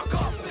giggle. Fuck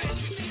off, bitch.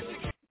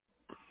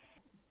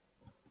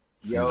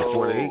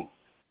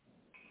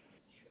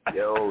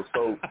 Yo,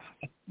 so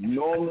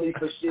normally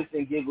for shits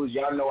and giggles,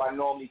 y'all know I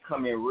normally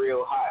come in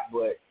real hot,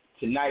 but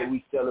tonight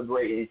we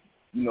celebrating,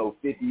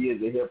 50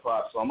 years of hip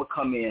hop, so I'm gonna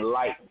come in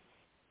light.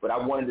 But I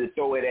wanted to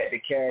throw it at the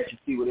cash and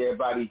see what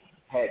everybody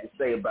had to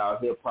say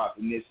about hip hop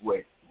in this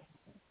way.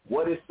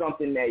 What is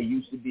something that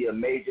used to be a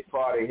major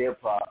part of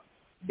hip-hop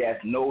that's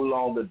no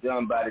longer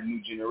done by the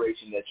new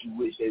generation that you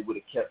wish they would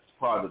have kept as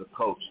part of the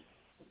culture?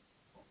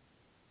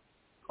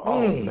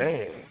 Oh,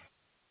 man.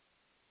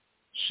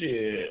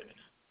 Shit.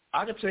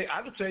 I can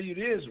tell you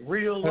this,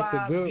 real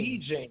live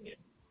DJing.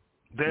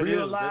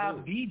 Real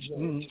live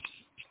DJing.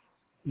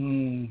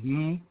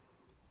 Mm-hmm.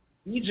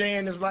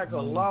 DJing is like a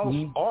lost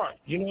art,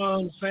 you know what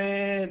I'm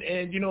saying?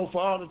 And,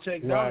 for all the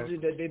technology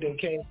that they done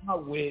came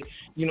out with,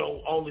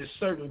 only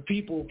certain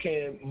people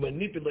can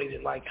manipulate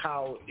it like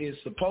how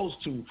it's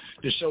supposed to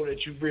show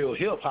that you real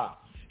hip-hop.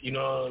 You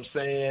know what I'm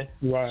saying?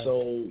 Right.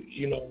 So,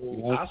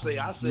 I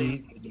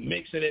say the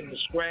mixing and the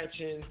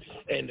scratching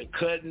and the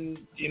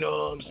cutting, you know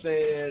what I'm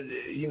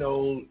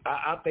saying?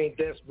 I think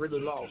that's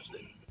really lost,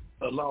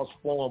 a lost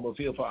form of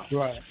hip-hop.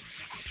 Right.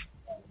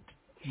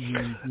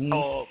 Mm-hmm.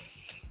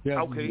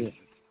 Okay.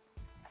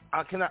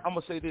 I'm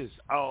gonna say this.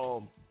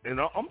 And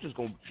I'm just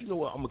gonna, I'm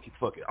gonna keep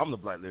fucking. I'm the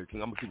Black Lyric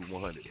King. I'm gonna keep it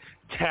 100.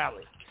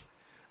 Talent.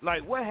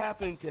 Like, what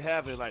happened to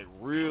having like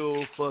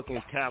real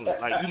fucking talent?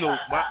 Like,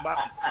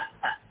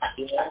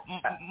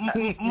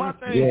 my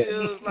thing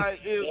is like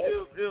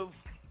if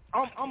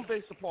I'm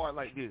based apart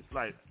like this.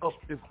 Like,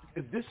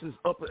 if this is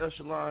upper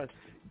echelon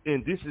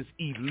and this is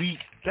elite,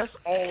 that's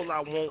all I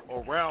want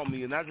around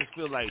me. And I just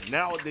feel like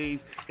nowadays,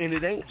 and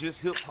it ain't just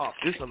hip hop.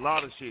 It's a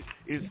lot of shit.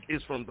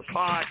 It's from the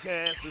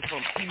podcast. It's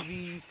from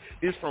TV.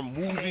 It's from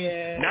movies.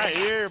 Yeah. Not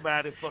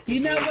everybody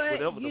fucking doing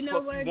whatever the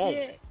fuck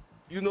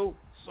you want.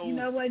 So you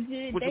know what,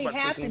 Jit? They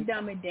have to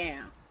dumb it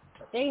down.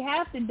 They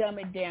have to dumb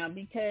it down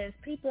because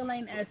people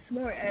ain't as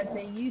smart as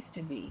they used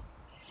to be.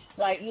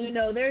 Like,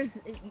 there's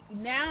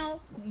now,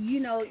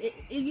 it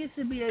used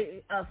to be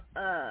a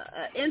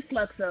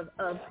influx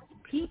of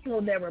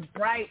people that were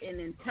bright and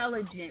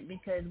intelligent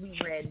because we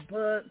read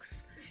books,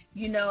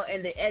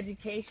 and the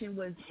education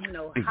was,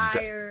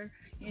 higher,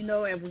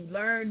 and we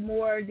learned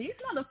more. These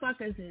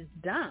motherfuckers is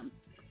dumb.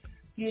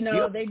 You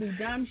know, they do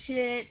dumb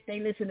shit. They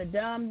listen to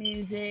dumb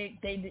music.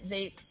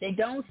 They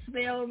don't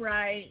spell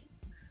right.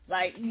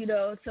 Like, you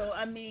know, so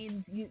I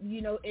mean,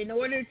 you know, in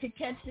order to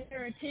catch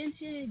their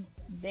attention,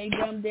 they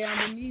dumb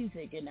down the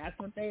music, and that's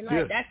what they like.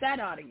 Yeah. That's that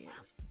audience.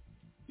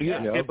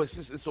 Yeah, but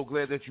it's so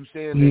glad that you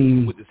saying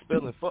that with the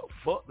spelling.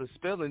 Fuck the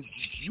spelling.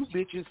 You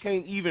bitches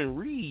can't even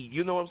read.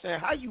 You know what I'm saying?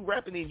 How you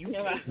rapping and you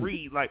can't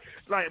read? Like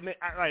man,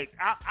 I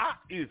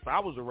if I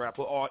was a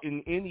rapper or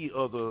in any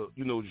other,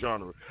 you know,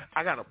 genre,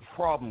 I got a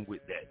problem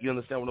with that. You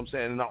understand what I'm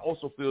saying? And I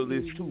also feel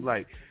this too.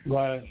 Like,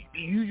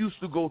 you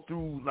used to go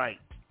through like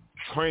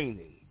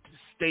training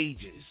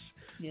stages.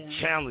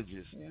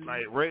 Challenges.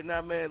 Like right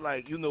now, man,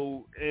 like, you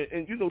know,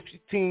 and you know,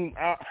 team,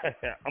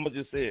 I'm gonna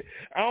just say it.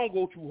 I don't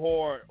go too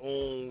hard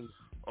on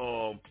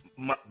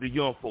the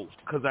young folks,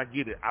 because I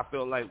get it. I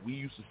felt like we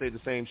used to say the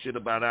same shit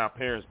about our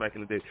parents back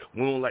in the day.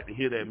 We don't like to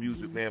hear that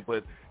music, man.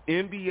 But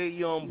NBA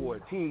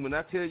YoungBoy team, when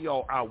I tell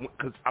y'all, I went,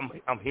 because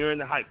I'm hearing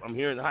the hype.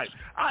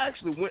 I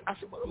actually went. I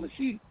said, well, let me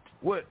see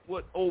what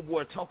old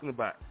boy talking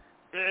about.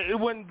 It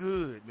wasn't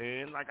good,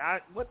 man. Like,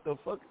 what the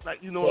fuck?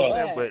 Like, you know what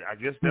I'm saying? But I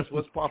guess that's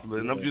what's popular,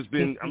 and I'm just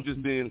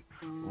being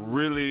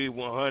really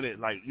 100.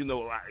 Like, you know,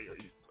 like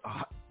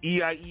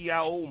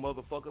E-I-E-I-O,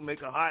 motherfucker,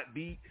 make a hot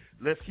beat.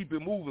 Let's keep it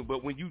moving.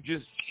 But when you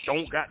just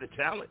don't got the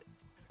talent,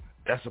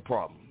 that's a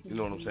problem. You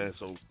know what I'm saying?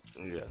 So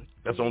yeah,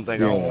 that's the only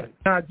thing I want.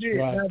 Now,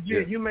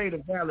 Jit, you made a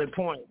valid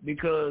point,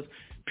 because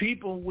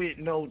people with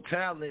no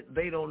talent,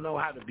 they don't know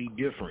how to be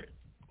different.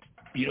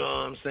 You know what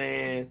I'm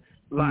saying?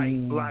 Like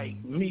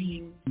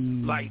me,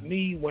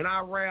 when I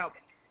rap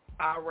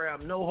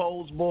no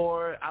holds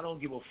barred. I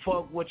don't give a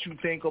fuck what you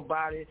think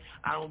about it.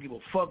 I don't give a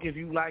fuck if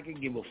you like it,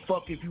 give a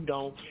fuck if you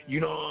don't. You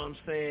know what I'm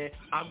saying?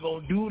 I'm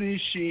gonna do this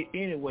shit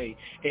anyway.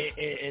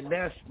 And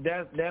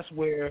that's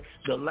where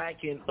the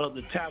lacking of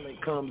the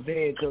talent comes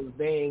in, because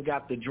they ain't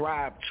got the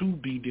drive to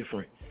be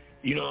different.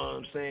 You know what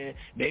I'm saying?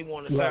 They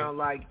want to sound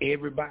like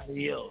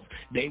everybody else.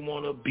 They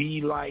want to be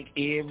like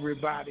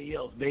everybody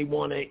else. They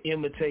want to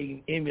imitate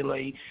and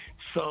emulate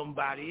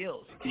somebody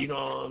else. You know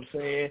what I'm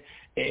saying?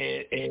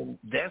 And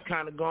that's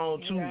kind of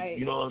gone too. Right.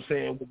 You know what I'm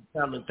saying? With the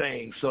talent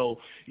thing.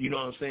 So, you know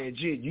what I'm saying?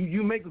 Jit,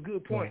 you make a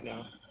good point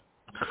now.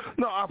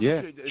 No, I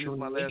appreciate that. This is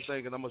my last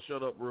thing, and I'm going to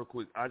shut up real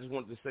quick. I just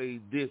wanted to say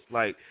this.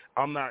 Like,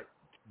 I'm not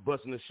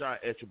busting a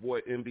shot at your boy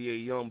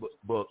NBA Young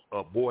Buck,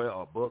 boy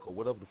or Buck or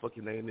whatever the fuck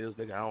your name is,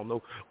 nigga, I don't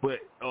know. But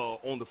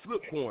on the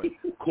flip coin,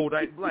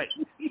 Kodak Black,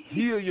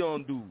 he a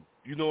young dude.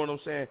 You know what I'm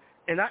saying?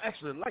 And I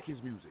actually like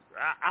his music.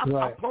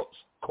 I punk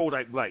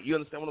Kodak Black. You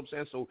understand what I'm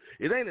saying? So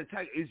it ain't a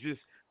tag. It's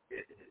just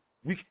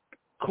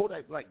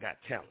Kodak Black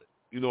got talent.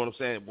 You know what I'm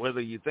saying?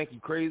 Whether you think he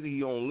crazy,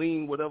 he on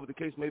lean, whatever the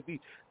case may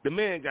be, the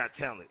man got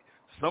talent.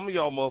 Some of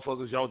y'all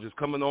motherfuckers, y'all just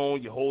coming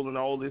on, you're holding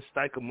all this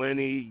stack of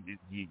money,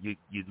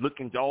 you're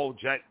looking all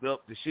jacked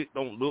up, the shit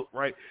don't look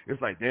right. It's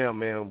like, damn,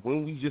 man,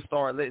 when we just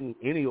start letting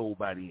any old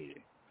body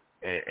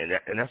in, and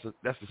that's the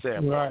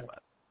sad part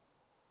about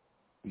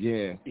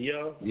it.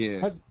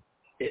 Yeah.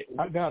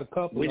 I got a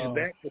couple. Which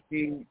back to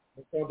be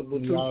comfortable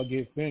too. Y'all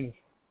get finished.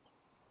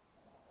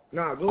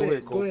 Nah, go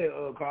ahead,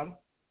 Carter.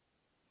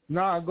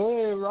 Nah, go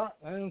ahead, Rock.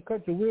 I didn't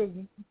cut your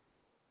wisdom.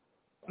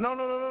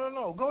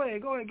 No. Go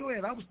ahead.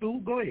 I was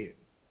through. Go ahead.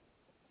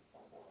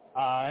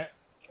 All right.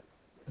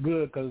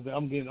 Good, because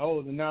I'm getting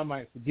older and now I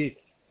might forget.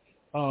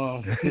 I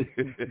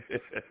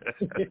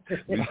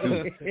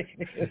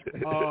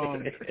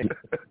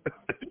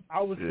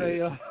would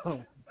say,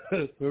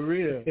 for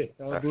real,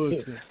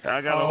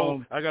 I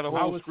got a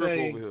whole script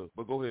over here,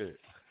 but go ahead.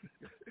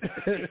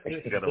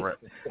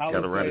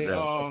 Gotta write it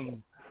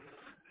down.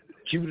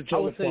 I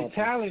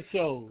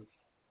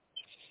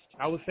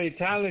would say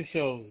talent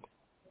shows.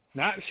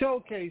 Not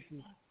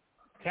showcases,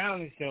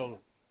 talent shows,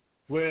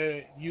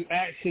 where you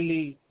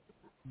actually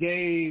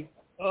gave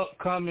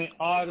upcoming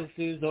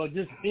artists or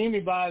just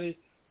anybody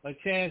a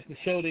chance to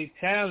show their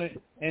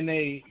talent, and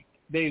they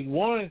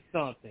won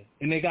something,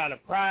 and they got a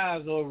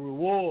prize or a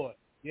reward.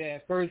 Yeah,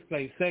 first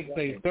place, second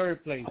place,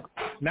 third place.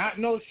 Not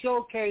no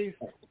showcase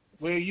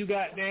where you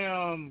got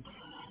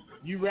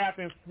you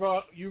rapping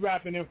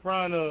in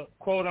front of,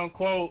 quote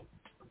unquote,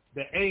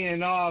 the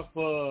A&R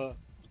for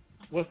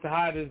what's the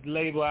hottest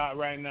label out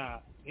right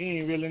now? There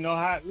ain't really no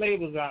hot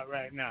labels out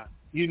right now.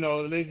 You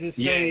know, let's just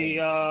say,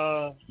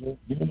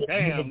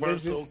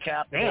 Universal,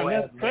 Capital,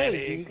 that's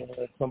crazy.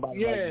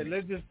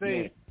 Let's just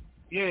say,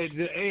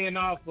 the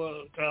A&R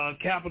for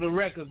Capitol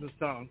Records or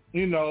something,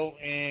 you know,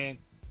 and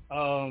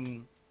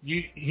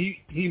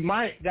he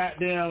might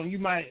you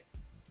might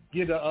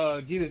get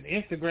his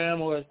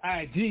Instagram or his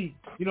IG.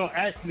 You know,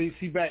 actually,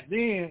 see, back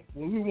then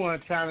when we won a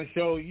talent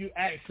show, you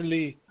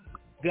actually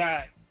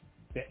got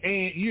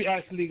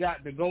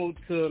to go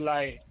to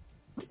like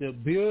the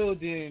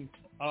building,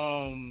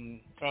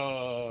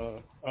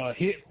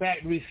 Hit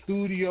Factory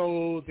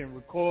Studios and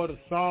record a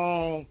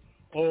song,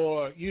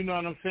 or you know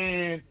what I'm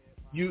saying.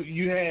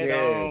 You had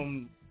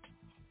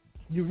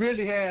you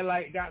really had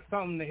got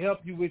something to help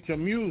you with your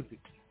music,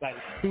 like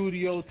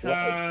studio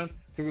time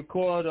to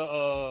record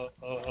a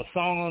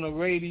song on the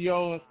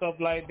radio and stuff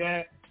like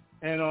that.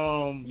 And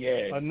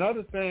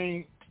another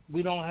thing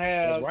we don't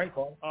have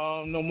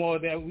no more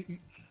that we.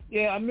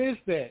 Yeah, I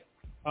missed that.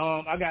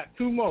 I got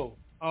two more.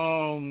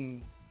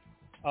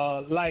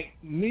 Like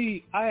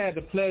me, I had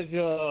the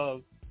pleasure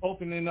of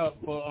opening up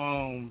for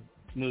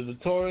the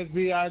Notorious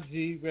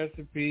B.I.G. Rest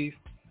in Peace,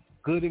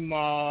 Goody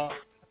Mob,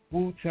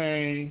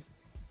 Wu-Tang,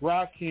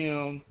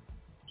 Rakim.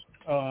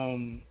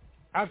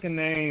 I can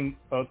name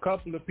a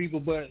couple of people,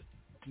 but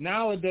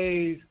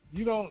nowadays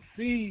you don't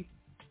see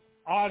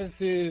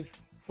artists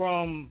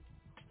from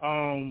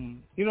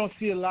you don't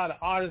see a lot of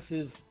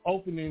artists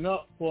opening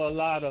up for a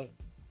lot of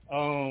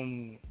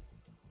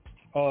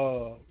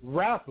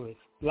rappers.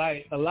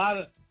 Like a lot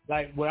of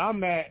where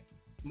I'm at,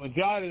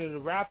 majority of the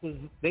rappers,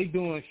 they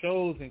doing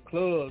shows in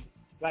clubs.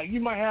 Like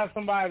you might have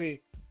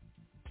somebody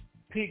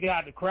pick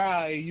out the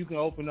crowd, hey, you can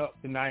open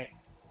up tonight.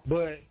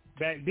 But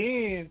back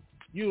then,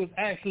 you was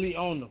actually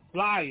on the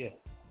flyer.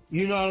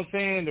 You know what I'm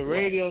saying? The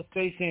radio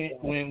station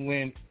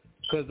when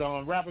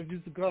because rappers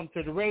used to come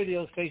to the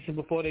radio station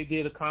before they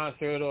did a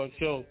concert or a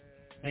show.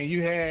 And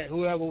you had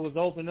whoever was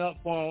open up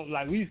for them.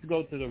 Like we used to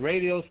go to the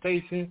radio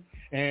station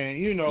and,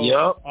 you know,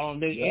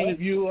 they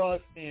interview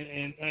us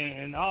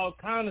and all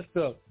kind of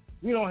stuff.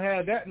 We don't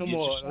have that no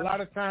more. A lot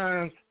of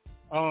times,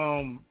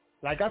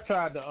 like I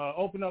tried to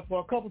open up for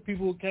a couple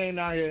people who came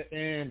out here,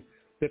 and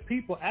the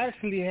people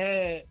actually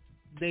had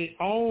their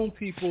own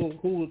people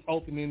who was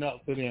opening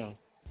up for them.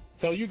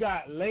 So you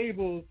got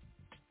labels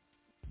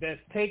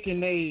that's taking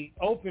they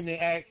opening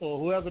acts or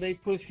whoever they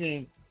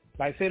pushing,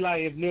 like say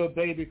like if Lil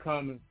Baby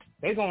coming,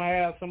 they gonna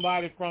have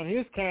somebody from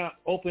his camp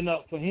open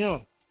up for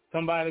him.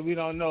 Somebody we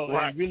don't know.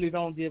 Right. And really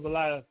don't give a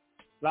lot of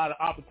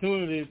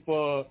opportunity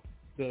for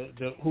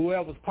the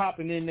whoever's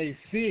popping in their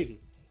city.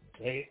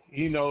 They,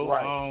 you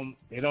know,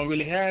 they don't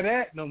really have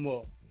that no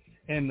more.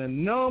 And the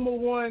number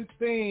one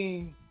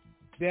thing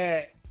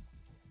that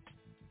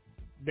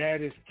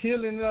is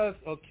killing us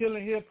or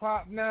killing hip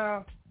hop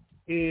now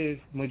is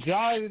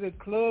majority of the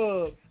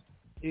clubs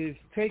is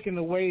taking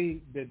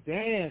away the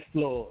dance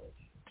floors.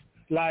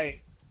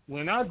 Like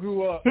when I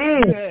grew up,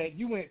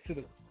 you went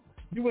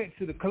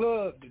to the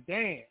club to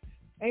dance.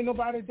 Ain't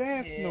nobody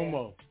dancing no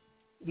more.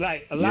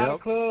 Like a lot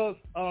of clubs,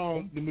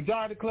 the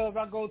majority of clubs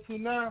I go to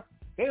now,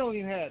 they don't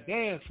even have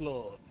dance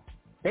floors.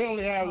 They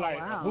only have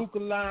a hookah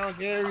lounge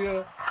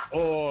area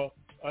or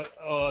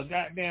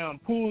goddamn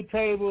pool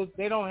tables.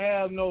 They don't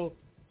have no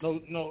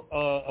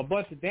a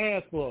bunch of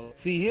dance floors.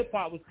 See, hip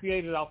hop was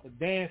created off of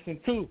dancing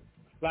too.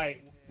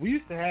 Like we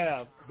used to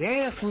have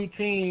dance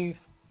routines.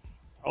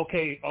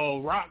 Okay,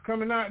 Rock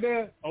coming out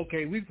there.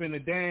 Okay, we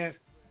finna dance.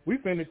 We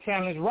finna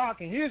challenge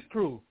Rock and his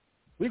crew.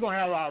 We gonna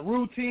have our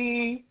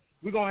routine.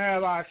 We gonna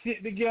have our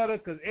shit together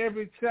because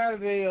every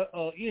Saturday,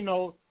 you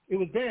know, it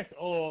was dancing.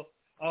 Or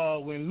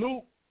when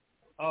Luke,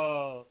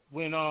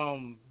 when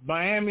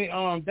Miami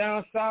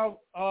down south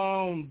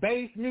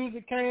bass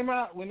music came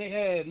out, when they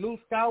had Luke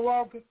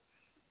Skywalker,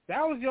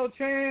 that was your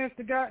chance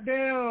to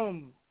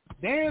goddamn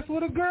dance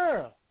with a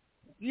girl.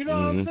 You know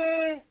what I'm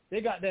saying?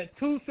 They got that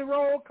Tootsie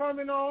Roll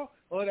coming on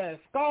or that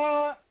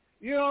Scar.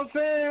 You know what I'm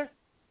saying?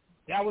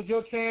 That was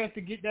your chance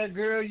to get that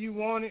girl you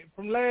wanted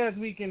from last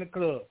week in the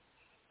club.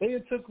 They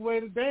took away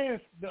the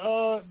dance,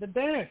 the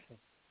dancing,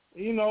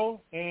 you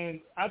know, and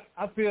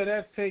I feel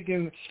that's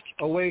taken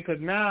away because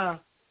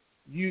now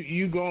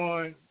you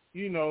going,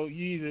 you know,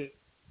 you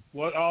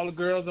either all the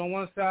girls on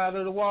one side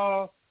of the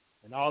wall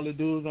and all the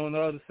dudes on the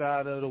other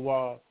side of the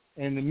wall,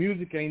 and the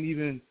music ain't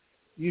even,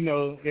 you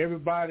know,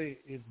 everybody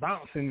is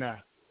bouncing now.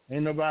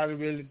 Ain't nobody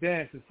really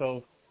dancing.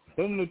 So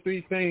those are the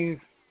three things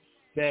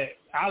that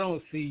I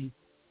don't see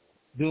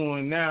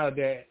doing now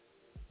that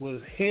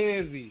was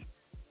heavy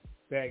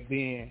back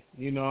then,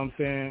 you know what I'm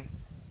saying?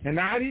 And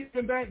not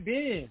even back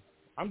then.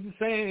 I'm just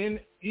saying,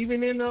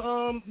 even in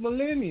the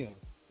millennium,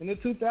 in the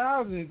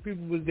 2000s,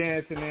 people was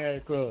dancing in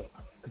the club.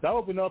 Because I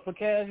opened up for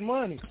Cash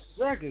Money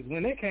Records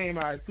when they came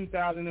out in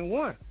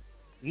 2001.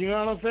 You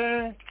know what I'm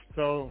saying?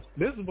 So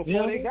this is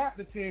before they got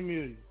the 10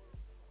 million.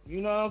 You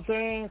know what I'm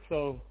saying?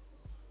 So,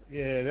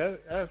 yeah,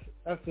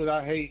 that's what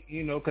I hate,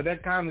 you know, because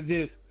that kind of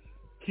just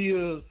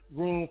kills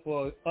room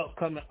for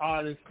upcoming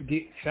artists to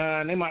get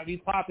shine. They might be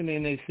popping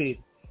in their city,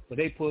 but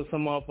they put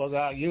some motherfucker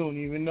out you don't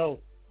even know.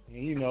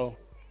 And, you know.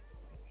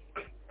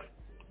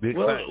 The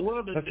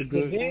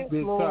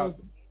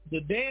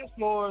dance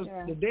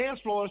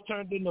floors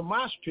turned into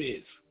mosh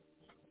pits.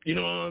 You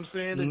know what I'm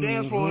saying? The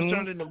dance floors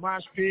turned into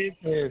mosh pits.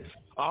 And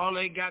all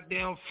they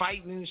goddamn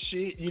fighting and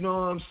shit. You know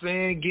what I'm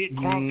saying? Get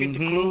crunk at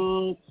the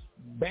club.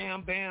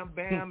 Bam, bam,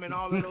 bam, and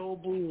all that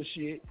old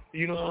bullshit.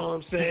 You know what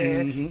I'm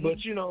saying?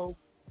 But, you know,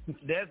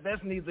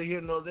 that's neither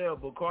here nor there.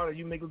 But, Carter,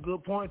 you make a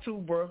good point, too,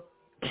 bro.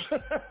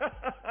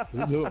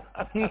 Yeah.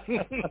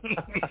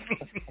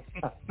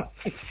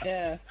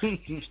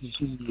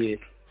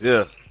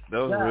 Yeah, that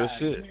was real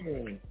shit.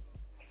 Man.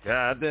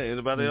 God damn,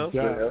 anybody else?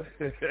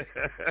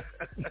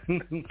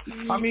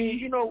 I mean,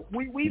 you know,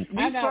 we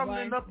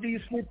summing up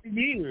these 50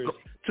 years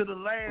to the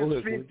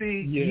last 50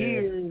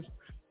 years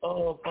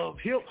of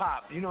hip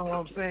hop. You know what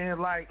I'm saying?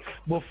 Like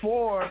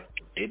before,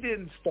 it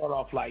didn't start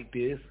off like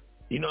this.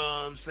 You know what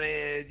I'm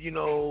saying? You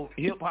know,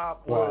 hip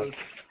hop was,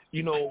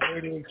 you know, a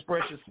way to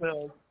express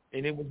yourself,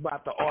 and it was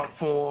about the art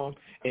form,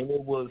 and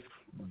it was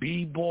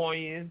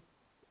b-boying,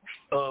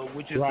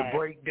 which is the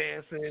break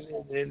dancing,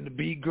 and the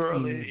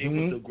b-girling. It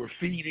was the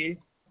graffiti,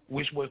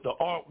 which was the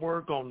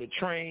artwork on the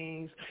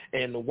trains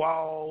and the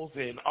walls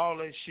and all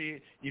that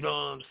shit, you know what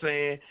I'm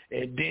saying?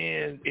 And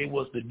then it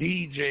was the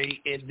DJ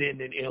and then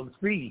an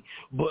MC.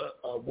 But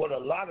what a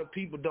lot of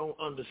people don't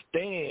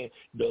understand,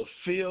 the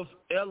fifth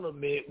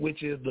element,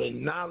 which is the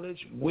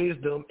knowledge,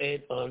 wisdom,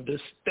 and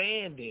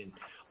understanding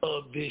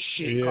of this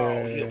shit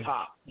called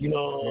hip-hop. You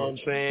know what I'm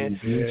saying?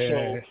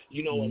 So,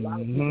 you know, a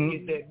lot of people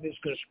get that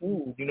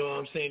misconstrued. You know what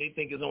I'm saying? They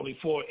think it's only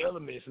 4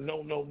 elements.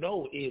 No,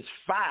 it's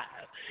 5.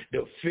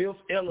 The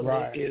fifth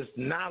element is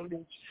knowledge,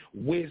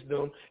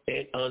 wisdom,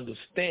 and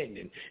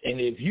understanding. And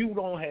if you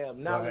don't have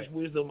knowledge,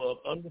 wisdom, of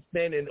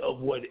understanding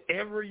of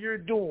whatever you're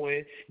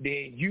doing,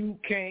 then you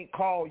can't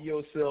call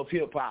yourself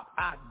hip-hop.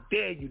 I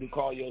dare you to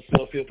call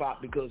yourself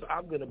hip-hop, because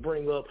I'm going to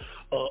bring up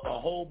a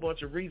whole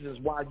bunch of reasons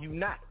why you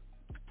not.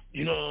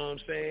 You know what I'm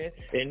saying?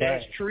 And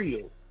that's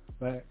trio.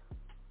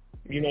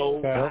 You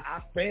know,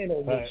 I stand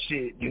on this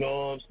shit. You know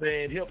what I'm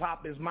saying? Hip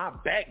hop is my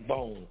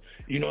backbone.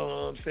 You know what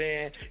I'm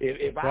saying?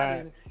 If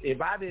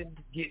I didn't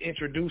get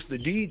introduced to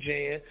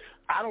DJing,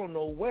 I don't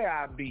know where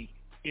I'd be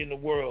in the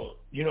world.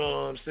 You know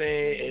what I'm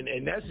saying?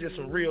 And that's just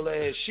some real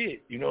ass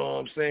shit. You know what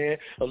I'm saying?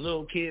 A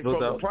little kid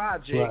from the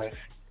project,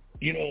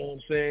 you know what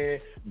I'm saying,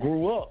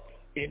 grew up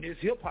in this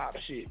hip hop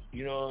shit.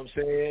 You know what I'm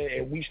saying?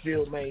 And we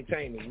still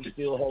maintain it. We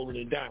still holding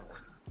it down.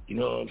 You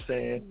know what I'm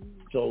saying?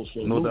 So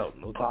no doubt.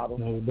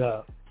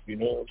 You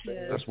know what I'm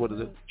saying? That's what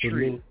it is.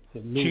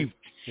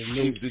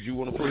 Cheif, did you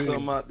want to put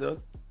something out there?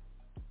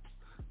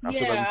 I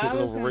feel like you're taking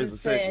over Razor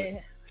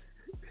segment.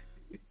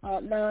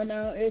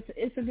 No,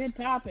 it's a good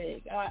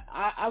topic.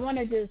 I want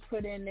to just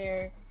put in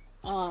there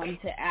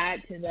to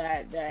add to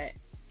that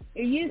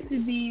it used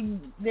to be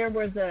there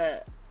was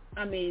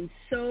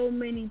so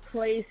many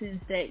places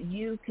that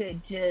you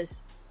could just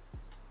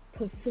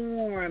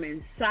perform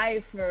and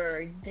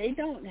cipher. They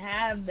don't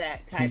have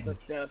that type of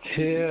stuff.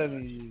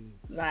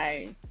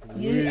 Like it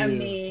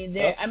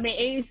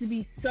used to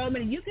be so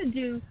many. You could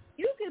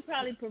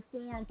probably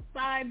perform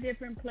 5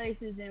 different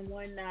places in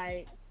one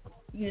night.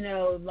 You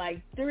know,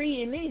 like at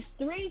least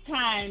 3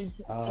 times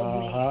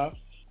a week.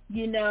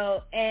 You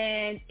know,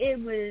 and it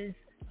was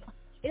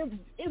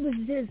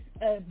just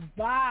a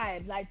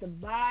vibe. Like the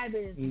vibe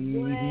is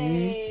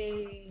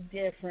way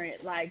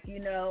different. Like, you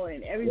know,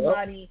 and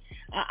everybody.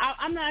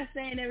 I'm not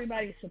saying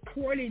everybody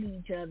supported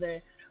each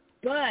other,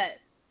 but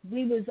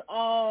we was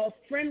all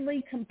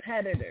friendly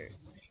competitors,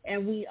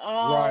 and we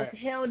all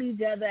held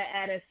each other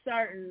at a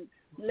certain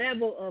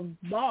level of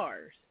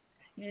bars.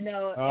 You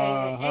know,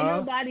 and ain't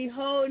nobody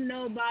hold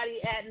nobody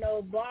at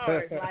no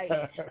bars. Like,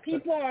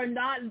 people are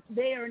not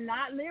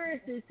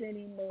lyricists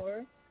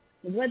anymore.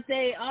 What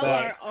they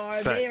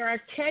are they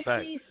are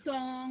catchy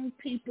song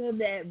people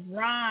that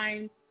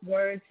rhyme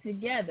words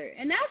together,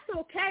 and that's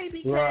okay,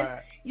 because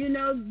you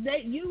know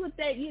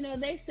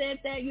they said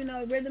that, you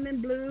know, rhythm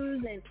and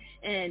blues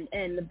and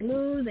the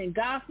blues and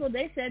gospel,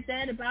 they said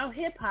that about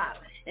hip hop,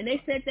 and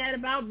they said that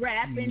about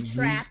rap and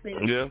trap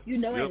and you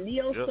know and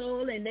neo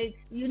soul, and they,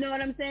 you know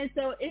what I'm saying.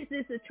 So it's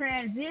just a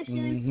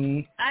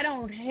transition. I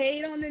don't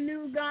hate on the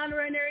new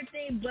genre and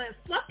everything, but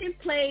fucking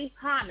pay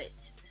homage.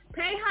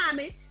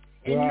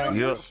 And know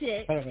your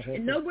shit,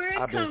 and know where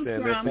it comes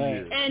from,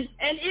 and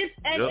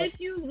if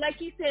you, like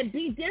you said,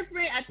 be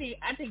different. I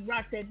think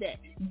Rock said that.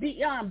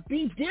 Be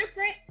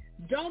different.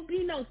 Don't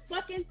be no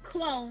fucking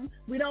clone.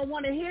 We don't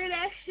want to hear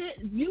that shit.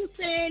 You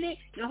saying it,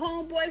 your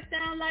homeboy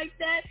sound like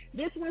that.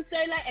 This one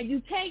say like, and you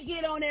can't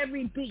get on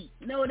every beat.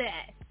 Know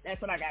that.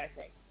 That's what I gotta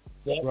say.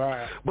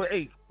 But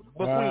hey.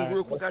 But Queen,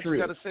 real quick, I just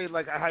gotta say,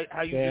 like, how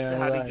you just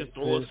how they just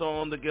throw a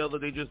song together,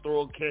 they just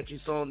throw a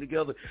catchy song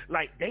together.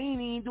 Like, they ain't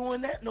even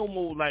doing that no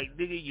more. Like,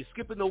 nigga, you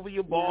skipping over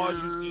your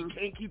bars, you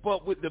can't keep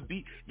up with the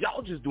beat.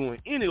 Y'all just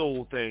doing any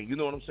old thing, you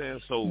know what I'm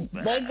saying? So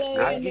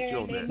I get you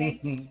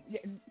on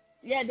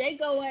that. They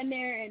go in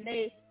there and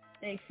they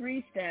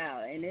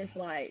freestyle, and it's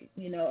like,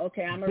 you know,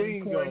 okay, I'm gonna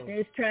record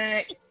this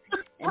track,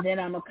 and then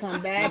I'm gonna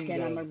come back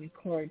and I'm gonna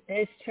record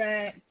this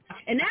track.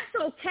 And that's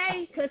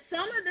okay, because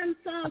some of them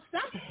songs,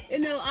 you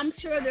know, I'm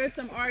sure there's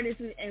some artists,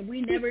 and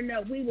we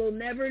will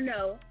never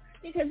know,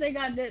 because they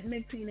got that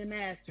mixing and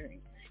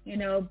mastering, you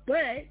know.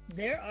 But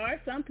there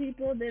are some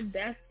people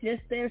that's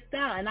just their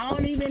style, and I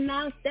don't even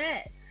knock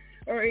that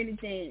or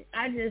anything.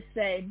 I just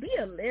say, be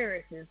a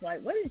lyricist.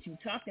 Like, what is you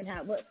talking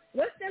about?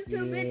 What's them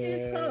 2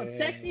 bitches called?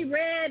 Sexy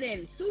Red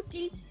and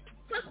Suki?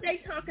 What they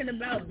talking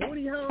about?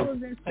 Booty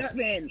holes and stuff,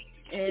 and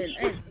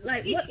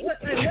like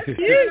what's going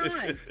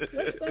on?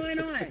 What's going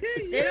on?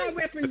 They don't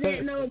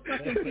represent no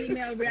fucking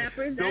female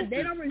rappers.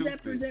 They don't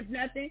represent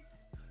nothing.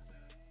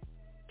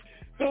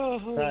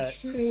 Oh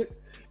shit,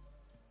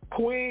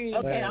 Queen!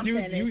 Okay, I'm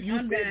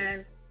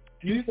done.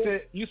 You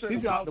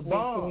said dropped the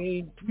bomb.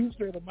 You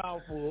said a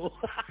mouthful.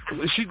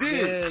 She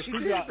did. Yeah, she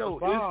did. Though.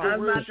 I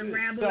was about to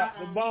ramble on.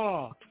 The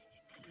bomb.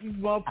 These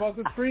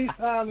motherfuckers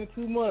freestyling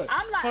too much.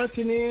 I'm like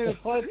punching in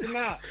and punching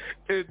out.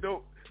 Hey,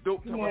 don't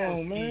come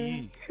on,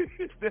 man.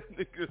 That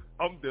nigga,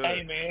 I'm done.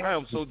 Hey, man. I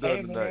am so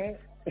done tonight.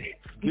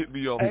 Get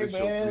me off hey, this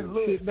man, show,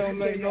 look, shit don't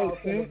make no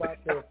sense about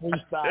that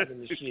freestyling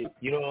and shit.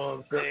 You know what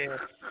I'm saying?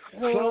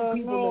 Hell Some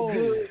people are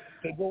no. good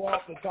to go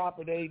off the top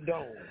of their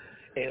dome,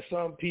 and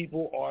some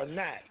people are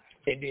not.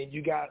 And then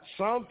you got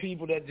some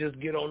people that just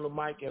get on the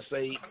mic and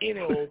say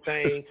any old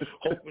thing,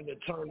 hoping to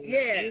turn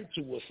it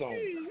into a song.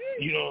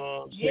 You know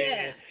what I'm saying?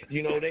 Yeah.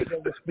 You know, they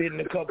never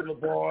spitting a couple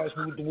of bars,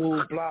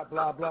 woo, blah,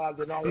 blah, blah,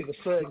 then all of a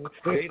sudden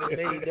they done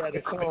made that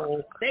a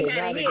song. So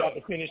now they got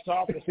to finish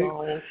off the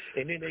song,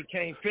 and then they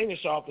can't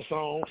finish off the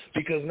song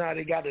because now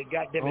they got to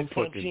goddamn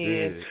punch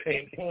in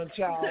and punch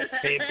out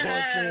and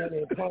punch in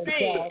and punch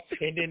out,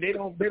 and then they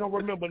don't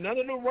remember none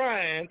of the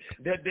rhyme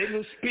that they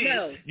done spit.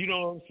 No. You know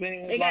what I'm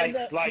saying?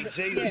 Like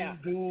Jay-Z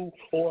do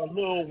or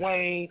Lil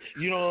Wayne,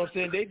 you know what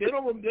I'm saying? They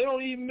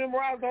don't even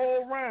memorize the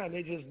whole rhyme.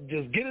 They just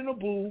get in the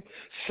booth,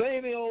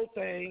 say the whole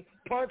thing,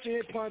 punch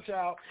in, punch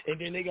out, and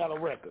then they got a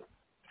record.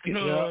 You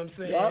know what I'm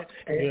saying?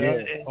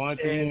 And punch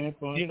in,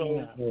 punch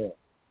out.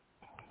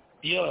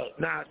 Yeah.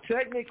 Now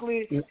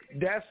technically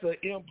that's an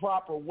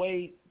improper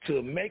way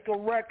to make a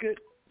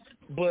record,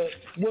 but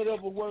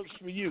whatever works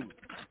for you.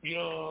 You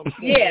know what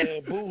I'm saying? Yeah.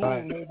 Boo-hoo,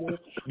 nigga,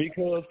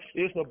 because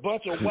it's a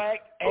bunch of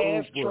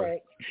whack-ass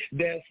tracks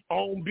that's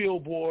on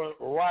Billboard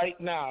right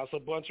now. It's a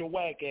bunch of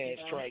whack-ass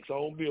tracks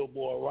on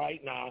Billboard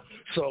right now.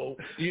 So,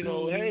 you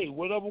know, hey,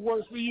 whatever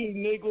works for you,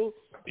 nigga.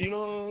 You know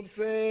what I'm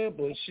saying?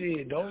 But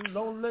shit,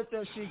 don't let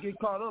that shit get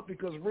caught up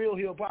because real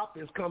hip-hop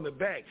is coming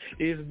back.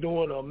 It's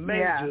doing a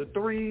major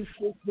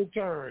 360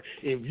 turn.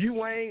 If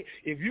you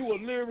a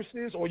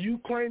lyricist or you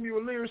claim you're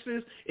a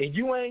lyricist and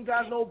you ain't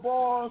got no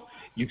bars,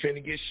 you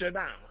finna get shut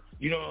down.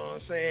 You know what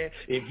I'm saying?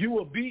 If you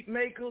a beat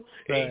maker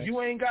and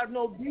you ain't got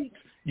no beats,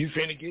 you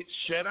finna get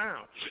shut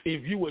down.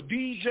 If you a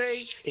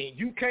DJ and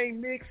you can't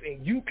mix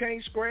and you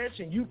can't scratch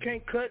and you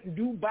can't cut and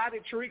do body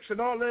tricks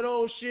and all that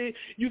old shit,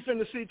 you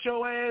finna sit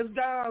your ass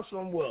down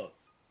somewhere.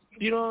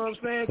 You know what I'm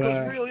saying?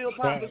 Because real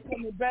hip-hop is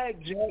coming back,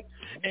 Jack.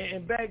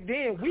 And back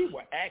then, we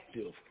were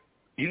active.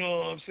 You know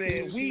what I'm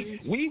saying?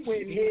 We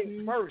went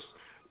head first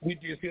with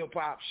this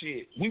hip-hop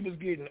shit. We was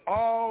getting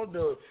all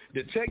the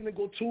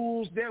technical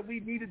tools that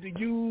we needed to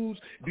use,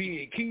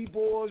 be it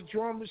keyboards,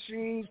 drum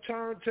machines,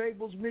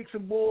 turntables,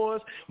 mixing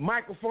boards,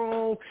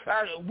 microphones.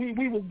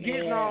 We was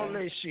getting all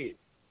that shit.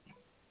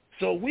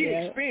 So we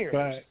experienced.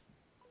 Right.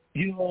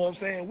 You know what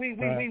I'm saying?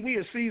 We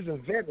are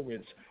seasoned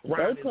veterans.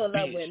 They pull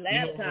up with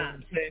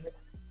laptops.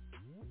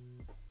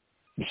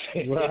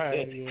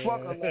 Right.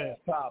 Fuck a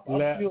laptop.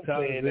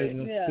 Laptops in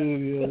the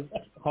studio,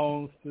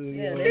 home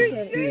studio.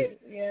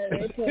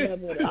 They pull up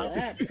with a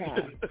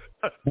laptop.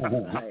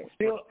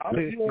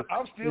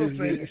 I'm still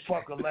saying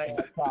fuck a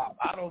laptop.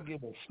 I don't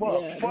give a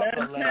fuck. Fuck a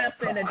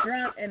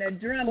laptop and a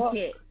drum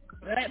kit.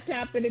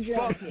 Laptop and a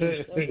drum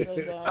kit.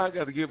 I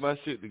got to get my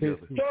shit together.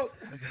 Fuck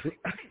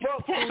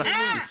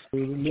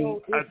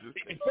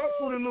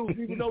for the loose.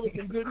 Even though there's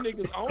some good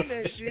niggas on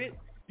that shit.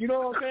 You know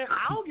what I'm saying?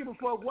 I don't give a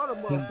fuck what a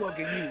motherfucker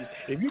use.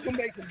 If you can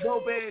make some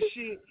dope ass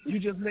shit, you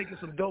just making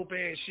some dope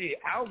ass shit.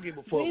 I don't give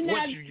a fuck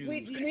what you use.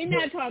 We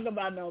not talking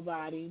about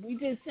nobody. We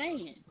just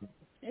saying.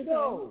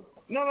 No.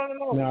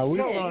 Nah, we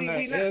from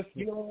that essence.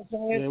 You know what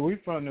I'm saying? Yeah, we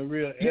from the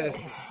real essence.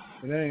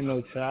 It ain't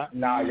no chop.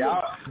 Nah,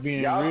 y'all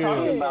being y'all real.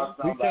 talking about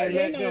somebody. We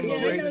can't let them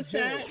erase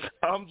it.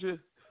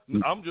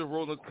 I'm just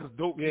rolling because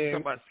Dope keeps talking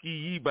about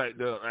ski back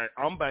there. Like,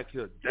 I'm back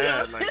here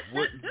dying. Like,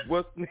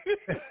 what's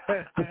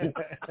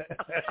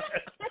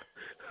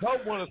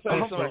Don't want to say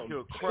I'm something. back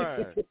here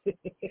crying.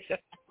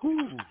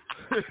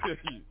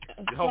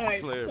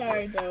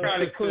 Sorry, Dope.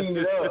 Trying to clean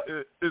it up.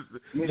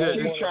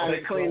 She's trying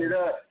to clean it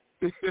up.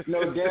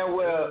 No damn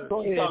well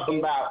she's talking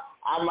about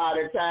I'm out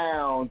of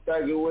town,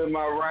 thugging with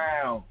my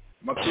round.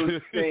 My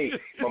coochie stink,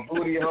 my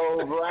booty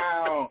hole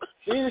brown.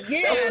 That's what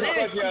the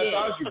fuck y'all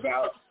talking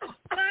about.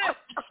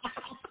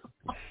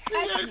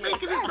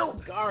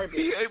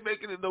 He ain't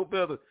making it no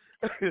better.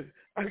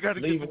 I got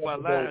to give him my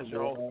lines,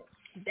 y'all.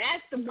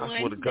 That's the one. I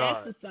swear to That's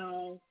God. the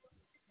song.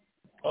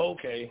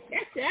 Okay.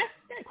 That's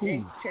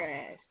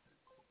trash.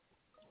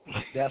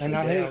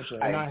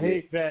 I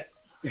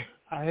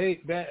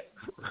hate that.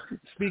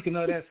 Speaking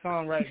of that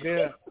song right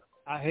there,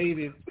 I hate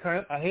hip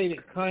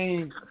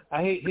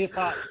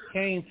hop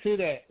came to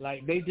that.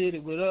 Like they did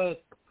it with us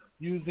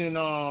using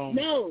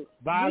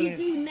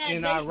violence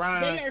in our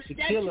rhymes to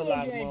kill a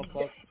lot of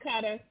motherfuckers.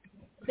 Cata.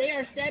 They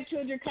are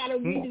stepchildren, Cata.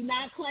 We do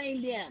not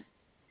claim them.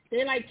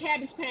 They're like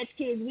Cabbage Patch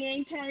Kids. We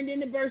ain't turned in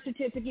the birth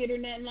certificate or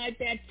nothing like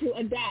that to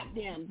adopt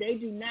them. They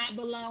do not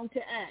belong to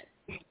us.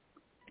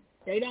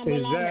 They don't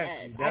belong to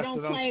us. I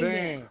don't claim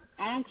them.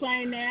 I don't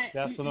claim that.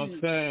 That's what I'm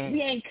saying.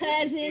 We ain't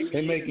cousins.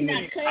 We're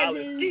not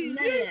cousins. None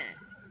of that.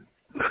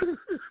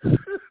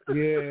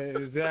 Yeah,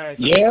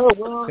 exactly. Yeah,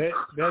 well,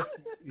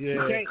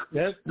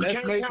 that's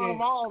making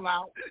them all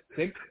out.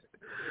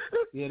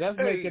 That's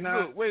making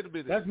out. Wait a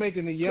minute. That's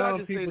making the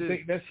young people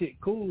think that shit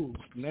cool,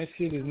 and that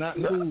shit is not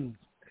cool.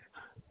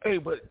 Hey,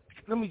 but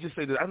let me just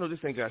say this. I know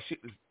this ain't got shit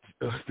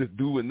to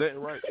doing nothing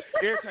right.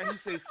 Every time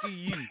he say see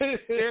ye,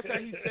 every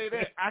time he say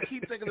that, I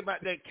keep thinking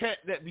about that cat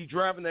that be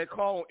driving that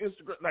car on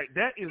Instagram. Like,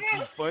 that is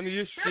the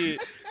funniest shit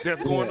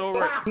that's going on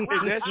right.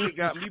 And that shit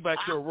got me back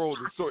here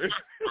rolling. So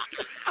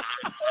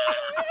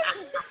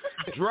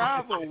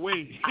drive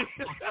away.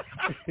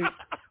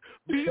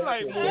 Be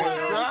like, boy,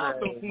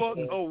 drive the fuck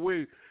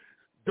away.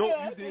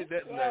 You did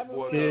that tonight,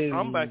 boy.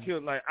 I'm back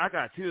here like I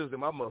got tears in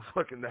my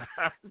motherfucking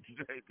eyes.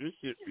 This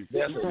shit is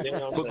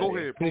but go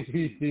ahead.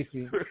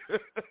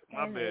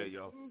 My bad,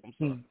 y'all. I'm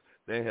sorry.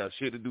 They ain't have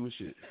shit to do with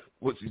shit.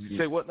 What did you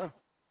say? What now?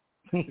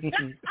 I'm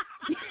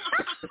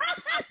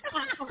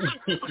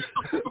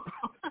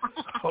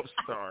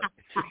sorry.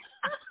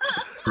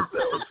 That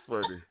was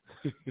funny.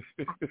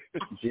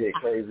 Shit,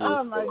 crazy.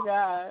 Oh my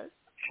God.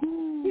 That's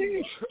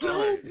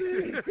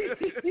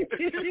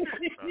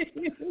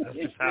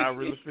just how I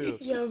really feel. Is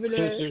the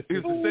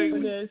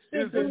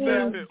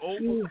segment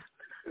over?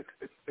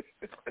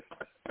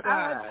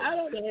 I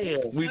don't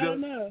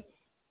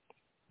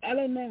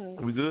know.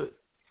 We good?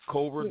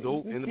 Cobra,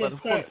 dope. Anybody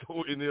want to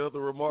throw any other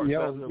remarks?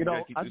 Yo,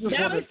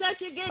 that was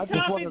such a good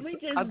topic. We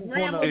just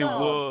rambled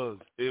on.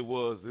 It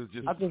was. It's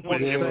just.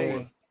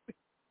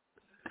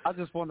 I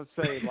just want to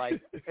say,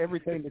 like,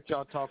 everything that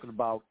y'all talking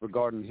about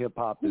regarding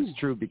hip-hop is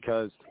true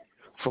because,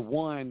 for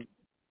one,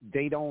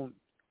 I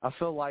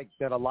feel like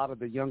that a lot of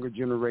the younger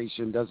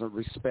generation doesn't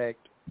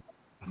respect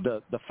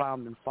the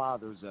founding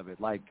fathers of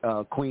it. Like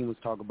Queen was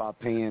talking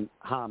about paying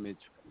homage.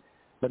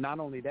 But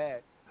not only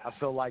that, I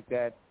feel like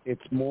that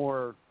it's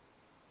more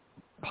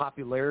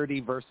popularity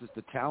versus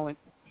the talent.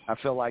 I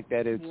feel like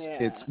that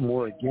it's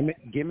more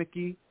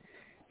gimmicky.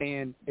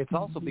 And it's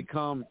also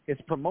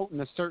it's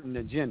promoting a certain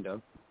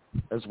agenda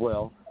as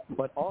well,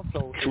 but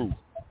also it's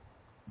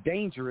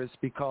dangerous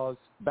because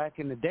back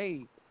in the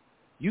day,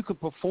 you could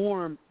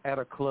perform at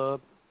a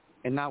club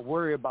and not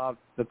worry about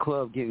the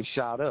club getting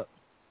shot up.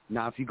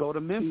 Now, if you go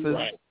to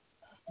Memphis,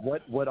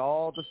 what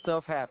all the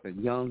stuff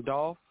happened? Young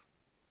Dolph,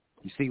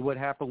 you see what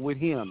happened with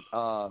him.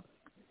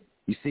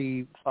 You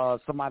see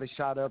somebody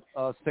shot up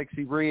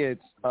Sexy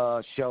Red's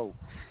show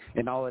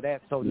and all of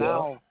that. So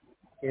now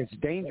it's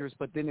dangerous.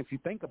 But then if you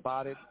think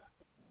about it,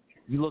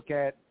 you look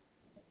at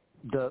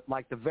the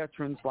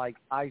veterans like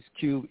Ice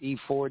Cube,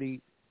 E40,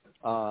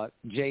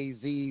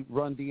 Jay-Z,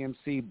 Run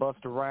DMC,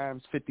 Busta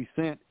Rhymes, 50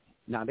 Cent.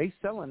 Now they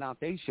selling out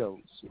their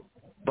shows,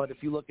 but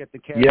if you look at the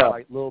cats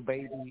like Lil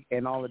Baby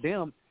and all of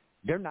them,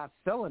 they're not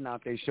selling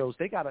out their shows.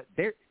 They can't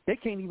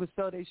even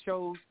sell their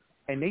shows,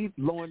 and they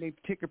lowering their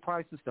ticket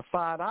prices to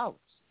 $5,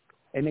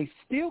 and they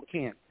still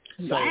can't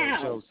sell their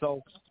shows.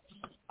 So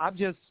I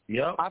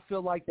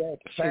feel like that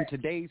in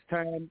today's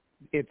time,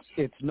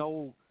 it's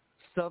no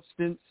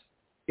substance.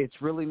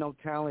 It's really no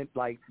talent.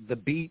 Like the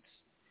beats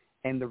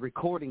and the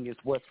recording is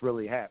what's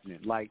really happening.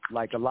 Like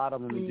a lot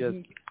of them are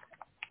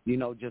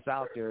just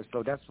out there.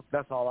 So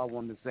that's all I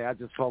wanted to say. I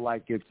just felt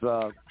like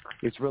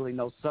it's really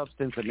no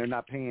substance, and they're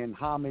not paying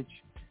homage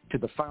to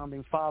the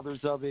founding fathers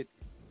of it.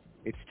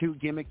 It's too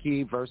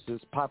gimmicky versus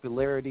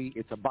popularity.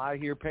 It's a buy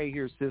here, pay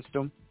here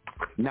system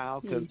now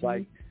because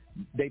like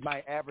they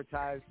might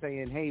advertise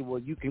saying, hey, well,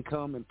 you can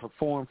come and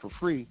perform for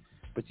free,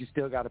 but you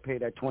still got to pay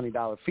that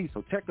 $20 fee.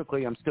 So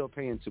technically, I'm still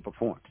paying to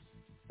perform.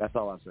 That's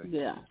all I say.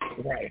 Yeah.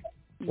 Right.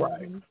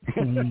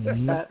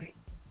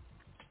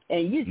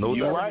 And you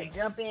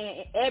jump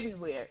in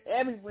everywhere.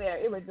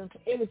 It was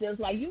just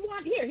like, you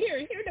want here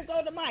to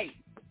go the mic.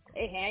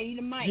 They hand you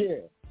the mic.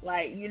 Yeah.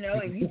 Like, and you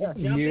just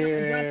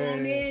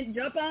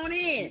jump on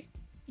in.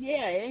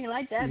 Yeah, it ain't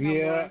like that no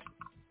more.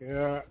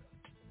 Yeah.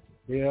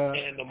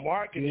 And the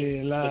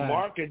marketing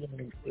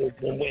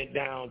went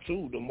down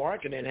too. The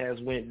marketing has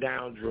went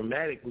down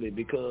dramatically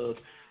because,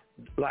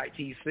 like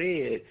he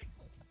said,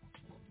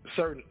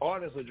 certain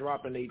artists are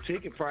dropping their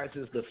ticket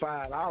prices to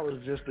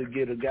 $5 just to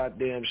get a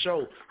goddamn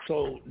show.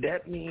 So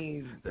that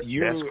means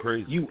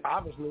you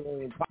obviously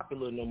ain't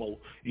popular no more.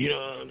 You know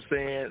what I'm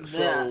saying?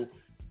 Yeah.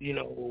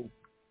 So,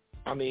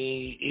 I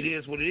mean, it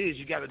is what it is.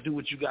 You got to do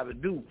what you got to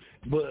do.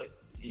 But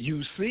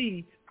you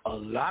see a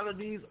lot of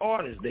these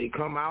artists, they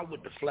come out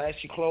with the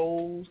flashy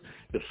clothes,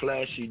 the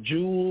flashy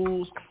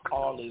jewels,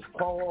 all these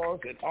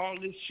cars and all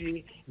this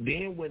shit.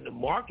 Then when the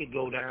market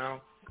go down,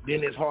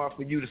 then it's hard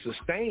for you to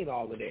sustain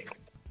all of that.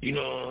 You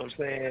know what I'm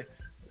saying?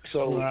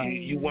 So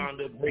you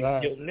wound up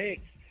breaking your neck,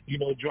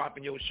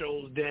 dropping your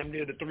shows damn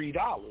near to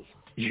 $3.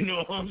 You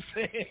know what I'm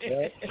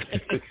saying?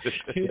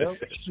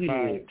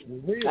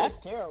 That's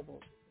terrible.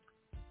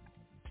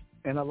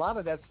 And a lot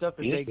of that stuff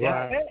that they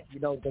got,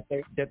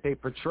 that they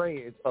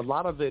portray, a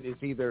lot of it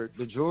is either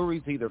the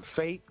jewelry's either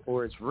fake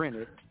or it's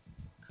rented.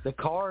 The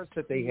cars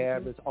that they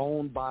have is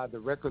owned by the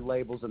record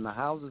labels, and the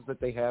houses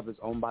that they have is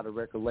owned by the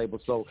record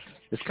labels. So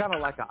it's kind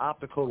of like an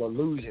optical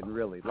illusion,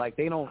 really. Like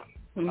they don't.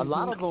 A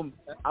lot of them.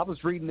 I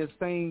was reading this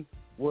thing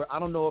where I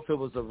don't know if it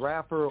was a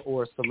rapper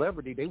or a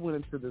celebrity. They went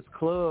into this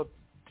club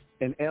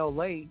in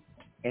L.A.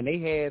 and they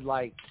had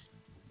like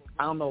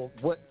I don't know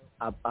what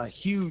a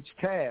huge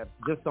tab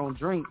just on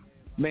drink.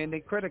 Man, their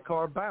credit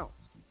card bounced.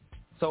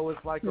 So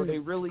it's like, are they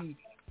really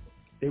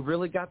they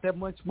really got that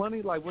much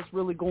money? Like, what's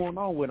really going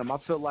on with them? I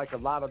feel like a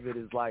lot of it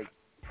is like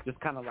just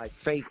kind of like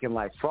fake and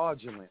like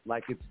fraudulent.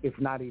 Like it's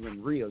not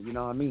even real. You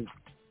know what I mean?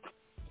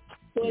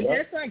 Well,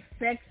 just like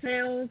sex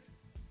sales,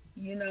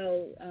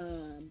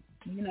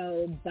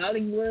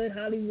 Bollywood,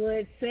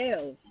 Hollywood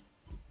sales.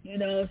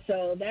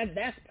 So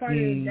that's part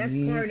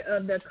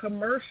of the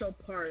commercial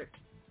part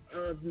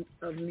of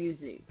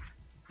music.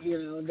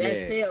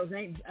 That sales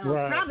ain't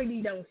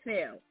poverty don't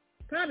sell.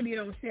 Poverty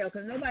don't sell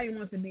because nobody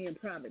wants to be in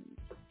poverty.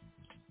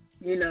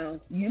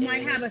 You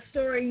might have a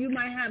story, you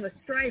might have a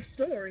strife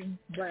story,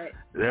 but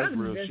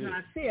poverty does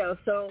not sell.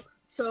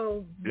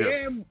 So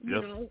they're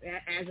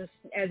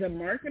as a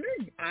marketer,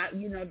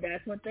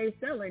 that's what they're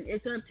selling.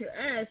 It's up to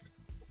us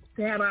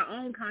to have our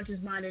own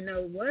conscious mind and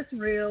know what's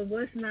real,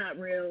 what's not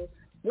real,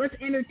 what's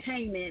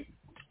entertainment,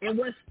 and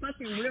what's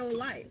fucking real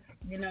life.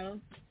 People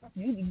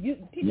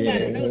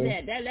gotta know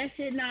that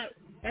shit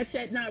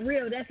not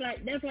real. That's like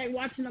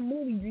watching a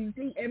movie. Do you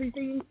think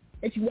everything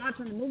that you watch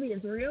on a movie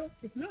is real?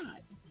 It's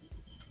not.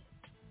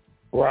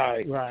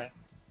 Right.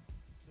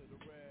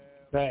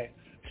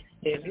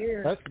 And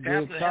here,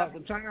 half the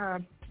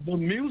time, the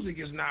music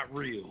is not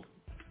real.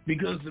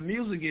 Because the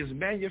music is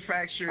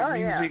manufactured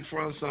music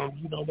from some,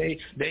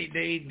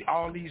 they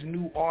all these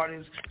new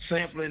artists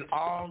sampling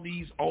all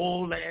these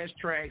old ass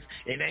tracks,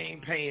 and they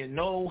ain't paying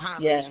no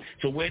homage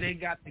to where they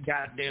got the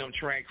goddamn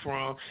track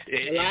from.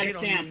 They probably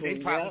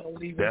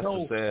don't even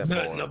know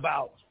nothing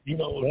about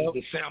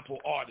the sample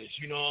artists.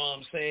 You know what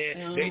I'm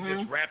saying? They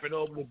just rapping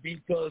over the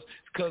beat because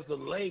the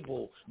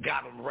label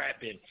got them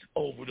rapping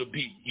over the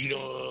beat. You know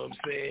what I'm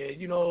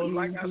saying?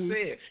 Like I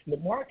said, the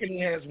marketing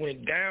has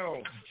went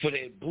down for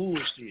that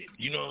bullshit.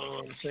 You know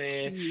what I'm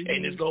saying?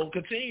 And it's going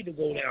to continue to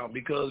go down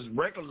because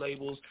record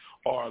labels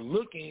are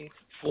looking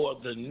for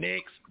the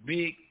next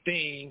big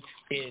thing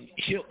in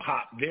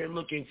hip-hop. They're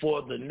looking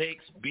for the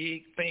next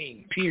big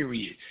thing,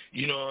 period.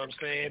 You know what I'm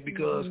saying?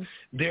 Because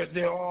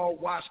they're all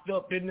washed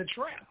up in the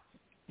trap.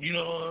 You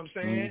know what I'm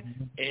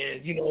saying?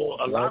 And,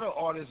 a lot of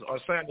artists are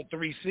signing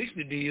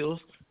 360 deals,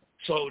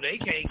 so they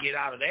can't get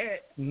out of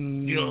that.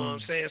 You know what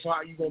I'm saying? So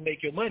how you going to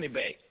make your money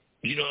back?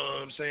 You know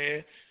what I'm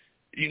saying?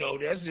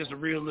 That's just the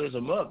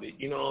realism of it.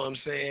 You know what I'm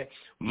saying?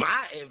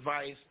 My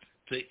advice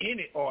to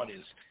any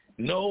artist,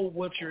 know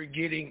what you're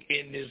getting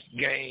in this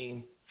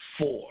game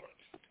for.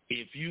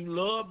 If you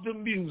love the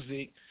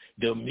music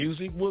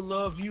will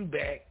love you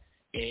back,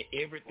 and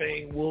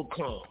everything will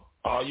come.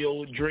 All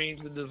your dreams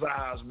and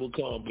desires will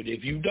come. But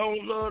if you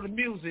don't love the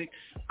music,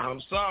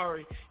 I'm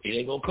sorry, it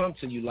ain't going to come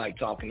to you like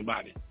talking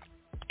about it.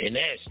 And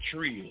that's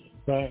true.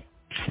 Right.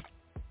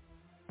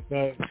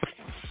 Yeah,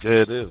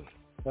 it is.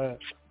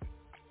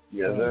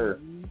 Yes, sir.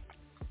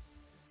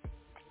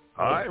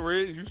 All right,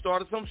 Red, you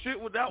started some shit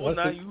with that one.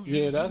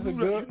 You knew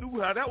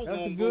how that was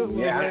going to go.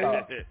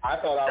 Yeah, I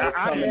thought I was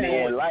coming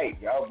in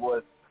light. Y'all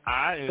boys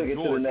took it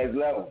to the next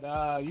level.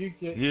 Nah, you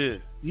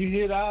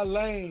hit our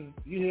lane.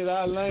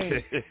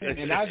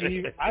 And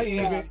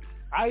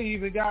I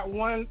even got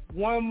one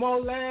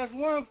more last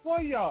one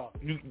for y'all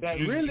that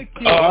really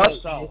killed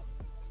us off.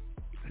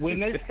 When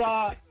they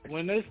start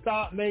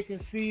making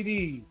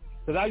CDs.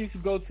 Because I used to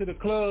go to the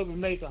club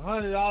and make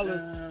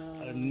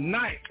 $100 a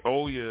night.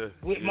 Oh, yeah.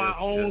 With my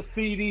own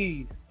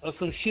CDs or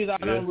some shit I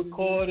done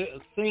recorded, a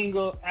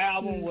single,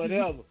 album,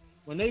 whatever.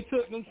 When they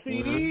took them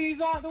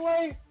CDs out the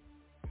way,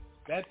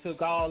 that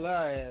took all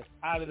their ass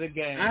out of the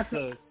game.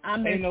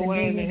 Ain't no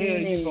way in the hell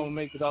you going to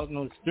make it off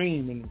no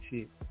streaming and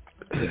shit.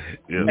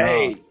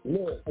 Hey,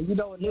 look, they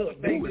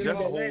did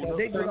all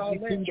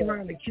that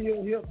trying to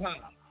kill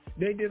hip-hop.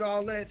 They did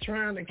all that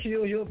trying to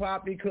kill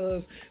hip-hop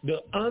because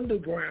the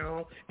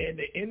underground and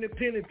the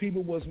independent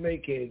people was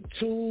making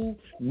too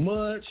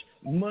much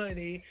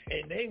money,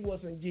 and they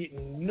wasn't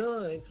getting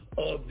none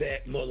of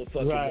that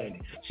motherfucking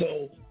money.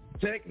 So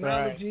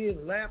technology and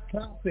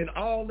laptops and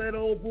all that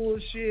old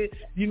bullshit,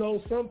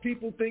 some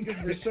people think it's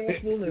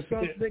resourceful and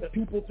some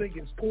people think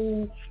it's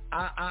cool.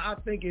 I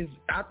think it's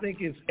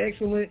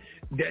excellent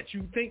that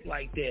you think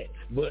like that.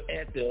 But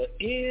at the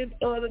end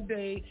of the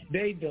day,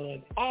 they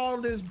done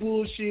all this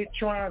bullshit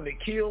trying to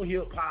kill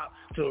hip hop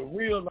to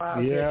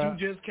realize that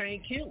you just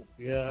can't kill it.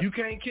 Yeah. You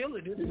can't kill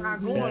it. It's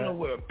not going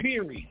nowhere,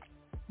 period.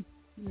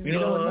 You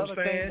know what I'm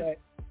saying?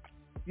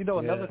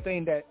 Another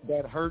thing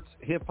that hurts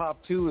hip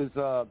hop too is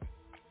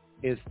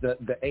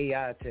the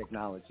AI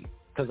technology.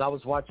 Because I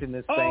was watching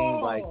this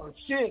thing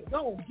shit,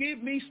 don't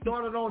get me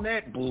started on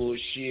that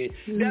bullshit.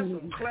 That's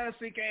some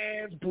classic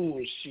ass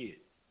bullshit.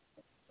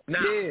 Now,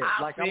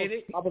 I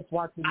was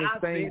watching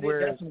this thing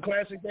where that's some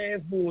classic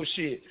ass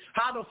bullshit.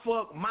 How the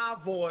fuck my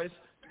voice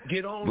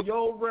get on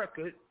your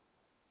record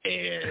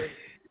and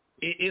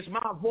it's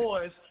my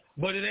voice,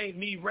 but it ain't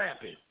me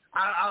rapping?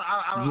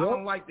 I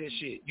don't like that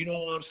shit. You know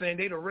what I'm saying?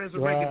 They done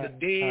resurrected the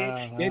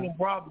dead. They done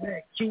brought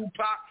back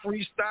Tupac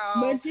freestyle.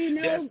 But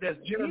that's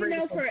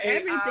generated for AI.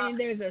 everything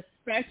there's a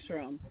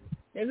spectrum.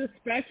 There's a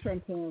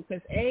spectrum to them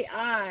because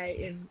AI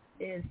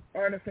is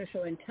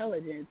artificial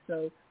intelligence.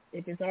 So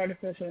If it's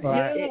artificial,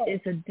 right.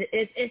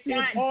 it's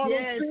not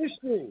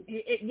artificial.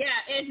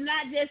 It's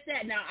not just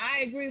that. Now,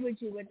 I agree with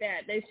you with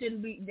that. They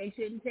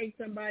shouldn't take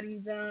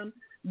somebody's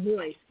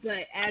voice.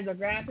 But as a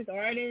graphic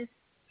artist,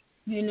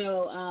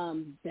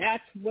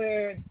 that's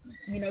where,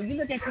 you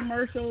look at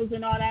commercials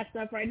and all that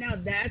stuff right now.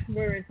 That's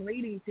where it's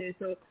leading to.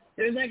 So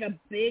there's like a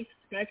big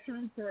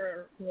spectrum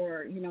for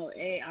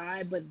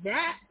AI. But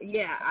that,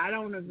 I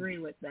don't agree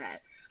with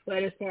that.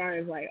 But as far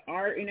as like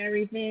art and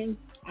everything,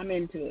 I'm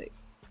into it.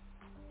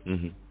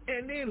 Mm-hmm.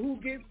 And then who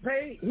gets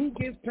paid? Who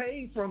gets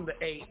paid from the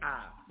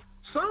AI?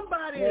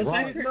 Somebody is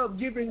sitting up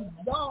giving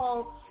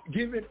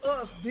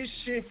us this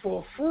shit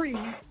for free,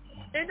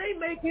 and they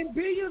making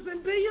billions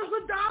and billions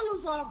of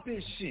dollars off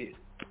this shit.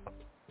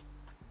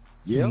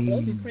 Yeah,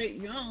 you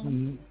create your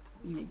own.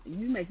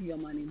 You making your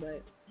money,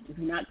 but if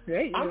you're not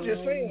creating, I'm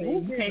just saying,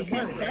 who can't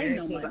money,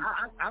 no money.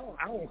 I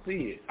don't see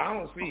it. I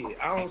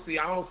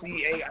don't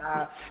see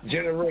AI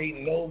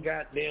generating no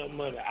goddamn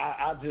money.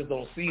 I just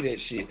don't see that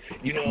shit.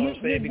 You know what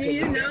I'm saying? Because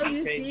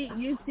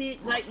you see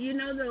like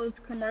those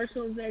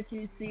commercials that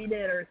you see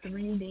that are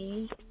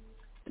 3D,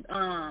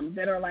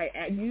 that are like,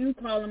 you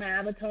call them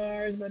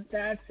avatars, but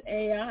that's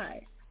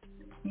AI.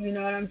 You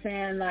know what I'm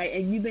saying? Like,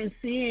 and you've been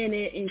seeing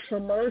it in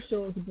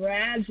commercials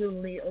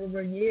gradually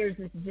over years.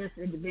 It's just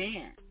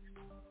advanced.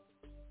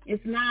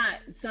 It's not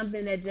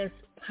something that just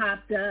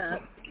popped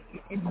up.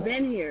 It's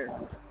been here.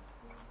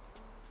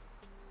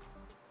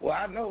 Well,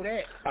 I know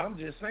that. I'm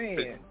just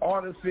saying,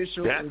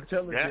 artificial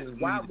intelligence,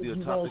 why would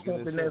you want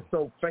something that's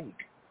so fake?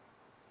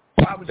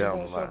 Why would you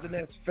want something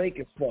that's fake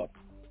as fuck?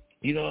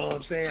 You know what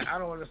I'm saying? I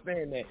don't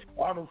understand that.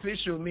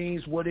 Artificial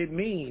means what it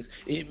means.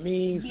 It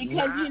means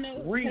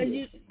not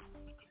real.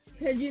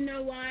 Because you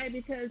know why?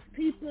 Because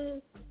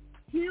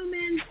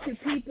humans to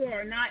people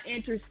are not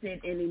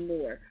interested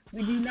anymore.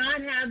 We do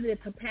not have the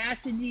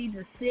capacity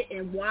to sit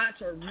and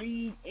watch or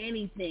read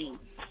anything.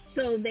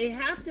 So they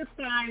have to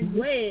find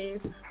ways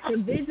to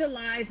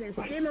visualize and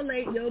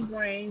stimulate your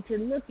brain to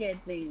look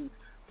at things.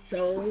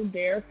 So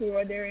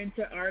therefore they're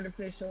into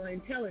artificial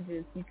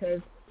intelligence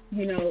because,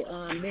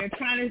 they're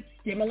trying to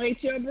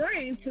stimulate your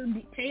brain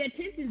to pay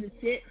attention to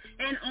shit.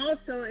 And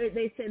also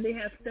they said they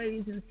have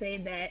studies that say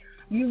that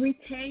you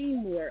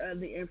retain more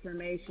of the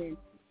information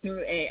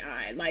through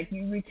AI. Like,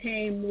 you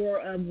retain more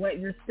of what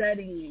you're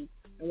studying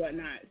and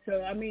whatnot.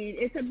 So, I mean,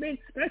 it's a big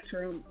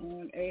spectrum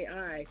on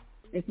AI.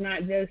 It's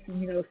not just,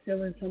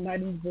 stealing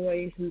somebody's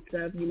voice and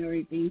stuff,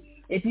 everything.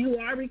 If you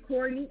are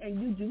recording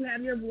and you do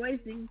have your voice,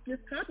 then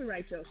just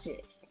copyright your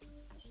shit.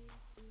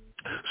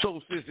 So,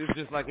 sis, it's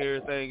just like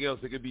everything else.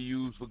 It could be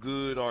used for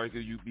good or it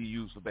could be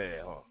used for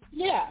bad, huh?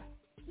 Yeah.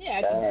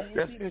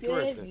 That's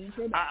interesting.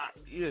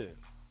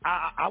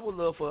 I would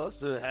love for us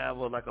to have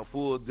a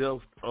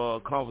full-depth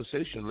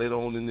conversation later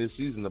on in this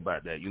season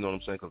about that. You know what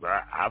I'm saying?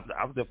 Because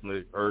I've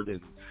definitely heard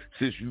it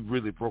since you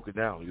really broke it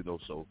down.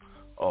 So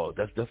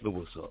that's definitely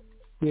what's up.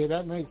 Yeah,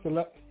 that makes a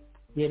lot.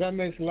 Yeah, that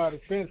makes a lot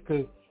of sense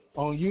because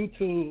on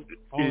YouTube,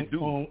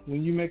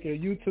 when you make a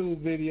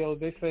YouTube video,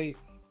 they say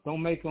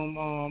don't make them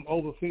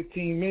over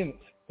 15 minutes.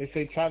 They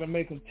say try to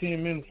make them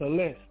 10 minutes or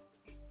less.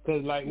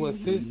 Because like what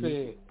Sis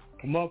said,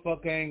 a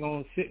motherfucker ain't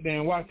gonna sit there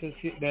and watch this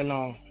shit that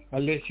long.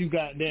 Unless you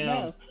got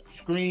down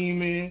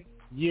screaming,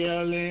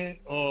 yelling,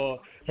 or,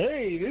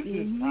 hey, this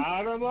is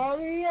Cata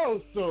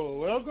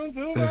Mafioso. Welcome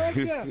to my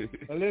channel.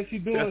 Unless you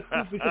doing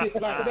stupid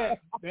shit like that,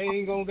 they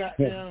ain't gonna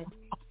goddamn,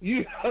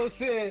 you know what I'm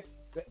saying?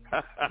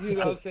 You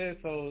know what I'm saying?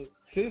 So,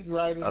 sis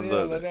right as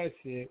hell of that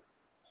shit.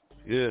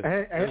 Yeah.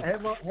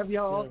 Have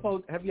y'all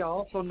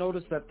also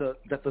noticed that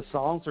the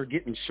songs are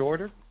getting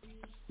shorter?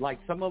 Like,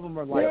 some of them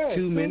are like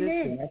 2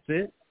 minutes and that's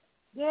it.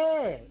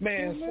 Yeah,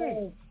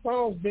 man,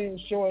 songs been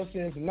short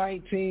since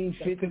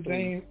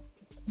 1953.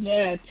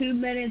 Yeah, 2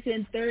 minutes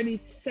and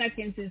 30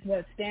 seconds is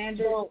what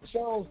standard.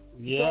 Songs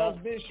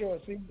been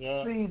short. See,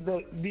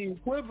 the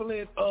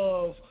equivalent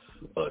of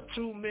a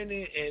 2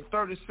 minute and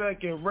 30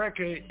 second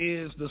record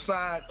is the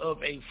size of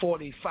a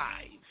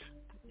 45.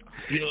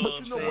 You know what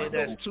I'm saying?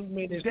 That's 2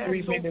 minutes,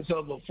 3 minutes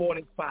of a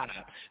 45.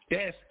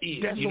 That's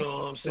it. You know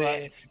what I'm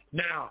saying?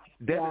 Now,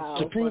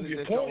 to prove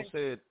your point.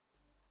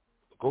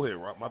 Go ahead,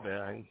 Rock. My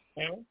bad.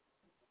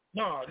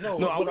 No. I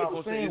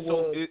was saying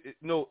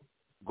no.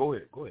 Go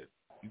ahead.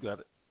 You got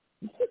it.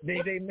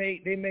 They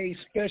made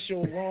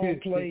special long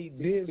play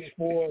discs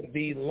for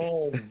the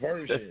long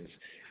versions.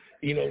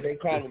 They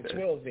call them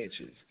 12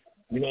 inches.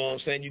 You know what I'm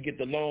saying? You get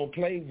the long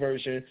play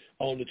version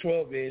on the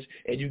 12 inch,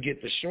 and you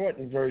get the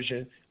shortened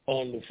version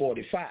on the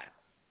 45.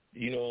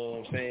 You know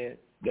what I'm saying?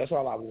 That's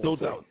all I want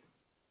to say.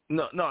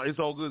 No, it's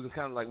all good. It's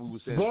kind of like we were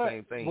saying the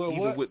same thing,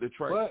 even with the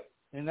track. But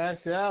in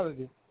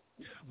actuality,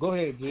 go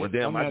ahead, Jit. Well,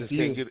 damn, I just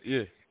can't get it.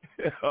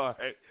 Yeah. All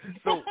right.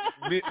 So,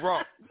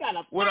 Rock,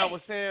 what I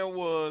was saying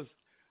was,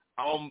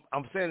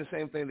 I'm saying the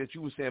same thing that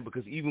you were saying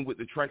because even with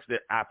the tracks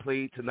that I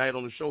played tonight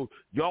on the show,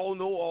 y'all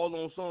know all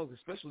those songs,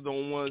 especially the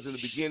ones in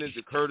the beginning,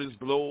 the Curtis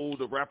Blow,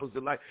 the Rappers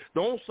Delight.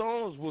 Those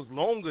songs was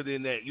longer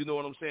than that, you know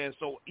what I'm saying?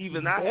 So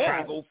even I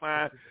try to go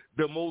find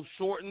the most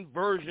shortened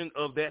version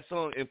of that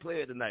song and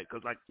play it tonight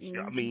because,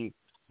 I mean,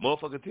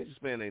 Motherfucking attention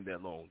span ain't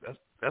that long.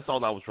 That's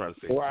all I was trying to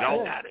say. Right.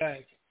 Y'all got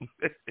it.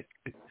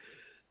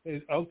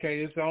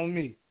 It's on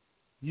me.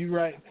 You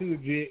right too,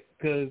 Jit,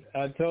 because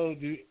I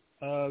told you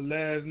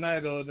last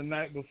night or the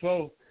night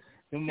before,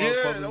 them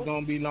motherfuckers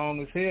gonna be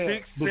long as hell.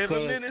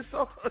 6-7 minutes.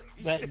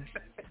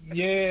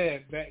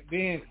 Back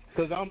then,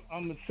 because I'm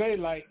gonna say,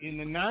 like in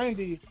the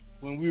 90s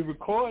when we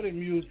recorded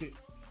music,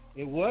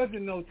 it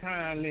wasn't no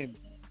time limit.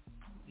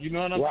 You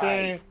know what I'm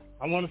saying?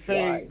 I want to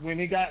say when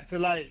it got to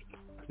like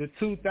the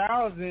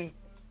 2000s,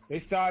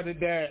 they started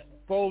that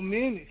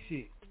 4-minute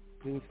shit.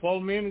 It was 4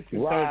 minutes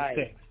and 30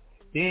 seconds.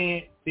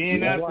 Then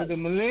after the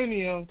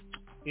millennium,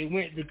 it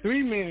went to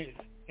 3 minutes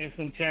and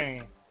some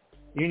change.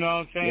 You know what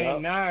I'm saying?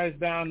 Yep. Now it's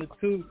down to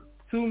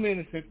 2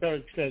 minutes and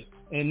 30 seconds.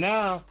 And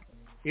now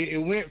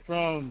it went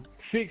from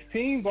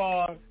 16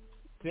 bars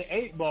to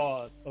 8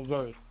 bars a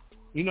verse.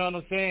 You know what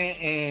I'm saying?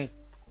 And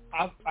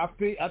I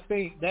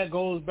think that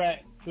goes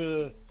back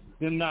to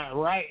them not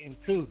writing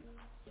too.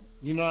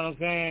 You know what I'm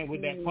saying?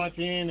 With that punch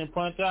in and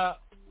punch out.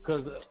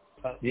 Because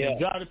the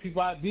majority of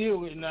people I deal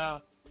with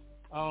now,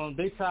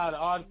 they tired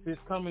of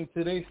artists coming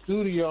to their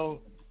studio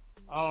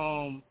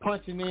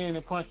punching in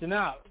and punching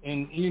out.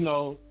 And, you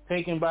know,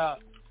 taking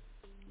about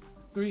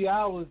 3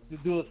 hours to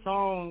do a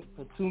song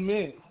for 2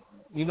 minutes.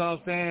 You know what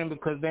I'm saying?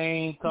 Because they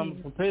ain't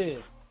coming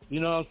prepared. You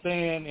know what I'm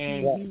saying?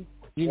 And,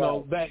 you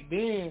know, back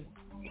then,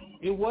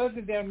 it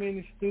wasn't that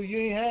many studios. You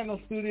ain't had no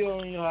studio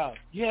in your house.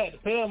 You had to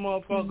pay a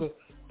motherfucker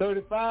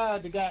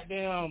 $35 to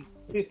goddamn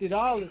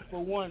 $50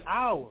 for 1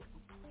 hour.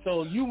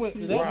 So you went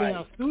to that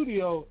damn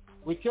studio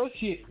with your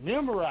shit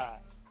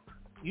memorized.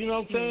 You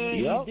know what I'm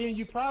saying? And then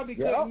you probably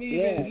couldn't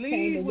even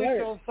leave with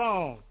your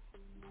song.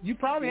 You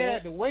probably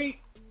had to wait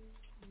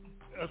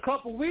a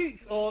couple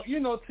weeks or,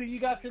 you know, till you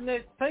got your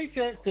next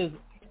paycheck, because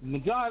the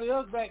majority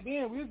of us back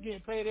then, we was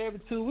getting paid every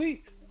 2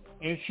 weeks.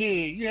 And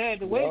shit, you had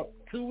to wait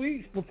 2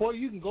 weeks before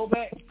you can go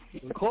back,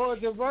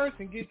 record your verse,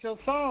 and get your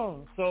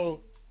song.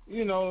 So,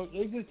 you know,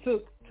 it just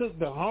took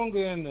the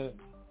hunger and the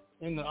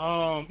you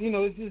know,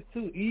 it's just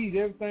too easy.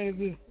 Everything's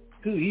just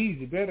too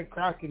easy. Better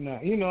crock it now.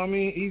 You know what I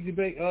mean? Easy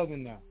bake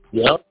oven now.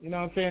 Yep. You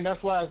know what I'm saying?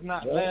 That's why it's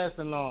not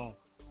lasting long.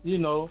 You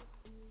know,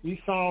 these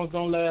songs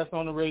don't last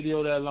on the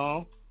radio that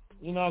long.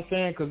 You know what I'm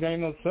saying? Because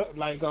ain't no,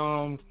 like,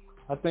 I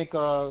think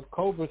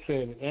Cobra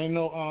said it. Ain't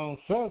no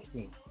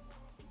substance.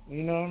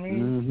 You know what I mean?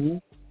 Mm-hmm.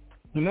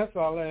 And that's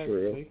all I have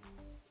to say.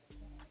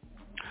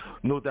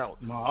 No doubt.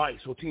 All right,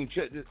 so team,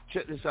 check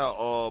this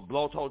out.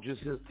 Blog Talk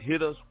just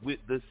hit us with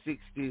the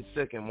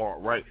 60-second mark,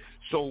 right?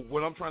 So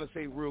what I'm trying to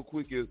say real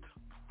quick is,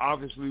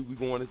 obviously we're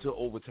going into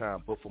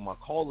overtime, but for my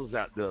callers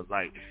out there,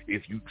 like,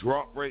 if you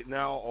drop right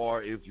now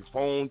or if your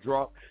phone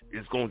drop,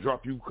 it's going to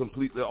drop you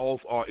completely off,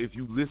 or if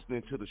you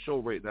listening to the show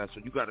right now, so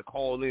you got to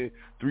call in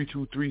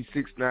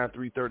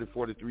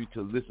 323-693-3043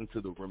 to listen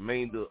to the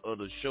remainder of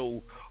the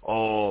show.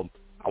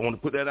 I want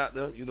to put that out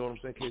there, you know what I'm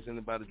saying, in case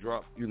anybody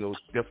drop, you know,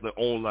 definitely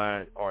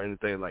online or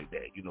anything like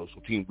that, you know. So,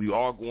 team, we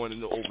are going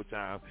into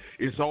overtime.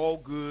 It's all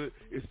good.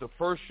 It's the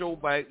first show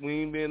back.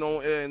 We ain't been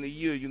on air in a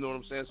year, you know what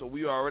I'm saying, so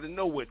we already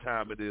know what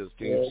time it is,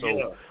 team.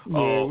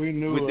 We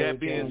knew. With that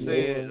being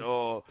said,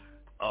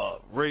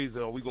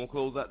 Razor, are we going to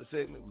close out the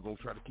segment? We're going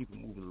to try to keep it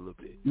moving a little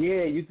bit.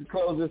 Yeah, you can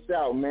close this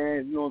out,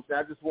 man. You know what I'm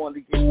saying? I just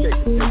wanted to get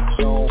checked the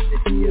show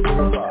 50 years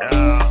ago.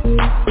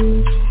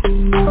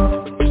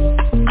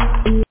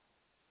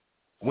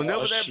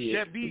 Whenever that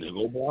beat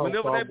go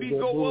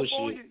up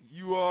on you,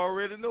 you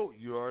already know.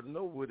 You already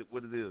know what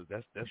it is.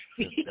 That's the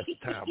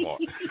time mark.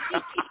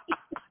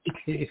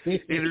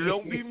 It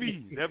don't be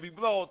me. That be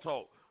Blog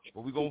Talk.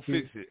 But we're going to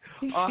fix it.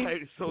 All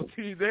right, so,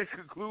 team, that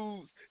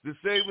concludes the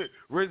segment.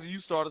 Reggie,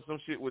 you started some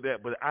shit with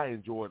that, but I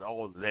enjoyed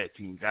all of that,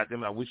 team.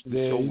 Goddamn, I wish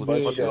the show was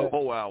fucking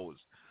 4 hours.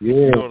 Yeah.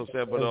 You know what I'm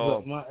saying?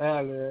 But my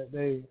alley that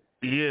day.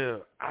 Yeah,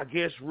 I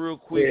guess real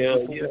quick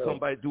before we come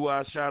back, do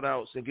our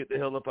shout-outs and get the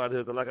hell up out of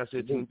here. Because like I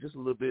said, team, just a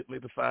little bit,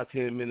 maybe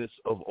 5-10 minutes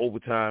of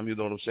overtime, you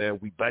know what I'm saying?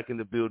 We back in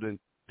the building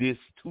this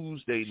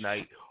Tuesday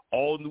night,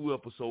 all new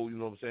episode, you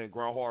know what I'm saying?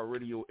 GRINDHARD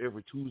Radio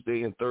every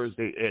Tuesday and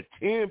Thursday at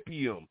 10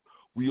 p.m.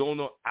 We on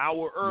an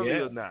hour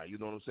earlier now, you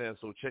know what I'm saying?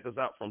 So check us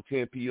out from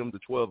 10 p.m. to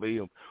 12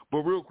 a.m.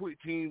 But real quick,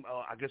 team,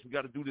 I guess we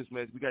got to do this,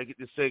 man. We got to get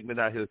this segment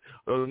out here.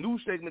 A new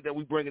segment that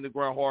we bring in the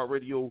GRINDHARD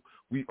Radio.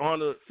 We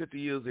honor 50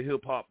 years of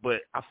hip-hop,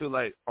 but I feel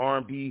like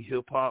R&B,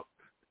 hip-hop,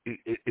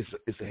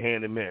 it's a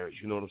hand in marriage.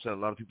 You know what I'm saying? A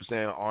lot of people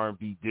saying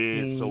R&B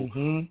dead. So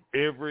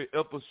every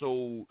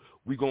episode,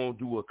 we're going to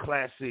do a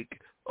classic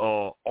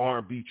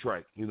R&B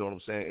track, you know what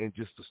I'm saying? And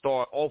just to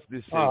start off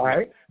this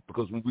segment,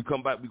 because when we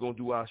come back, we're going to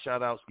do our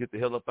shout-outs, get the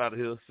hell up out of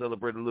here,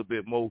 celebrate a little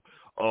bit more.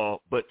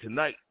 But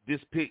tonight, this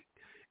pick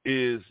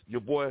is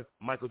your boy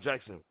Michael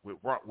Jackson with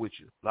Rock With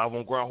You, live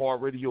on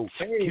GRINDHARD Radio.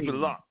 Keep it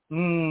locked.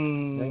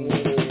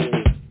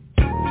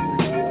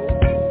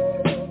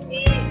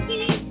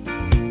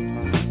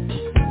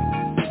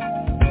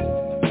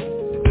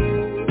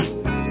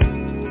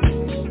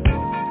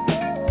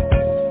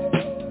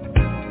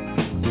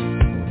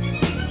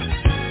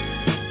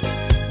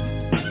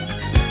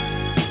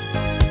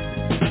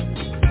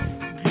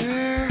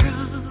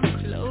 Girl,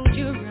 close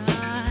your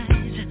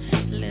eyes.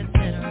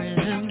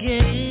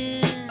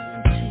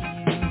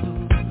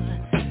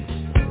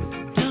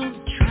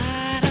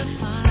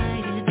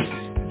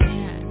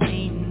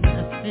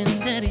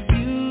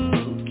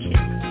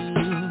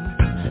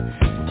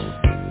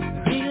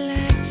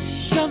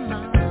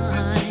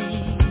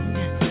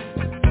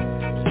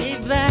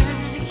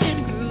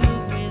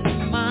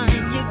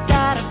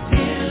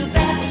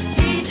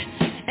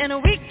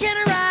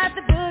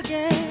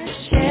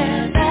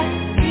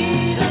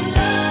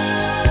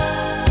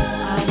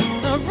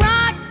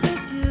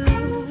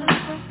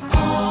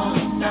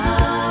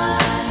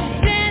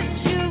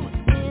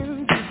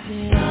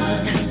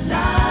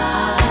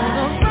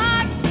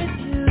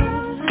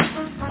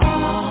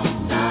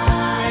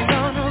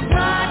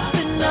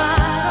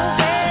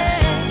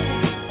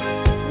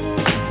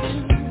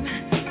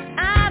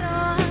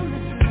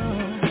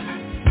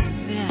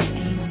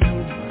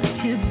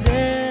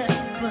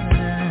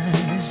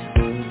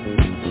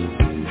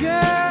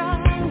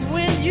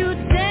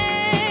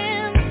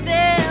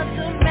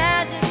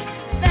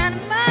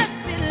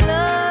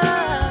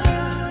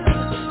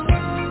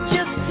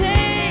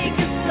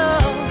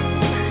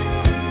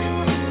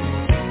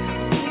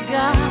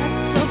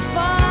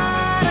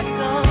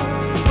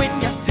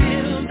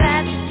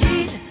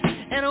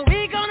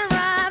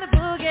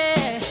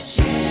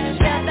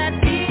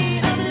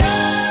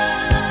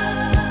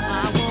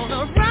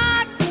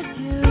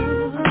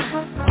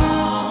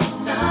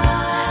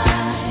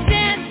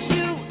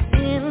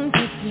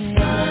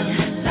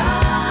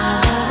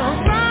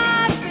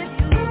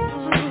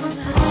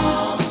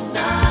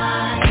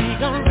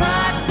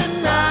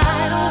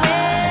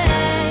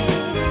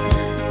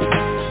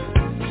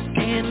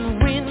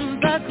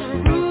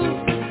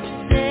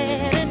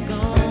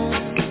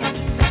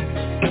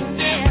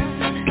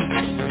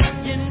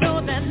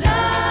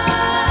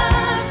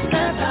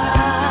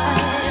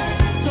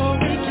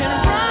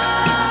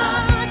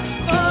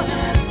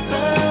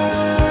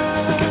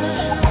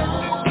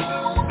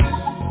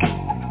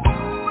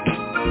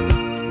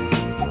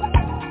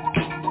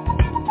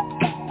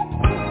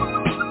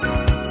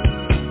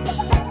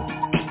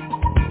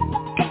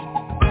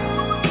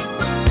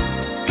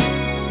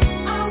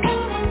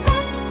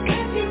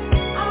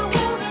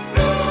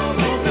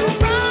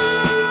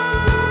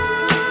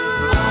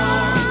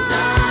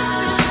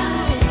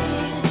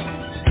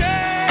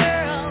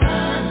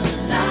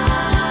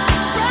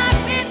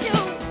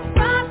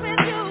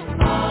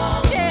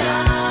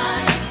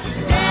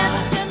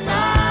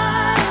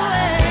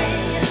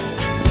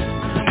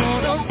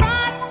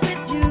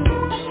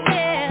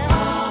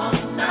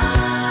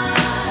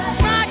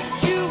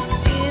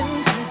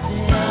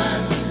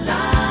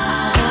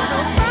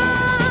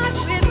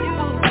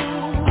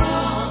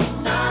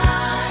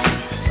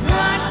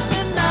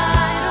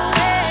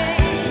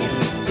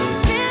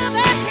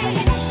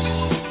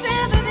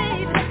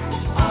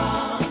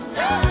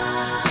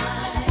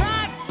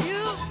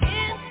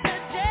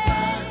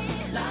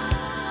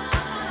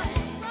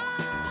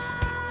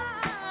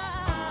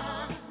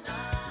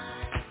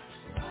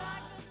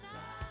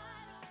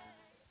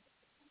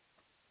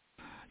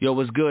 Yo,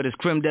 what's good? It's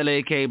Creme de la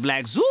aka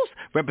Black Zeus,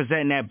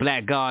 representing that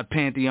Black God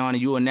Pantheon,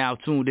 and you are now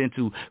tuned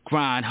into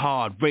Grind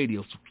Hard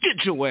Radio. So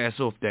get your ass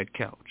off that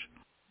couch.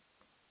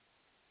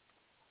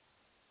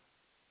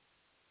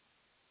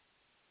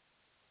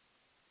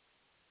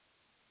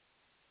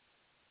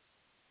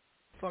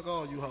 Fuck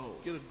all you hoes.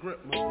 Get a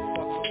grip,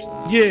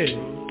 motherfucker. Yeah.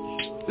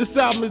 This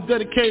album is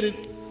dedicated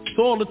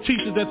to all the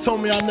teachers that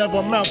told me I never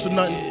amount to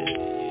nothing.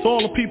 To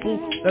all the people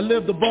that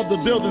lived above the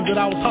buildings that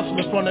I was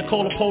hustling from that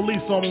called the police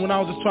on me when I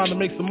was just trying to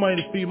make some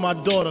money to feed my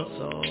daughter.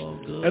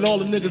 And all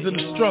the niggas in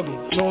the struggle.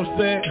 You know what I'm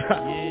saying?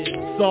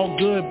 It's all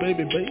good,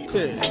 baby.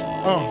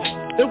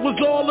 It was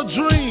all a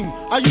dream.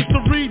 I used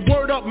to read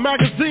Word Up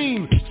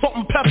magazine, Salt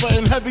and Pepper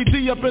and Heavy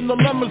D up in the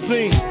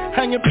limousine,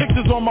 hanging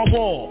pictures on my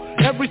wall.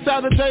 Every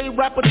Saturday,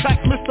 rap attack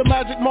Mr.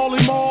 Magic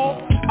Molly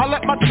Mall. I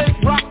let my tape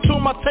rock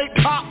till my tape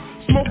pop.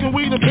 Smoking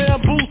weed and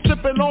bamboo,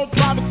 sipping on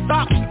private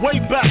stock. Way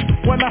back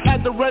when I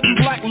had the red and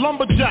black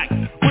lumberjack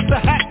with the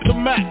hat to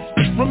match.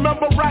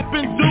 Remember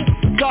rapping Duke?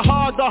 The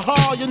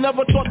hard, you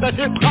never thought that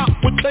hip-hop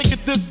would take it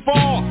this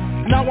far.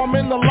 Now I'm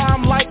in the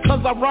limelight cause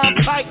I rhyme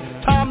tight.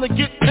 Time to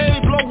get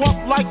paid, blow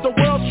up like the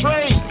world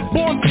trade.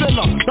 Born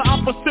sinner, the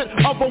opposite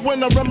of a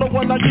winner. Remember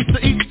when I used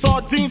to eat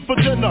sardines for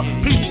dinner?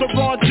 Peace to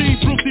Ron G,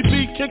 Brucey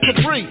B, Kid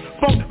Capri,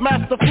 Funk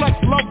Master Flex,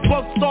 Love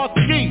Bug, Star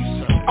Ski.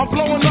 I'm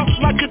blowing up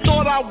like you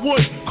thought I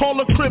would. Call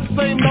a crib,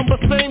 same number,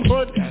 same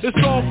hood. It's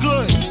all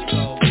good.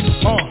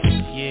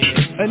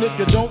 And if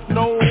you don't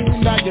know,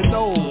 now you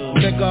know,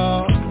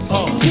 nigga.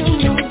 You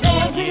know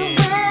very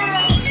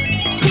well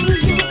who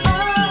you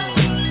are.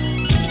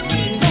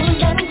 Don't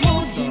let them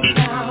hold you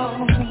down.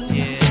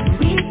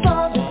 Reach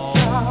for the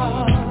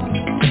stars.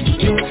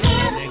 You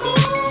have a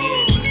goal,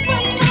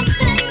 but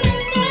nothing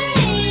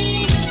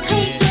remains.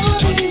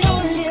 'Cause you're the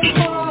only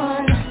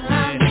one.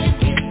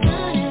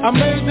 I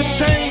made the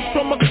change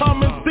from a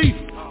common thief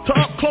to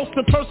up close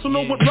and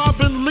personal with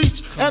Robin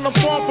Leach. And I'm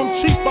far from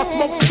cheap, I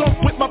smoke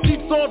skunk with my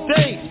peeps all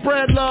day.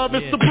 Spread love,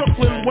 it's the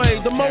Brooklyn way.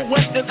 The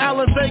Moet and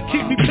Alizé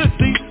keep me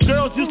pissy.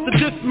 Girls used to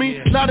diss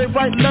me, now they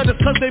write letters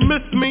cause they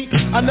miss me.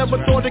 I never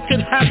thought it could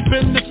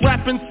happen, this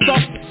rapping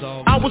stuff.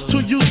 I was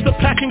too used to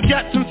packing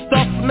gats and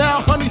stuff.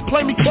 Now honeys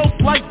play me close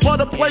like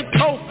butter play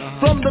toast.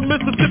 From the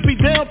Mississippi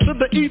down to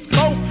the East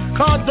Coast.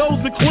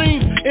 Condos in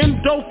Queens,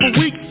 in dough for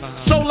weeks.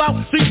 Sold out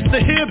seats to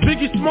hear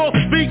Biggie Small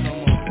speak.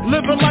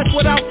 Living life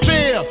without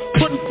fear,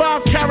 putting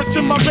 5 carats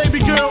in my baby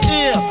girl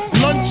ear.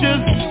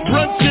 Lunches,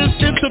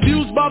 brunches,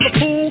 interviews by the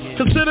pool.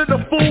 Considered a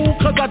fool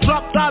cause I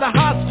dropped out of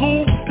high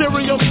school.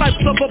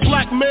 Stereotypes of a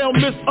black male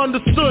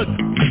misunderstood.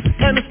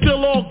 And it's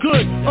still all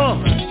good,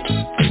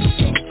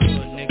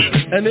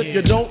 And if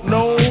you don't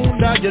know,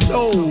 now you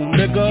know,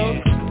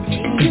 nigga.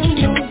 You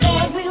know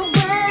very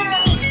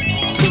well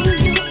who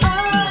you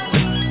are.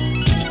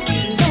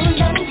 Don't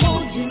let them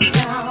hold you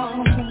down.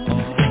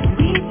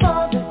 Reach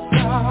for the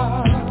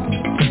stars.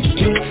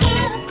 You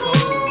have a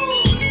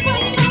goal,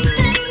 but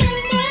nothing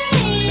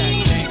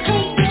remains.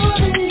 'Cause you're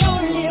the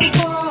only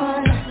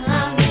one. I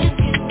wish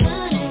you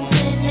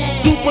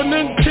couldn't. Super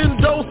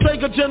Nintendo,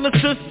 Sega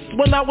Genesis.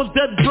 When I was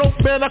dead broke,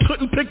 man, I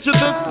couldn't picture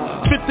this.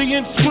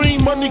 50-inch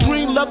screen, money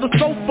green, leather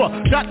sofa.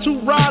 Got 2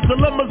 rides, a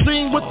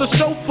limousine with the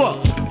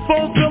chauffeur.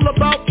 Phone bill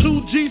about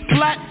 2G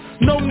flat.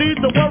 No need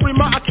to worry,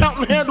 my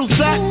accountant handles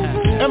that.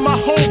 And my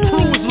whole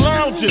crew is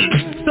lounging,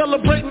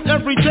 celebrating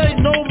every day,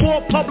 no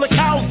more public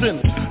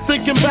housing.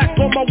 Thinking back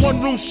on my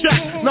one-room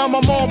shack. Now my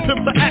mom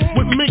pimps the act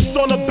with minks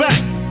on her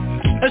back.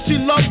 And she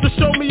loves to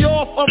show me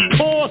off, of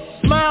course.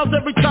 Smiles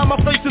every time my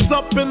face is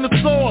up in the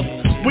sauce.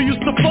 We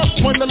used to fuss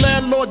when the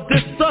landlord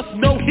dissed us.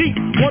 No heat,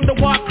 wonder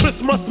why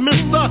Christmas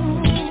missed us.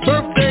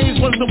 Birthdays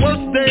was the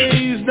worst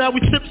days. Now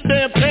we sip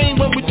champagne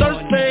when we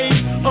thirsty.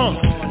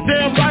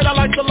 Damn right I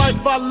like the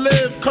life I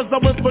live. Cause I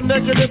went from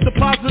negative to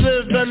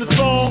positive and it's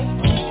all.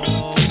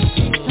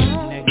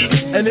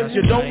 And if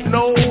you don't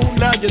know,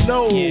 now you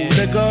know,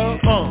 nigga.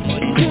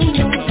 You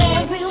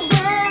know very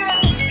well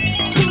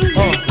who you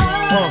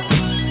are.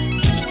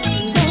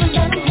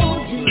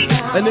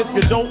 And if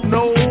you don't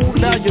know,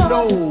 now you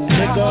know,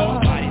 nigga.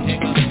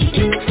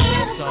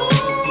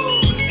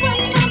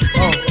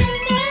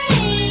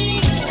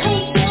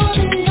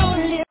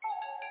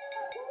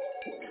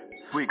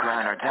 We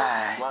grind or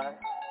die.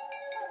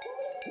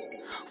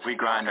 We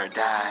grind or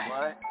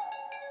die.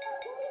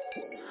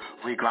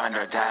 We grind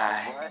or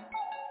die.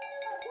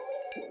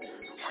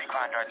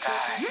 Grind or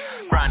die.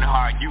 Grinding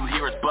hard, you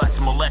hear us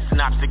bustin',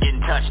 molesting ops are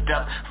getting touched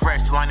up.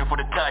 Fresh lining for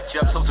the touch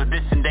up, social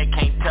distance they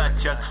can't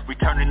touch us. We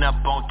turning up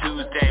on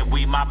Tuesday,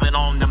 we mopping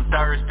on them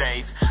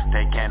Thursdays.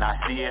 They cannot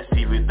see us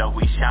even though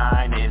we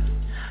shining.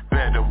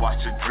 Better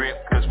watch the drip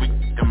cause we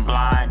them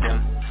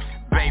blindin'.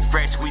 Bay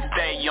fresh, we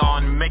stay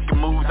on, making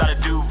moves out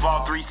of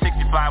Duval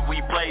 365,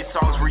 we play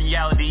songs,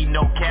 reality,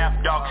 no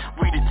cap, dog.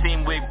 We the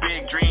team with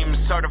big dreams,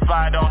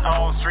 certified on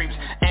all streams,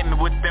 aiming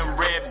with them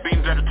red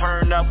beams that'll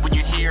turn up when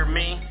you hear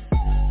me.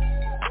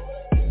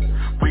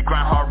 We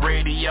grind hard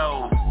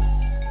radio.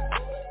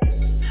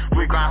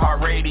 We grind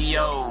hard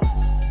radio.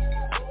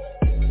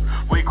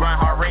 We grind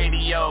hard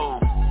radio.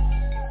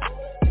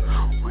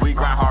 We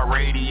grind hard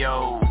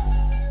radio.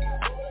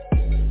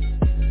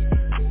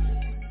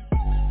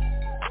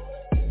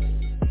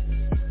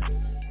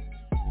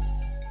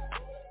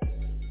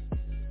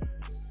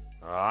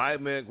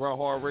 right, man.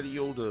 GRINDHARD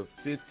Radio, the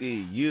 50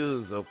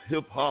 years of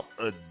hip-hop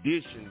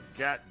edition.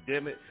 God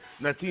damn it.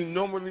 Now, team,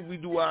 normally we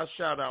do our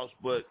shout-outs,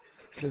 but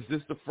since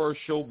this is the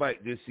first show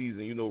back this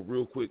season, you know,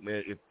 real quick,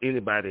 man, if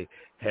anybody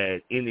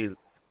had any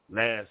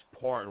last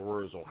parting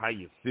words on how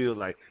you feel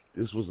like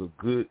this was a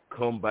good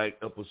comeback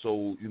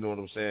episode, you know what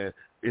I'm saying?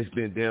 It's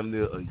been damn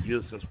near a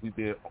year since we've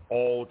been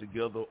all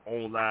together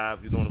on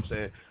live, you know what I'm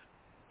saying?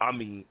 I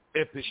mean,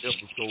 epic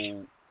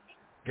episode.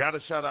 Got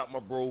to shout out my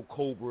bro,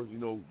 Cobra. You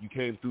know, you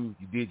came through,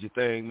 you did your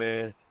thing,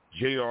 man.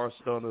 JR,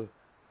 Stunna,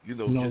 you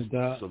know, no just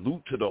doubt.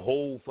 Salute to the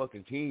whole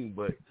fucking team.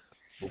 But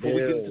before we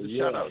get into the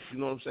shout outs, you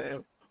know what I'm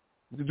saying?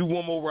 We can do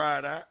one more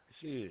ride out.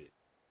 Shit.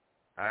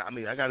 I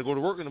mean, I got to go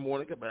to work in the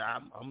morning, but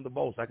I'm the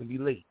boss. I can be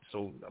late.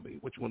 So, I mean,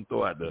 what you want to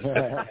throw out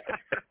there?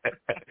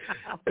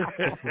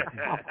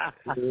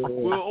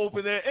 We'll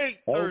open at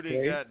 8:30,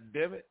 Okay. God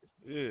damn it.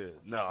 Yeah,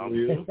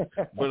 no,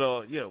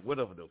 but yeah,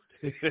 whatever though.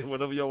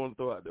 Whatever y'all want to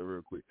throw out there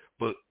real quick.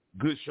 But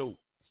good show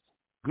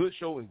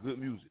and good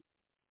music,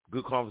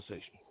 good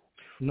conversation.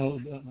 No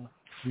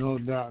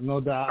doubt.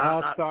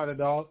 I'll start it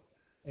off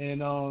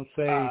and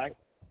say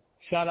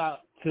shout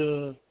out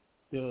to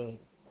the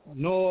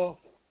North,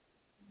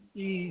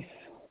 East,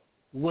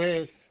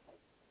 West,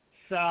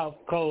 South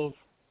Coast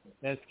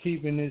that's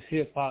keeping this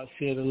hip hop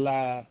shit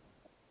alive.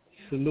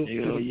 Salute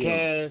to the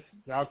cast.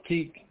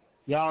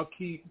 Y'all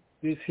keep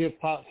this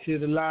hip-hop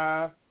shit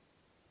alive,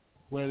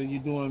 whether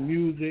you're doing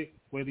music,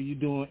 whether you're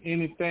doing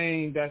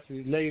anything that's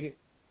related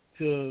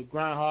to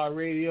GRINDHARD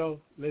Radio,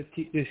 let's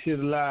keep this shit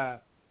alive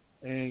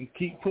and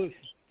keep pushing.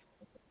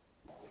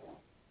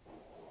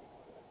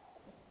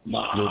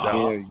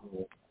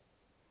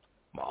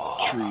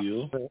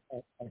 Trio.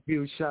 A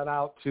huge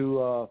shout-out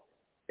to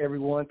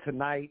everyone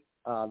tonight.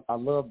 I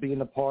love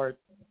being a part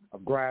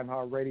of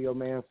GRINDHARD Radio,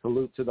 man.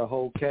 Salute to the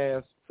whole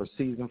cast for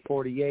season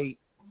 48.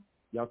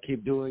 Y'all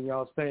keep doing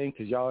y'all's thing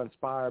because y'all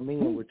inspire me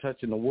and we're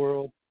touching the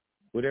world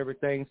with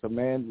everything. So,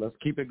 man, let's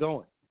keep it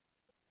going.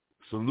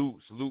 Salute,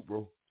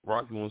 bro.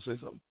 Rock, you want to say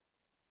something?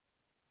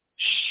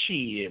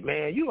 Shit,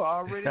 man, you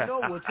already know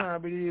what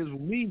time it is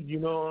with me, you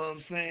know what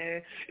I'm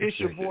saying? It's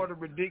your boy, the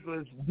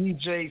ridiculous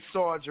DJ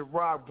Sgt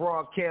Rock,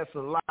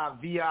 broadcasting live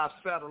via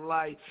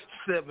satellite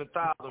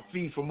 7,000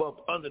 feet from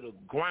up under the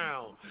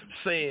ground,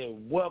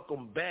 saying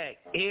welcome back,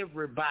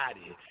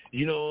 everybody.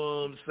 You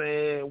know what I'm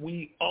saying?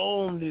 We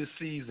own this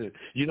season,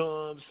 you know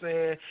what I'm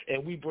saying?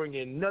 And we bring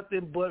in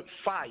nothing but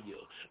fire,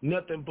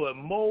 nothing but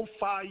more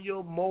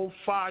fire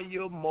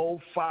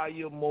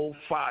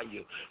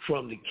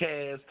from the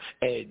cast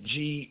at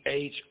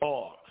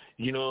GHR.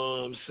 You know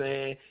what I'm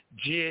saying?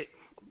 Jit,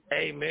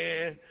 hey,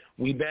 man,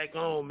 we back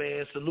on,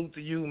 man. Salute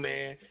to you,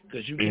 man,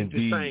 because you keep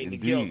this thing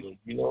together.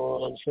 You know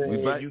what I'm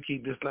saying? You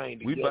keep this thing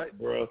together,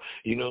 bro.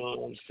 You know what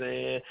I'm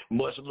saying?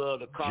 Much love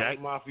to Cata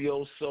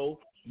Mafioso.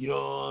 You know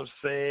what I'm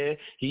saying?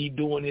 He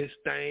doing his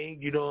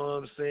thing. You know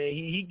what I'm saying?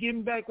 He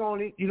getting back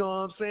on it. You know what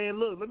I'm saying?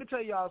 Look, let me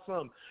tell y'all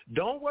something.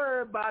 Don't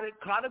worry about it.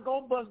 Cata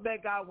gonna bust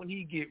back out when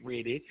he get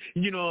ready.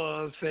 You know what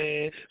I'm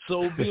saying?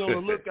 So be on the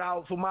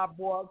lookout for my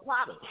boy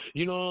Cata.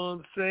 You know what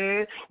I'm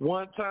saying?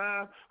 One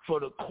time for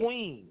the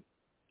queen.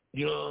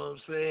 You know what I'm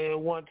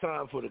saying? One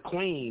time for the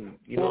queen.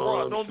 You know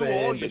what I'm saying? Don't do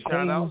all your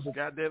shout-outs,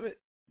 goddammit.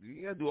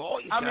 You gotta do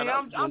all your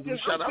shout-outs. I'm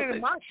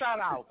sending my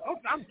shout-outs.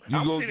 I'm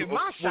sending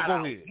my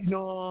shout-outs. You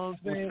know what I'm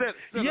saying?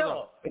 Set it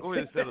off. Go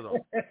ahead and set it off.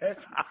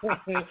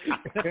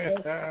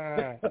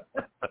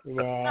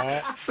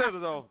 Set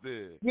it off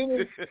there.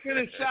 Send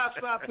a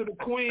shout-out to the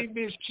queen,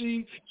 Miss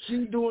Cheif.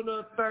 She doing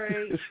her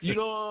thing. You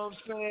know what I'm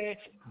saying?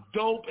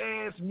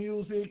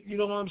 Dopeazzmuzik. You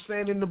know what I'm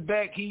saying? In the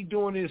back, he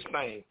doing his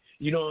thing.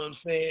 You know what I'm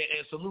saying?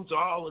 And salute to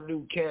all the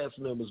new cast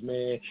members,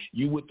 man.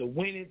 You with the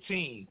winning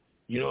team.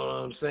 You know what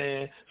I'm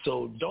saying?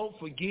 So don't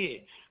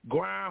forget,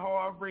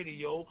 GRINDHARD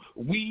Radio,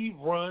 we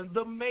run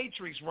the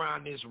matrix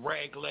around this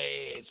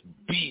rag-ass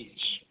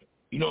bitch.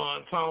 You know what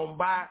I'm talking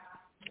about?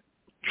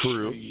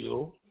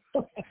 True.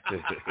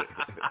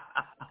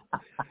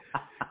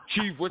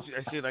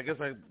 Cheif, I guess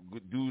I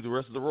would do the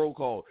rest of the roll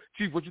call.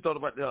 Cheif, what you thought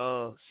about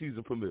the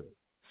season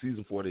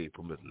 48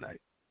 premiere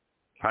tonight?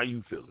 How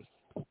you feeling?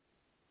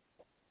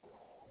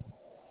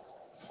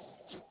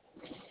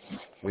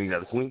 We ain't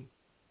got a queen?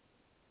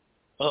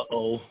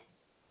 Uh-oh.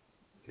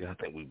 Yeah, I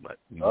think we might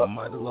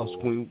have lost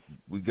Queen.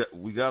 We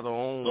got her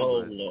on,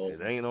 but it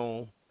ain't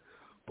on.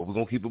 But we're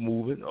gonna keep it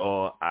moving.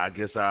 Or I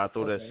guess I'll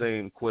throw that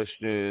same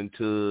question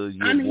to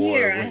your I'm boy.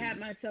 Here. I have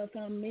myself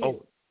on mute.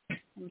 Oh.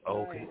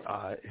 Okay.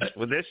 All right.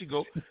 Well, there she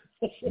go.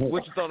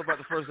 What you thought about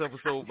the first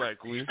episode back,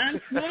 Queen?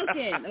 I'm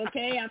smoking,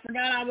 okay? I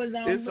forgot I was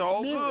on. It's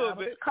all good,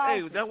 man.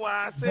 Hey, that's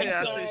why I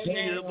said she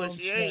here, but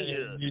she ain't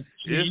here.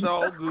 It's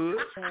all good.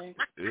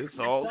 It's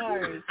all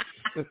good.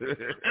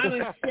 I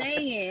was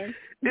saying.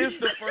 It's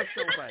the first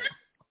show back.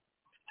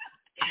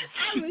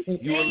 I was saying,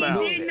 didn't I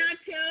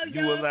tell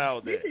y'all? You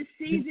allowed that. This is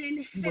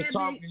season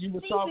 7. You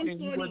were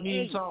talking. You wasn't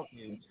even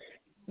talking.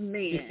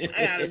 Man,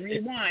 I gotta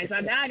rewind. So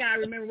now I gotta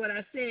remember what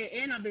I said,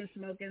 and I've been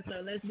smoking,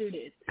 so let's do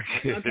this.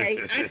 Okay,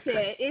 I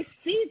said it's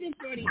season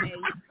 48.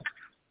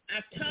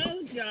 I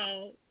told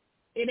y'all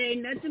It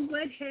ain't nothing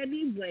but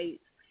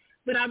heavyweights.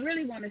 But I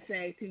really want to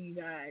say to you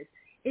guys,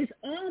 it's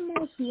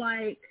almost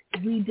like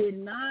we did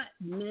not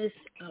miss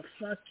a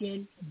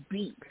fucking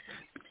beat.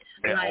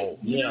 Like, I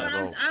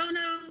don't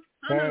know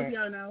if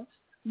y'all know.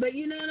 But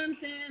you know what I'm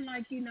saying?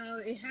 Like,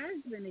 it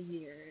has been a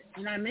year,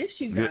 and I miss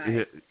you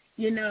guys.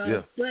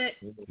 But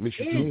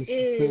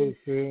it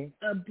is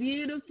a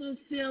beautiful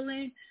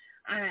feeling.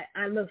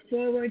 I look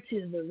forward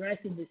to the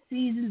rest of the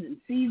seasons and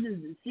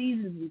seasons and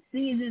seasons and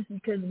seasons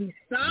because we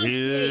saw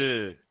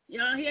it.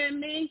 Y'all hear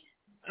me?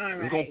 All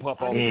right. We're going to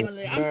pop off. I'm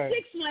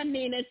 6'1"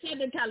 Nina,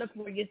 Southern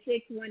California,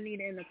 6'1"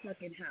 Nina in the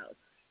fucking house.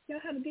 Y'all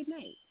have a good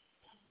night.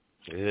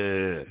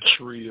 Yeah.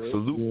 Trio.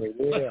 Salute.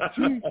 Yeah.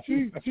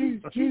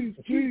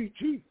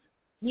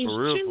 For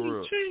real.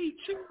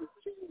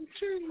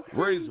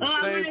 Razor,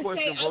 same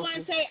question, bro.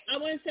 I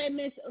want to say,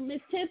 Miss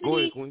Tiffany, go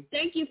ahead, Queen.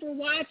 Thank you for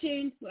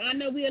watching. I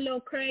know we're a little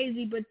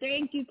crazy, but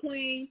thank you,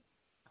 Queen.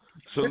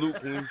 Salute,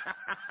 Queen.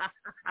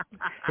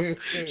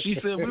 She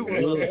said we were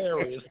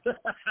hilarious.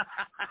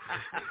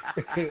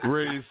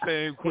 Ray,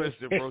 same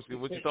question, broski.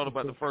 What you thought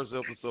about the first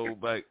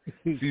episode back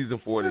season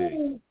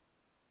 48?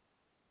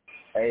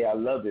 Hey, I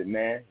love it,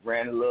 man.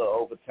 Ran a little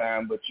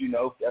overtime, but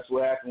that's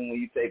what happens when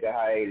you take a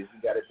hiatus.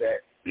 You got to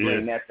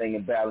bring that thing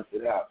and balance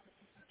it out.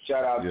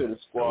 Shout out to the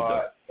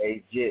squad.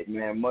 Hey, Jit,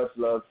 man, much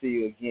love to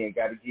you again.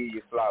 Got to give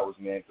you flowers,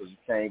 man, because you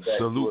came back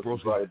to us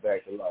and brought it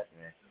back to life,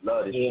 man.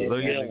 Love this shit,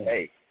 man.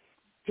 Hey,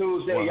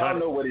 Tuesday, y'all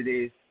know what it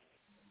is.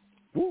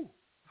 Woo.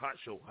 Hot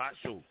show.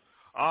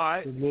 All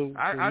right.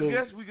 I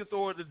guess we can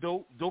throw it to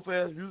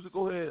Dopeazzmuzik.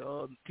 Go ahead,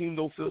 Team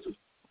No Filter.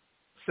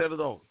 Set it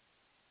on.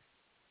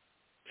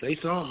 Say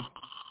something.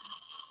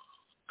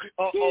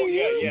 Oh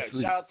yeah.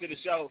 Shout out to the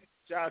show.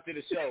 That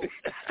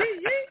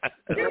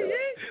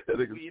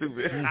nigga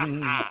stupid.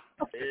 Man.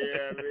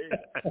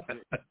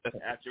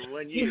 After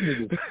 1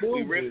 year,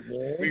 we ripped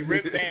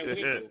Van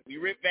Winkle. We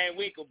ripped Van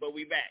Winkle, but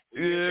we back.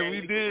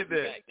 We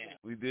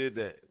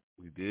did that.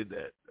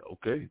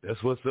 Okay,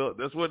 that's what's up.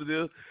 That's what it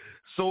is.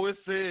 So it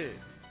said,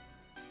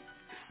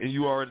 and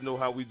you already know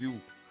how we do.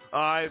 All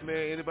right,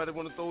 man, anybody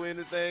want to throw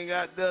anything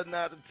out there?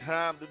 Now the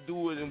time to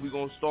do it, and we're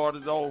going to start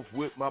it off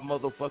with my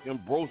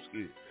motherfucking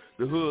broski,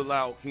 the Hood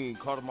Loud King,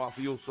 Cata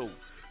Mafioso.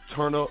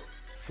 Turn up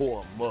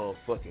for a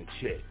motherfucking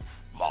check.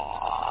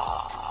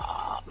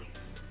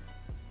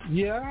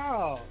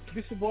 Yeah,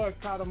 this your boy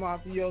Cata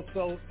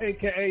Mafioso,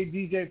 a.k.a.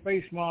 DJ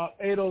Face Mob,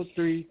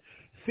 803.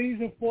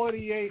 Season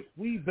 48,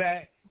 we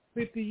back.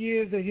 50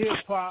 years of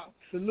hip-hop.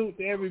 Salute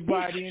to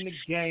everybody in the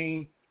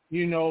game.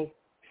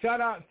 Shout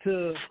out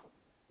to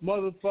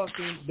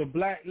motherfucking the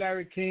Black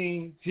Larry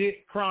King,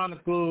 Jit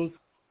Chronicles,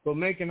 for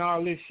making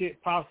all this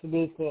shit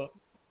possible for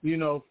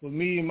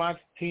me and my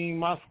team,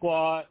 my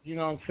squad, you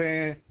know what I'm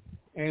saying?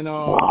 And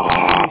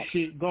keep this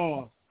shit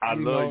going. I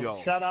love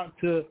y'all. Shout out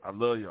to I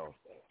love y'all.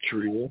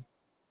 Trio.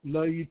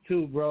 Love you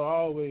too, bro,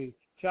 always.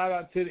 Shout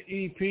out to the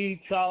EP,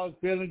 Charles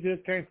Billinger.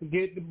 Can't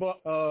forget the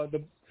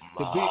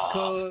big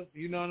cuz,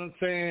 you know what I'm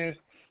saying?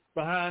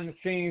 Behind the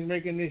scenes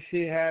making this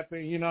shit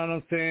happen, you know what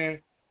I'm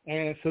saying?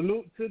 And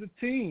salute to the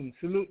team.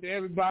 Salute to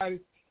everybody.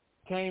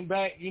 Came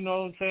back, you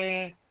know what I'm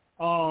saying?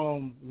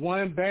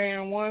 One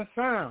band, one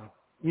sound.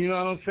 You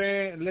know what I'm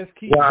saying? Let's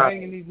keep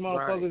banging these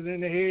motherfuckers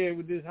in the head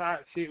with this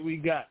hot shit we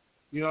got.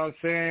 You know what I'm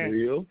saying?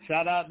 Real.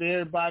 Shout out to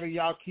everybody.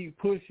 Y'all keep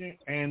pushing,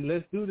 and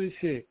let's do this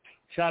shit.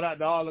 Shout out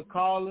to all the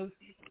callers,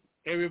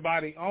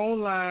 everybody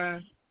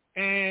online,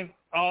 and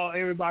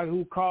everybody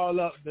who call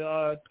up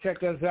to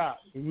check us out.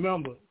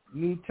 Remember,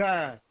 new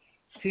time,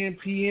 10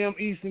 p.m.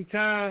 Eastern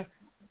time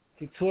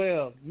to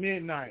 12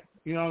 midnight.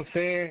 You know what I'm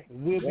saying?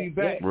 We'll be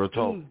back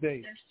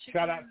Tuesday.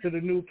 Shout out to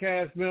the new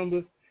cast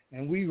members,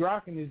 and we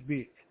rocking this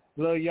bitch.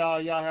 Love y'all.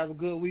 Y'all have a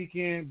good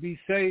weekend. Be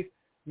safe.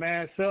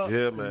 Mask up.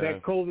 Yeah, man.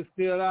 That COVID's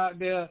still out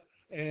there.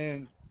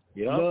 And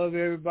love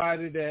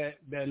everybody that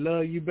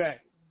love you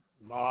back.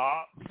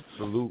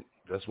 Salute.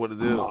 That's what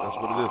it is.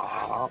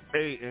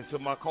 Hey, and to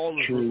my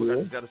callers, I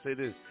just got to say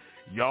this.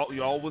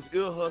 Y'all was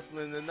ear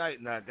hustling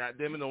tonight. Now,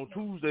 goddamn it, on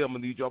Tuesday, I'm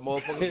going to need y'all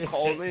motherfuckers to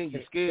call in.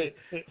 You scared.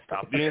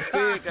 Stop being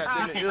scared,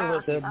 goddamn it, ear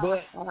hustling.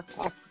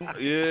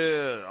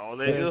 Yeah, all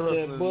that ear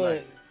hustling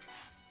tonight.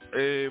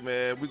 Hey,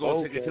 man, we're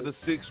going to take it to the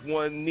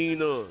 6'1"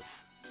 Nina,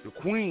 the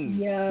queen,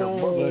 the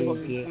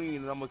motherfucking queen,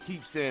 and I'm going to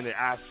keep saying it.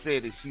 I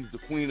said it. She's the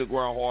queen of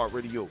Grind Hard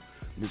Radio,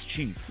 Miss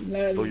Cheif.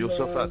 Throw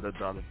yourself out there,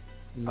 darling.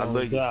 I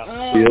love you.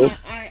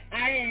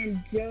 I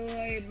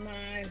enjoyed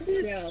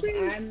myself.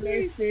 I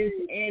miss this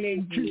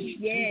energy.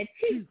 Yeah,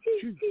 T,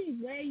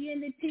 way in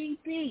the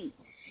TP.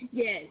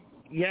 Yes.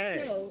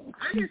 Yeah. So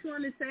I just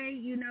want to say,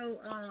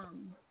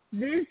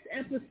 this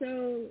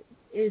episode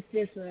is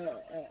just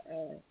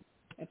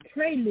a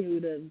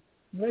prelude of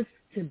what's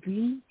to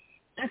be.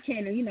 I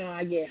can't,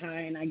 I get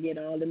high and I get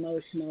all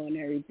emotional and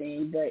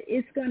everything, but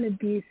it's going to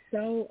be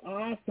so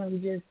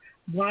awesome just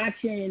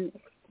watching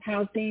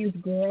how things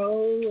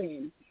grow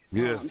and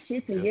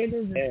shits and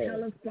giggles and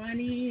hella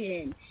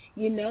funny and,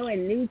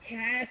 and new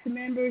cast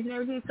members and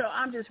everything. So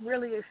I'm just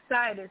really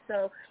excited.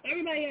 So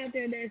everybody out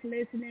there that's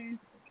listening,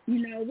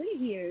 You know, we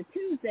here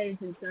Tuesdays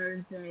and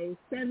Thursdays,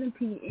 7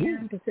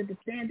 p.m. Pacific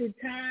Standard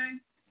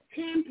Time,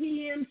 10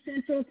 p.m.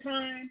 Central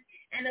Time,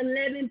 and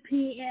 11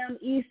 p.m.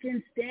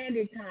 Eastern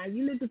Standard Time.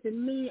 You listen to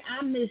me.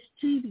 I'm Miss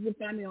Cheif. You can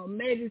find me on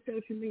major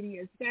social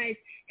media sites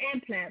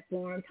and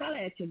platforms. Holla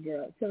at your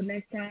girl. So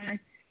next time,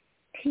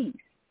 peace.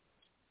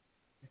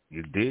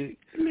 You dig?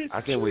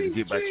 I can't wait to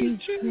get back.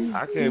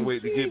 I can't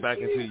wait to get back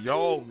into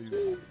y'all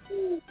music.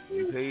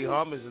 You pay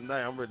homage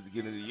tonight. I'm ready to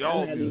get into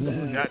y'all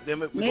music. God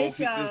damn it, we gonna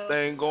keep this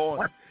thing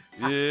going.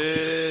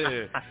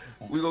 Yeah,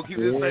 we gonna keep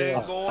this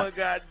thing going.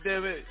 God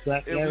damn it,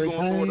 and we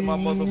gonna throw it to my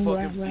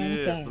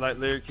motherfucking Black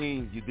Larry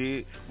King. You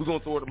did. We gonna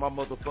throw it to my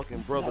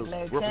motherfucking brothers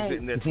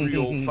representing that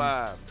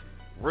 305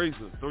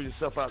 Razor. Throw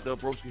yourself out there,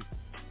 broski.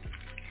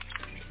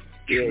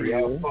 Yeah,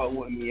 y'all fuck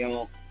with me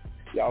on.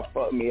 Y'all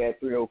fuck me at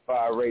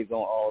 305 Razor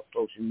on all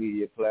social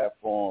media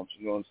platforms.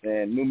 You know what I'm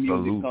saying? New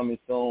music coming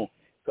soon.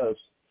 Because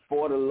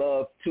For the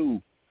Love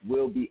 2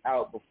 will be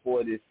out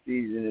before this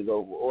season is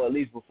over, or at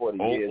least before the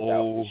year is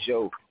out for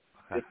sure.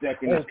 The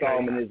second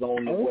installment is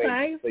on the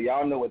way. So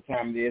y'all know what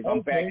time it is.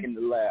 I'm back in the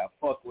lab.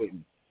 Fuck with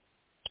me.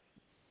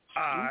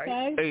 All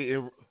right. Hey,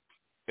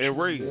 and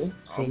Ray,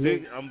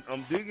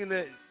 I'm digging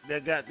that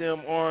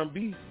goddamn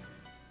R&B.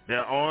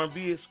 That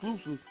R&B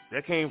exclusive,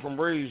 that came from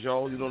Ray's,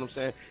 y'all. You know what I'm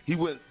saying? He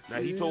went. Now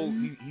he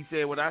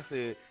said what I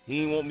said. He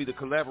didn't want me to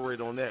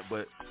collaborate on that,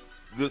 but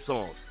good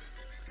songs.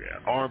 Yeah,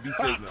 R&B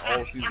segment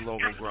all season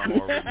long on Ground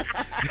already.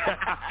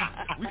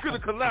 We could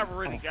have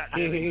collaborated,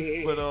 goddamn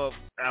it. But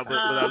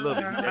I love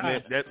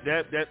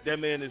it. That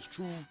man is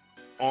true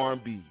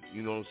R&B.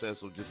 You know what I'm saying?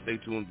 So just stay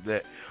tuned to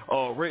that.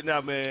 Right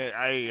now, man,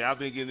 I've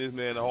been giving this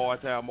man a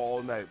hard time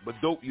all night. But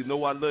Dope, you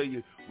know I love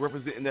you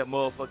representing that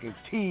motherfucking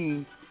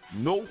team.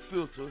 No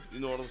filter,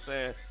 you know what I'm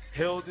saying?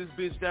 Held this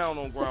bitch down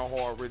on Ground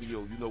Hard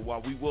Radio, you know, while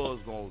we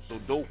was gone. So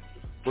Dope,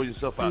 throw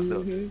yourself out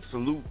there.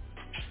 Salute.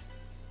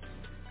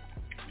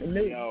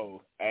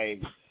 Yo,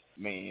 hey,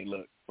 man,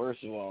 look,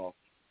 first of all,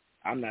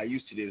 I'm not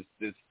used to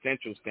this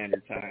Central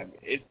Standard Time.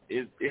 It's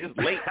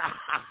late.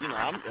 You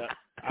know,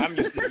 I'm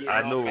used to getting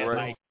off at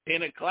like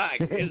 10 o'clock.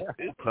 It's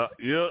 12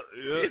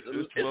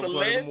 in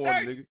the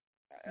morning, nigga.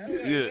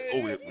 Yeah.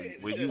 Oh,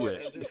 where you at?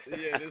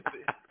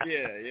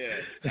 Yeah.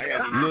 I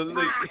got you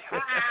late.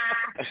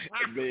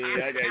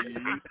 Man, I got you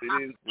used to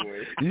this, boy.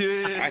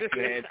 Yeah. I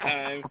still had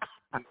time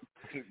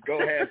to go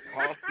have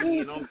coffee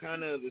and all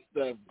kind of other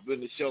stuff in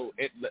the show.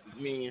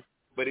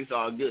 But it's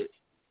all good.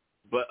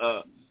 But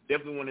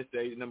definitely want to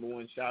say, number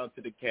one, shout out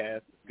to the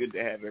cast. Good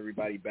to have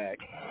everybody back.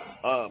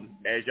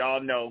 As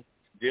y'all know,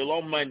 still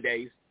on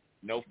Mondays,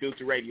 No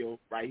Filter Radio,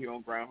 right here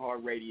on Ground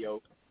Hard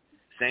Radio.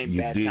 Same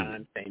bat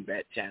time, same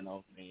bat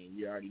channel. Man,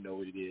 you already know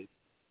what it is.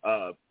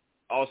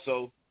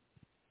 Also,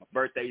 my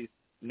birthday's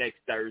next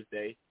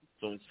Thursday.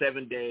 So in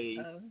 7 days,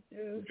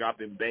 I'm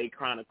dropping Bay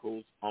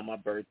Chronicles on my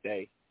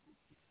birthday.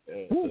 So,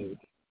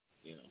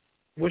 you know.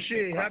 Well,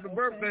 shit, happy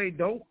birthday,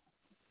 Dope.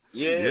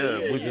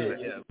 Which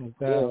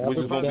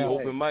is gonna be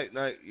open mic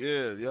night.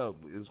 Yeah,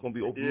 it's gonna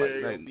be open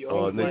mic night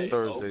next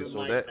Thursday.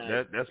 So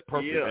that's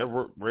perfect. Yeah.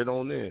 That right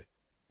on there.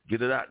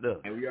 Get it out there.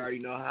 And we already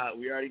know how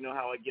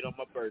I get on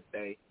my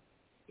birthday.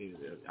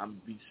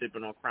 I'm be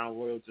sipping on Crown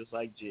Royal just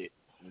like Jit.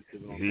 That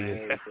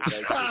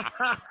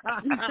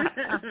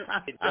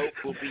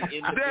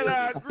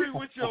I agree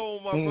with you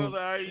on, my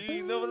brother. You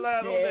ain't never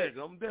lied on that.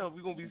 I'm down.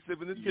 We're going to be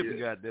sipping and tipping,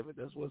 goddammit.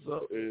 That's what's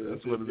up.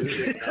 That's what it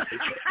is.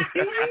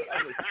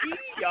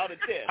 Y'all the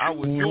test. I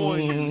would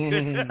join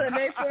you. So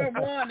they for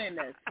one in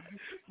this.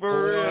 For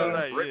real,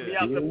 like, rip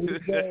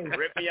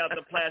me out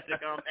the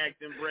plastic. I'm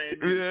acting brand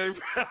new.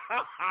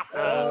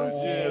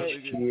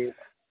 Yeah.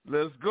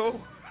 Let's go.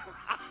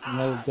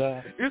 No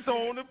doubt. It's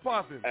on and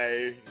popping.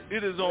 Hey,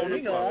 it is on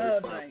and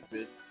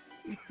popping.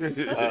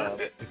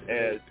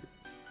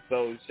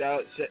 So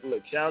shout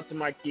out to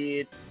my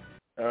kid,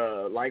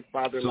 Like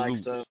Father,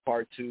 Like Son,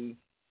 Part 2,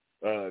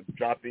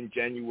 dropping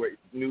January,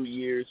 New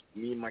Year's.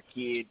 Me and my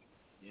kid.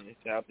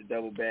 Shout out to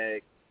Double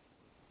Bag.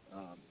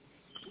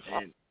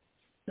 And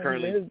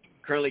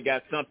currently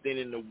got something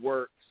in the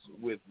works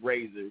with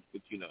Razor,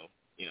 but you know,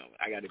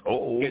 I got to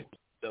get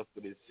stuff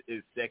with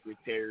his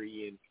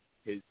secretary and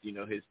his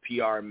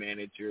PR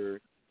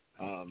manager,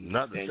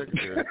 not the and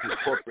secretary, his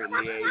corporate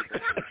liaison.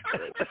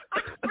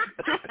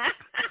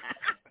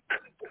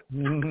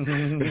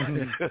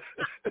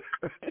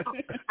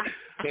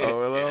 All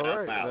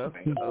right.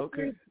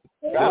 Okay.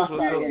 That's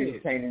what's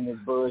entertaining this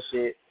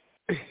bullshit.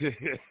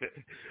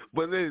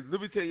 But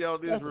let me tell y'all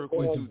this real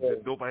quick too.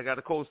 Dope, I got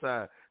a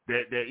cosign.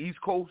 That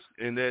East Coast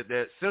and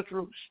that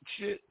Central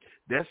shit,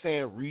 that's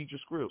saying read your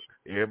script.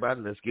 Everybody,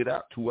 let's get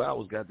out 2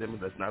 hours, goddamn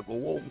it. Let's not go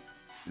over.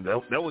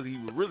 That was he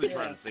was really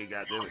trying to say,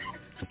 goddamn it.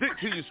 Stick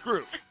to your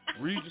script.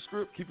 Read your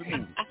script. Keep it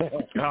moving.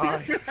 All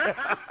right.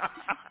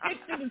 Stick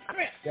to the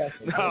script.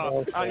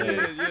 No,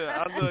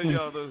 yeah. I love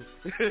y'all.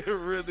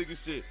 Real nigga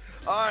shit.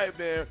 All right,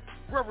 man.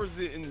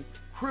 Representing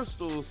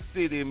Crystal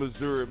City,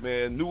 Missouri,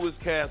 man. Newest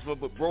cast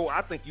member. But, bro,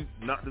 I think you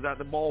knocked it out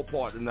the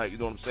ballpark tonight. You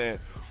know what I'm saying?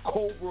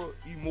 Cobra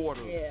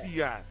Immortal.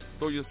 CI.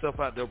 Throw yourself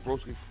out there,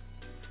 broski.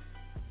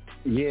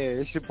 Yeah,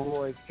 it's your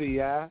boy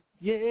C.I.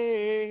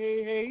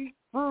 Yay,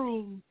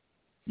 Vroom.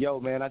 Yo,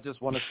 man, I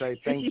just want to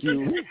say thank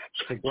you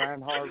to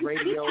GRINDHARD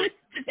Radio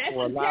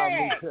for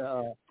allowing me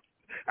to.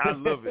 I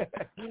love it.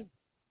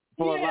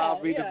 For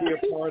allowing me to be a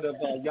part of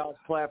y'all's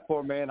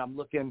platform, man. I'm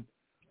looking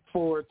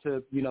forward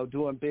to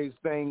doing big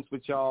things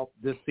with y'all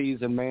this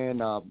season,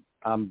 man.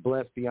 I'm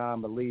blessed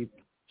beyond belief.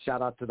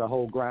 Shout out to the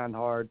whole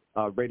GRINDHARD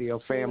Radio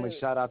family.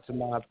 Shout out to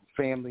my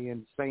family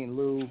in St.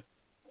 Louis,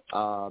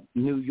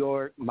 New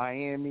York,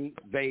 Miami,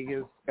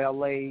 Vegas,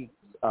 L.A.,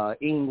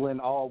 England,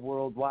 all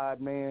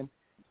worldwide, man.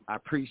 I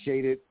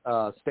appreciate it.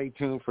 Stay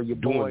tuned for your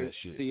boy.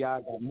 See,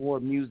 I got more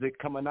music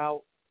coming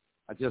out.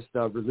 I just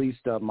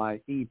released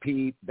my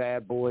EP,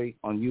 Bad Boy,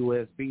 on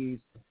USBs.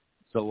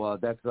 So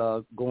that's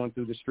going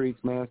through the streets,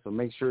 man. So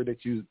make sure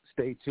that you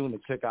stay tuned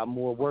and check out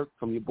more work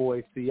from your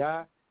boy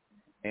C.I.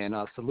 And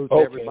salute to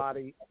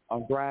everybody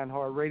on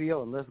GRINDHARD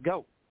Radio, and let's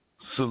go.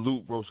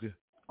 Salute, broski.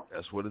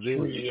 That's what it is.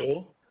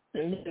 Real.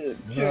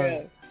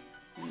 Yeah.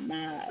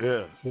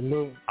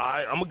 Salute. All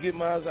right, I'm going to get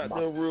mine out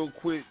there real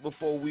quick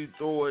before we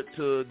throw it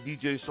to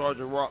DJ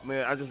Sgt Rock,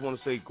 man. I just want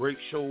to say great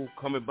show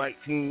coming back,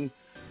 team.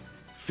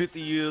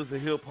 50 years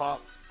of hip-hop.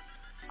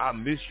 I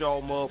miss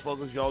y'all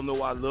motherfuckers. Y'all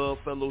know I love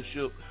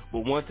fellowship.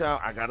 But one time,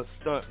 I got to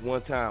stunt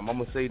one time. I'm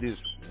going to say this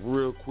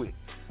real quick.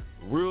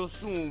 Real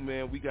soon,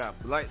 man, we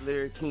got Black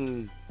Larry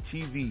King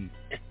TV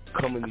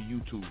coming to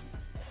YouTube.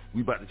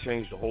 We about to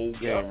change the whole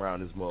game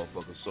around this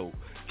motherfucker. So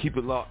keep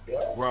it locked.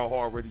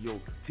 GRINDHARD Radio.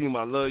 Team,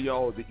 I love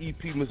y'all. The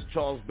EP, Mr.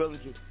 Charles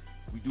Bellinger,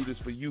 we do this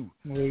for you.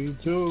 You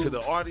too. To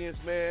the audience,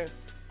 man,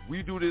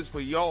 we do this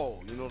for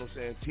y'all. You know what I'm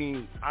saying?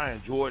 Team, I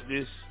enjoyed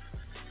this.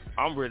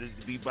 I'm ready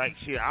to be back.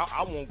 Shit,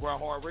 I want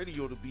GRINDHARD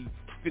Radio to be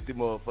 50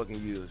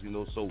 motherfucking years,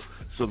 so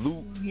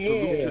salute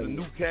to the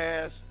new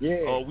cast.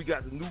 We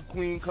got the new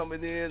queen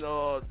coming in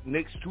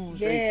next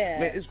Tuesday.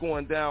 Man, it's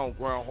going down,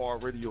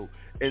 GRINDHARD Radio.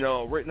 And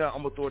right now,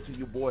 I'm going to throw it to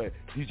your boy,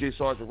 DJ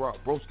Sgt Rock.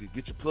 Broski,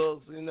 get your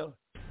plugs in there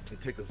and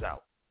take us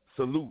out.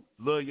 Salute.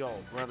 Love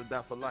y'all. Grind or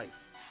die for life.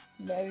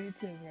 Love you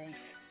too, man.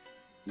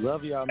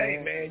 Love y'all, man. Hey,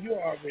 man, you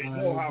already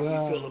know how we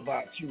feel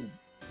about you.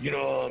 You know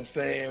what I'm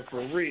saying?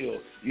 For real.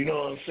 You know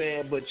what I'm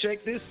saying? But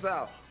check this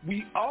out.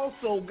 We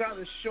also got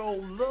to show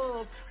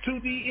love to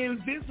the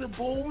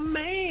invisible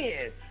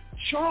man,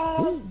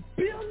 Charles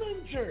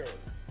Bellinger.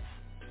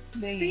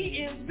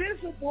 The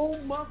invisible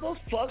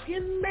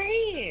motherfucking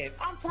man.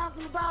 I'm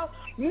talking about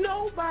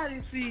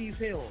nobody sees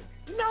him.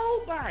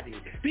 Nobody.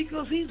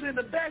 Because he's in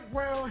the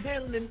background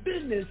handling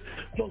business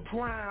for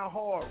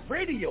GRINDHARD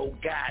Radio,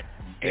 God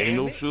damn Ain't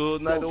no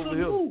Suge Knight over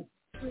here.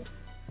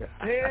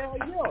 Hell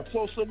yeah.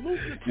 So salute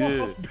to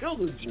Charles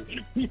Bellinger.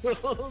 You know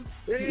what I'm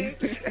saying?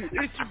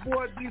 It's your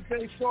boy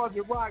DJ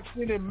Sgt Rock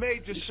sending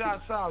major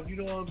shots out, you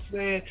know what I'm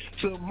saying,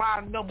 to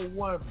my number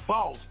one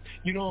boss.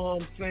 You know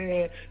what I'm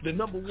saying? The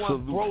number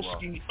one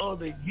broski of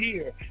the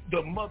year, the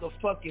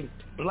motherfucking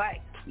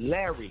Black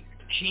Larry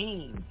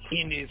King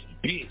in this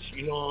bitch.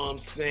 You know what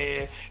I'm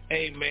saying?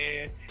 Hey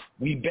man,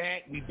 we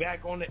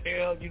back on the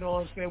air, you know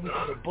what I'm saying? We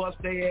gonna bust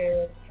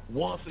their ass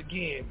once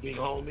again, big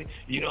homie.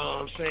 You know what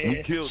I'm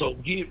saying? So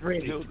get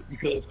ready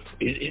because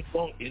it's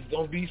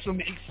gonna be some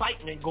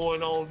excitement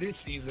going on this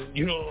season.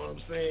 You know what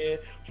I'm saying?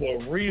 For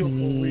real,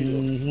 for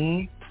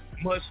real.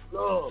 Much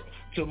love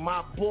to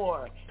my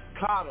boy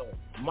Cata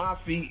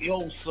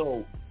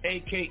Mafioso,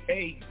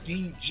 a.k.a.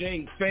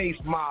 DJ Face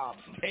Mob,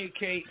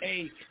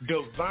 a.k.a.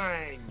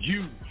 Divine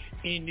You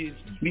in this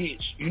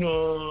bitch. You know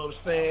what I'm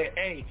saying?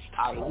 Hey,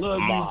 I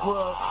love you,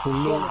 bro.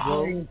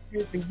 Celebrating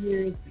 50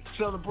 years,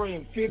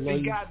 celebrating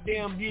 50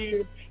 goddamn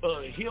years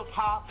of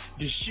hip-hop,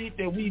 the shit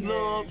that we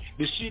love,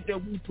 the shit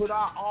that we put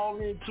our all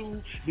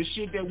into, the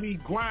shit that we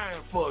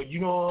grind for. You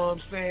know what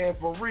I'm saying?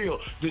 For real.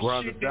 The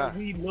shit that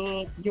we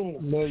love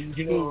doing.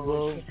 You know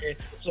what I'm saying?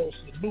 So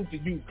salute to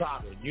you,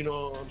 Cata. You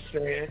know what I'm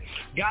saying?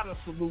 Gotta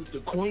salute the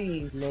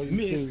queen, Miss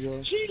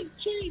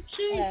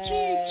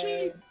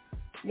Cheif.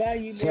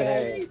 Love you,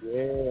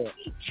 bro.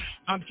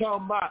 I'm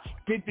talking about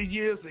 50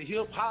 years of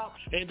hip-hop,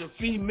 and the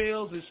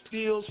females is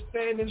still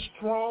standing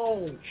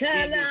strong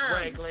in this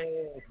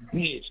raglan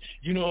bitch.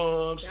 You know what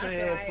I'm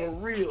saying? Right. For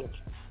real.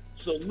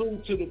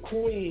 Salute to the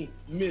queen,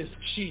 Miss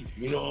Cheif.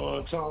 You know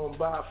what I'm talking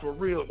about? For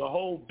real. The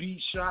whole Beat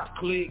Shop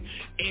clique,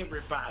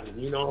 everybody.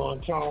 You know what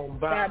I'm talking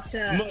about?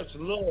 Much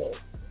love.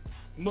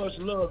 Much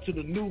love to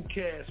the new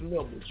cast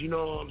members, you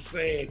know what I'm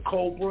saying?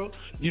 Cobra,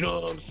 you know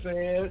what I'm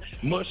saying?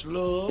 Much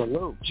love.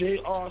 Salute.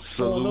 JR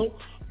Stunna,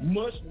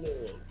 much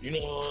love, you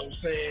know what I'm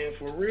saying?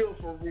 For real,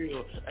 for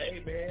real.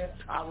 Hey, man,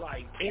 I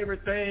like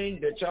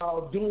everything that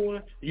y'all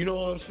doing, you know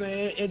what I'm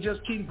saying? And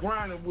just keep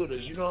grinding with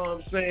us, you know what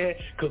I'm saying?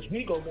 Because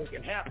we going to make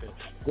it happen.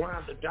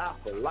 Grind or die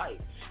for life,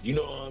 you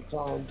know what I'm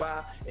talking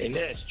about? And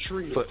that's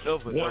true.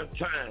 Forever.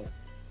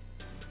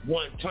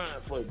 One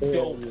time for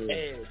dope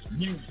ass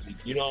music,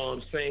 you know what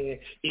I'm saying?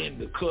 In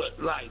the cut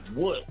like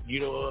what, you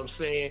know what I'm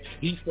saying?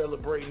 He's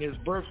celebrating his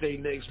birthday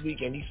next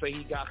week and he say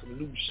he got some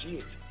new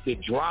shit to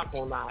drop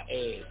on our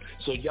ass.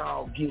 So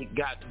y'all get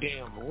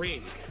goddamn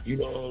ready, you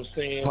know what I'm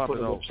saying? For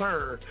the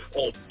return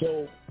of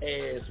dope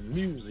ass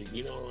music,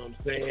 you know what I'm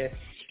saying?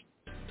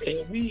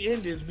 And we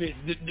in this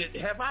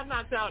bitch. Have I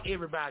knocked out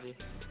everybody?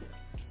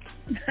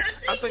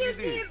 I think you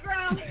did.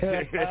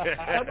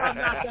 Have I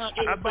knocked out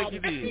everybody? I think you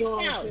did. You know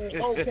what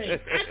I'm saying? Okay.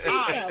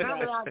 All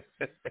right.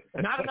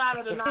 Now that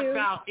I done knocked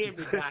out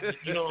everybody,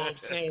 you know what I'm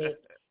saying?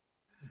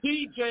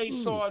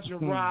 DJ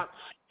Sgt Rock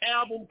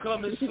album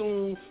coming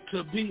soon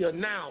to be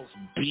announced,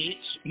 bitch.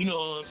 You know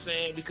what I'm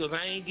saying? Because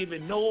I ain't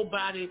giving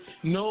nobody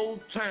no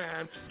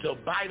time to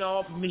bite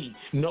off me.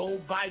 No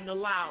biting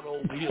allowed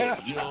over here.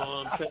 You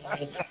know what I'm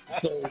saying?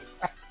 So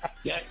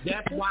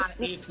that's why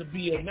it's to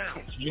be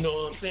announced. You know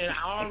what I'm saying?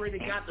 I already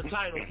got the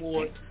title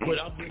for it, but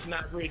I'm just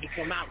not ready to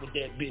come out with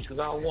that bitch because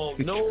I don't want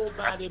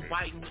nobody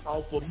biting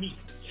off of me.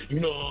 You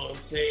know what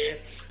I'm saying?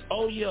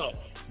 Oh, yeah.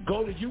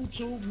 Go to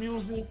YouTube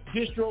Music,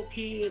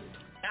 DistroKid,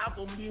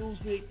 Apple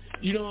Music,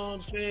 you know what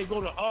I'm saying?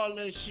 Go to all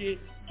that shit.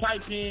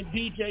 Type in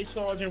DJ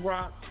Sgt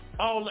Rock.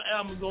 All the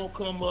albums gonna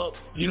come up.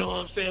 You know what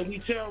I'm saying? We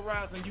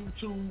terrorizing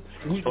YouTube.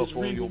 We just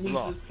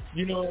releases.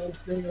 You know what I'm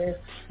saying?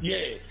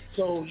 Yeah.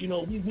 So, you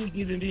know, we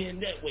get it in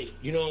that way.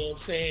 You know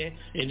what I'm saying?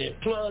 And then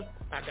plus,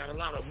 I got a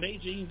lot of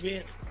major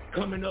events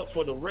coming up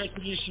for the rest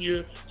of this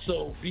year.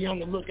 So be on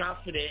the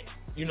lookout for that.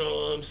 You know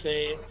what I'm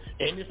saying?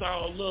 And it's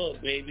all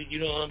love, baby. You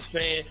know what I'm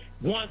saying?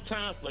 One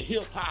time for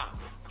hip-hop.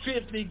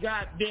 50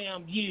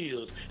 goddamn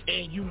years.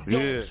 And you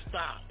don't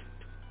stop.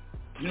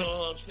 You know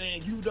what I'm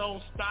saying? You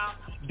don't stop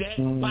that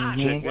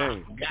body rock.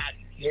 God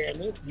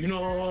damn it. You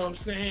know what I'm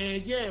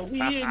saying? Yeah,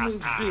 we in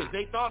this bitch.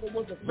 They thought it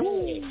was a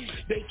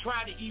fad. They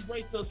tried to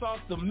erase us off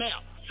the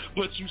map.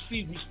 But you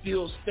see, we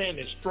still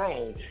standing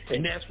strong.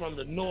 And that's from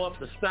the north,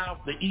 the south,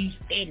 the east,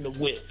 and the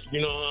west.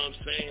 You know what I'm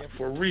saying?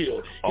 For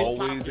real.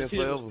 Always and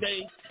forever.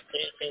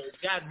 And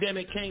goddamn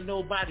it, can't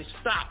nobody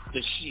stop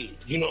the shit.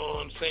 You know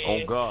what I'm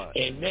saying? Oh, God.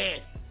 And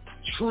that's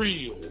Trill.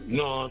 You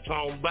know what I'm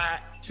talking about?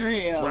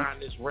 Trill.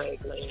 Around this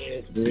regular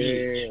ass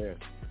bitch.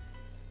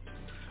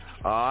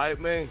 All right,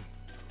 man.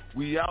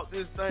 We out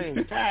this thing.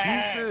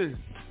 Deuces.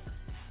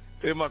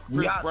 In my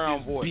Chris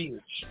Brown voice. Bitch.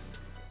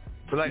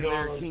 Black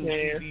Larry King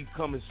TV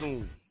coming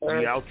soon. We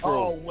outro.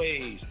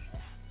 Always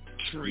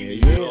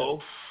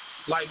Trill.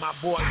 Like my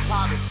boy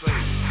Potter say.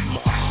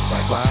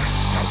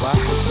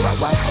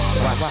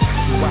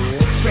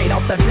 Straight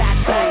off the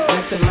black side,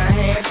 what's in my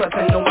hand,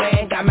 trusting no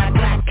man, got my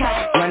black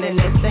cat, running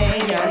this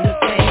thing, you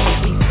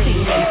understand, we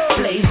steaming,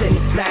 blazing,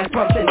 9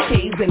 pumps and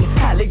casing,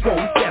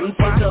 Hollywood, 7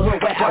 from the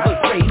hood where I was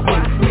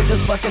raising,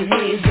 niggas busting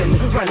heads and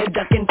running,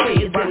 ducking,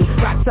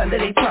 phasing, rocks under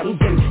their tongues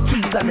and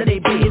keys under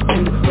their beds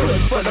and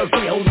hoods for the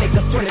real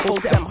niggas,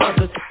 24/7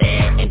 hunters,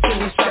 air into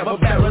the shovel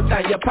barrels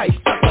down your pipe,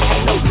 sucker,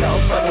 ain't no love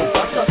for no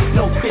buster,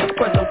 no fear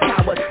for no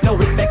coward, no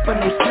respect for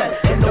no slut,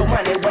 and no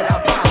money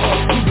without power.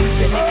 You use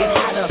the nigga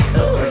hotter,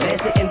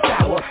 nasty and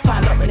sour.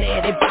 Pile up in the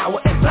air, they power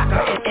and block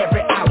her in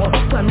every hour.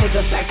 Some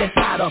niggas like that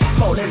powder,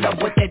 fall in love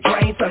with that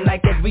drain. Some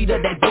like that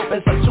reader, that dope,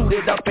 and some shoot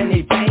it up in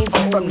their veins.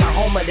 I'm from the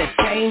home of that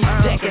chain,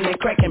 jacking and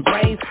cracking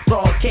brains,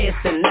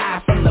 broadcasting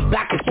live from the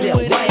block of Lil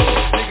Wayne.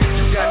 Niggas,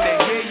 you got that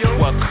yayo?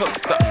 Well, cook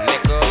something,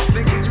 nigga.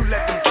 Niggas, you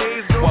let them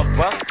kids go? Well,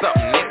 bust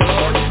something, nigga.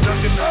 Or you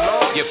stuck in the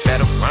law? You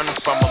better run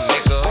from them,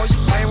 nigga. Or you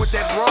playing with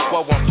that raw?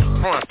 Well, won't you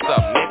front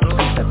something, nigga?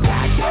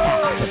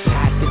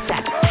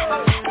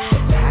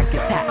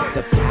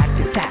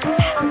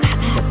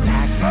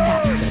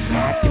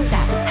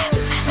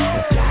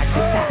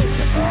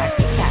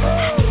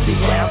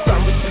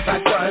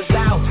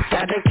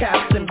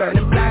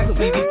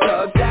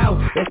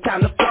 It's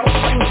time to flow,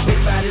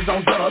 big bodies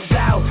on dubs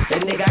out.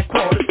 That nigga got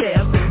quarter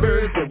tails and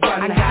birds and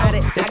one. I got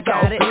it,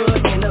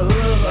 good in the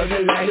hood,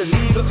 ugly like a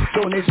leader.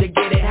 Soon as you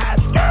get it hot,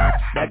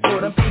 that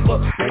good them people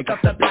break up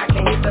the block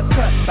and hit the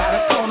cut by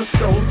the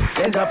cornerstone.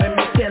 End up in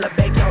Miss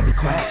Bake, y'all be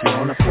quiet, you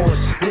on the force.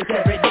 This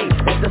every day,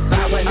 it's the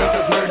spot where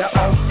niggas murder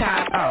on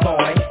top,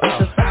 boy. It's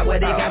the spot where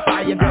they got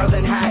fire girls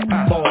and hot,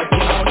 boy. You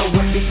don't know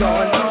what be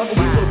going on, but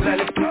we go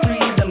blend it through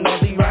trees. Them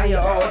gonna be round here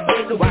all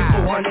day, so we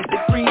 400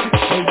 degrees.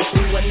 And you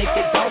see when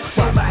niggas don't,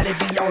 somebody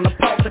be on the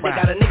pulse. If they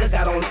got a nigga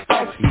got on the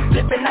phone, he's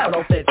flipping out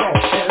off that phone.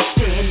 Better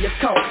stay in your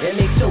coat, and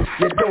they too,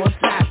 your door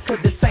slide, cause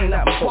this ain't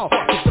nothing for.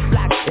 It's the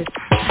black, it's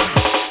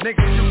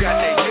niggas, you got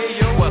that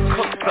yayo? Well,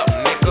 cook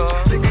something, nigga.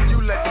 Niggas, you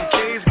let them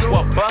kids go?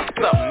 Well, bust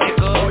something,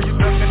 nigga. Or you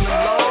ducking the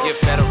law? You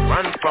better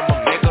run from them,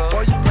 nigga.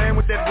 Or you playing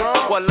with that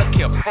raw? Well, look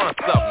here, front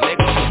something,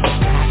 nigga.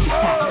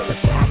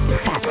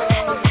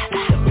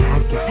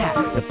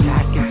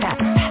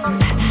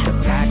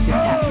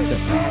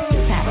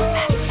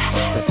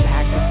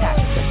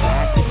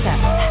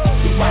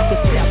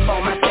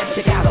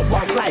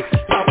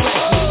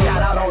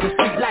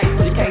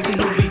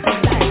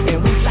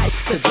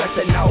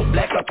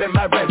 In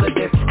my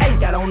residence,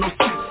 ain't got on no suit,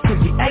 cause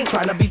we ain't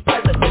tryna be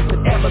presidents.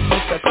 And ever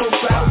since the coast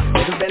route,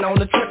 niggas been on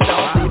the trip,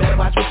 y'all. So you better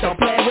watch what y'all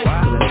play with,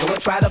 cause a nigga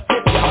will try to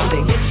flip y'all,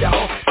 then hit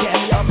y'all,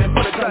 carry y'all and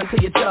put a gun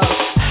to your jug.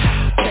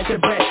 Catch a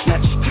breath,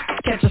 not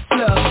catch a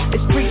slug.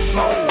 It's street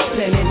smoke,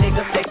 plenty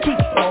niggas that keep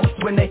folks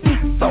when they heat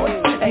thoughts.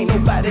 Ain't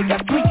nobody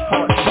got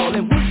sweethearts,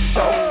 rolling weak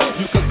short.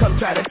 You can come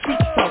try to cheat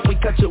talk, we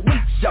cut your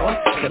weak short.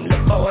 Them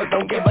little boys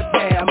don't give a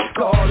damn.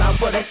 Call out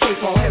for that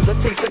shit, won't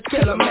hesitate to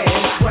kill a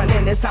man. Run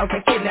in this house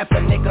and kidnap That's a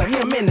nigga,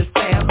 him in the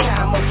same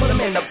time. I'll put him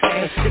in the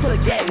band, stick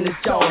to getting his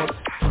jaws.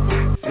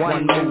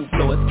 One move,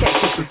 blow his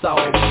cactus is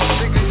all.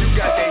 Nigga, you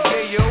got that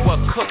yayo.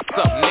 What cooks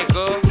up,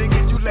 nigga?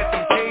 Nigga, you let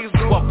them K's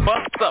go. What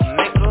busts up,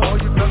 nigga? Or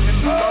you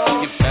ducking the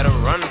law? You better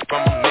run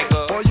from them,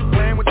 nigga. Or you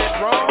playing with that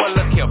draw? Well,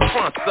 look here,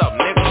 fronts up,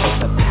 nigga.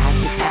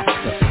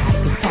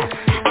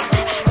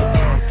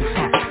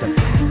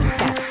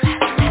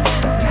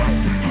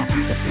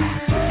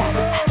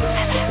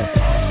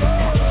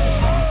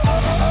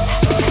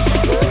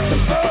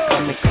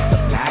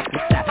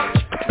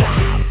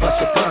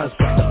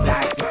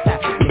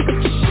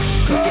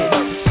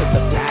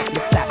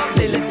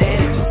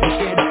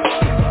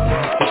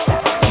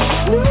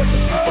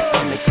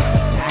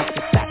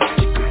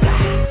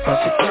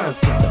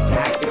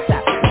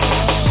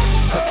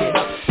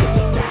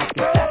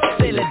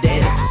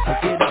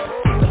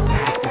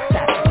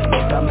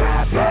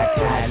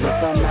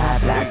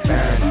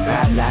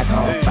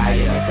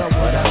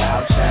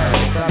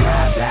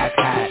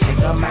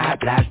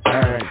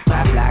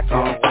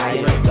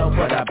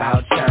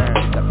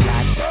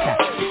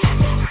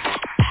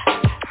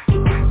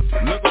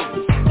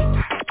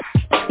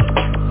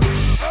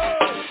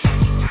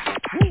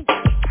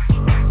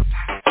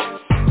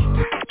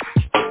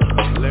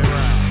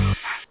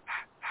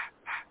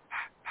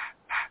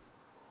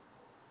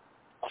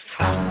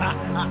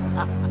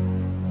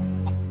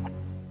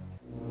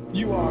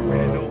 You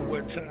already know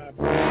what time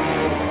it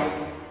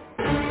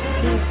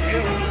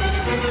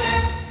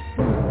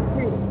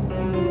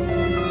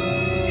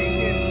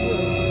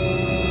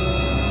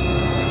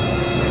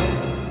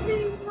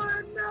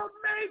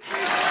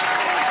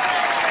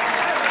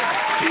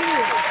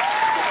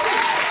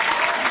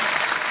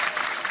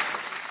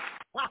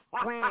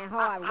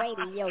GRINDHARD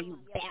Radio, you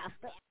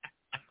bastard.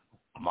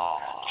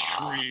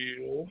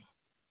 Real.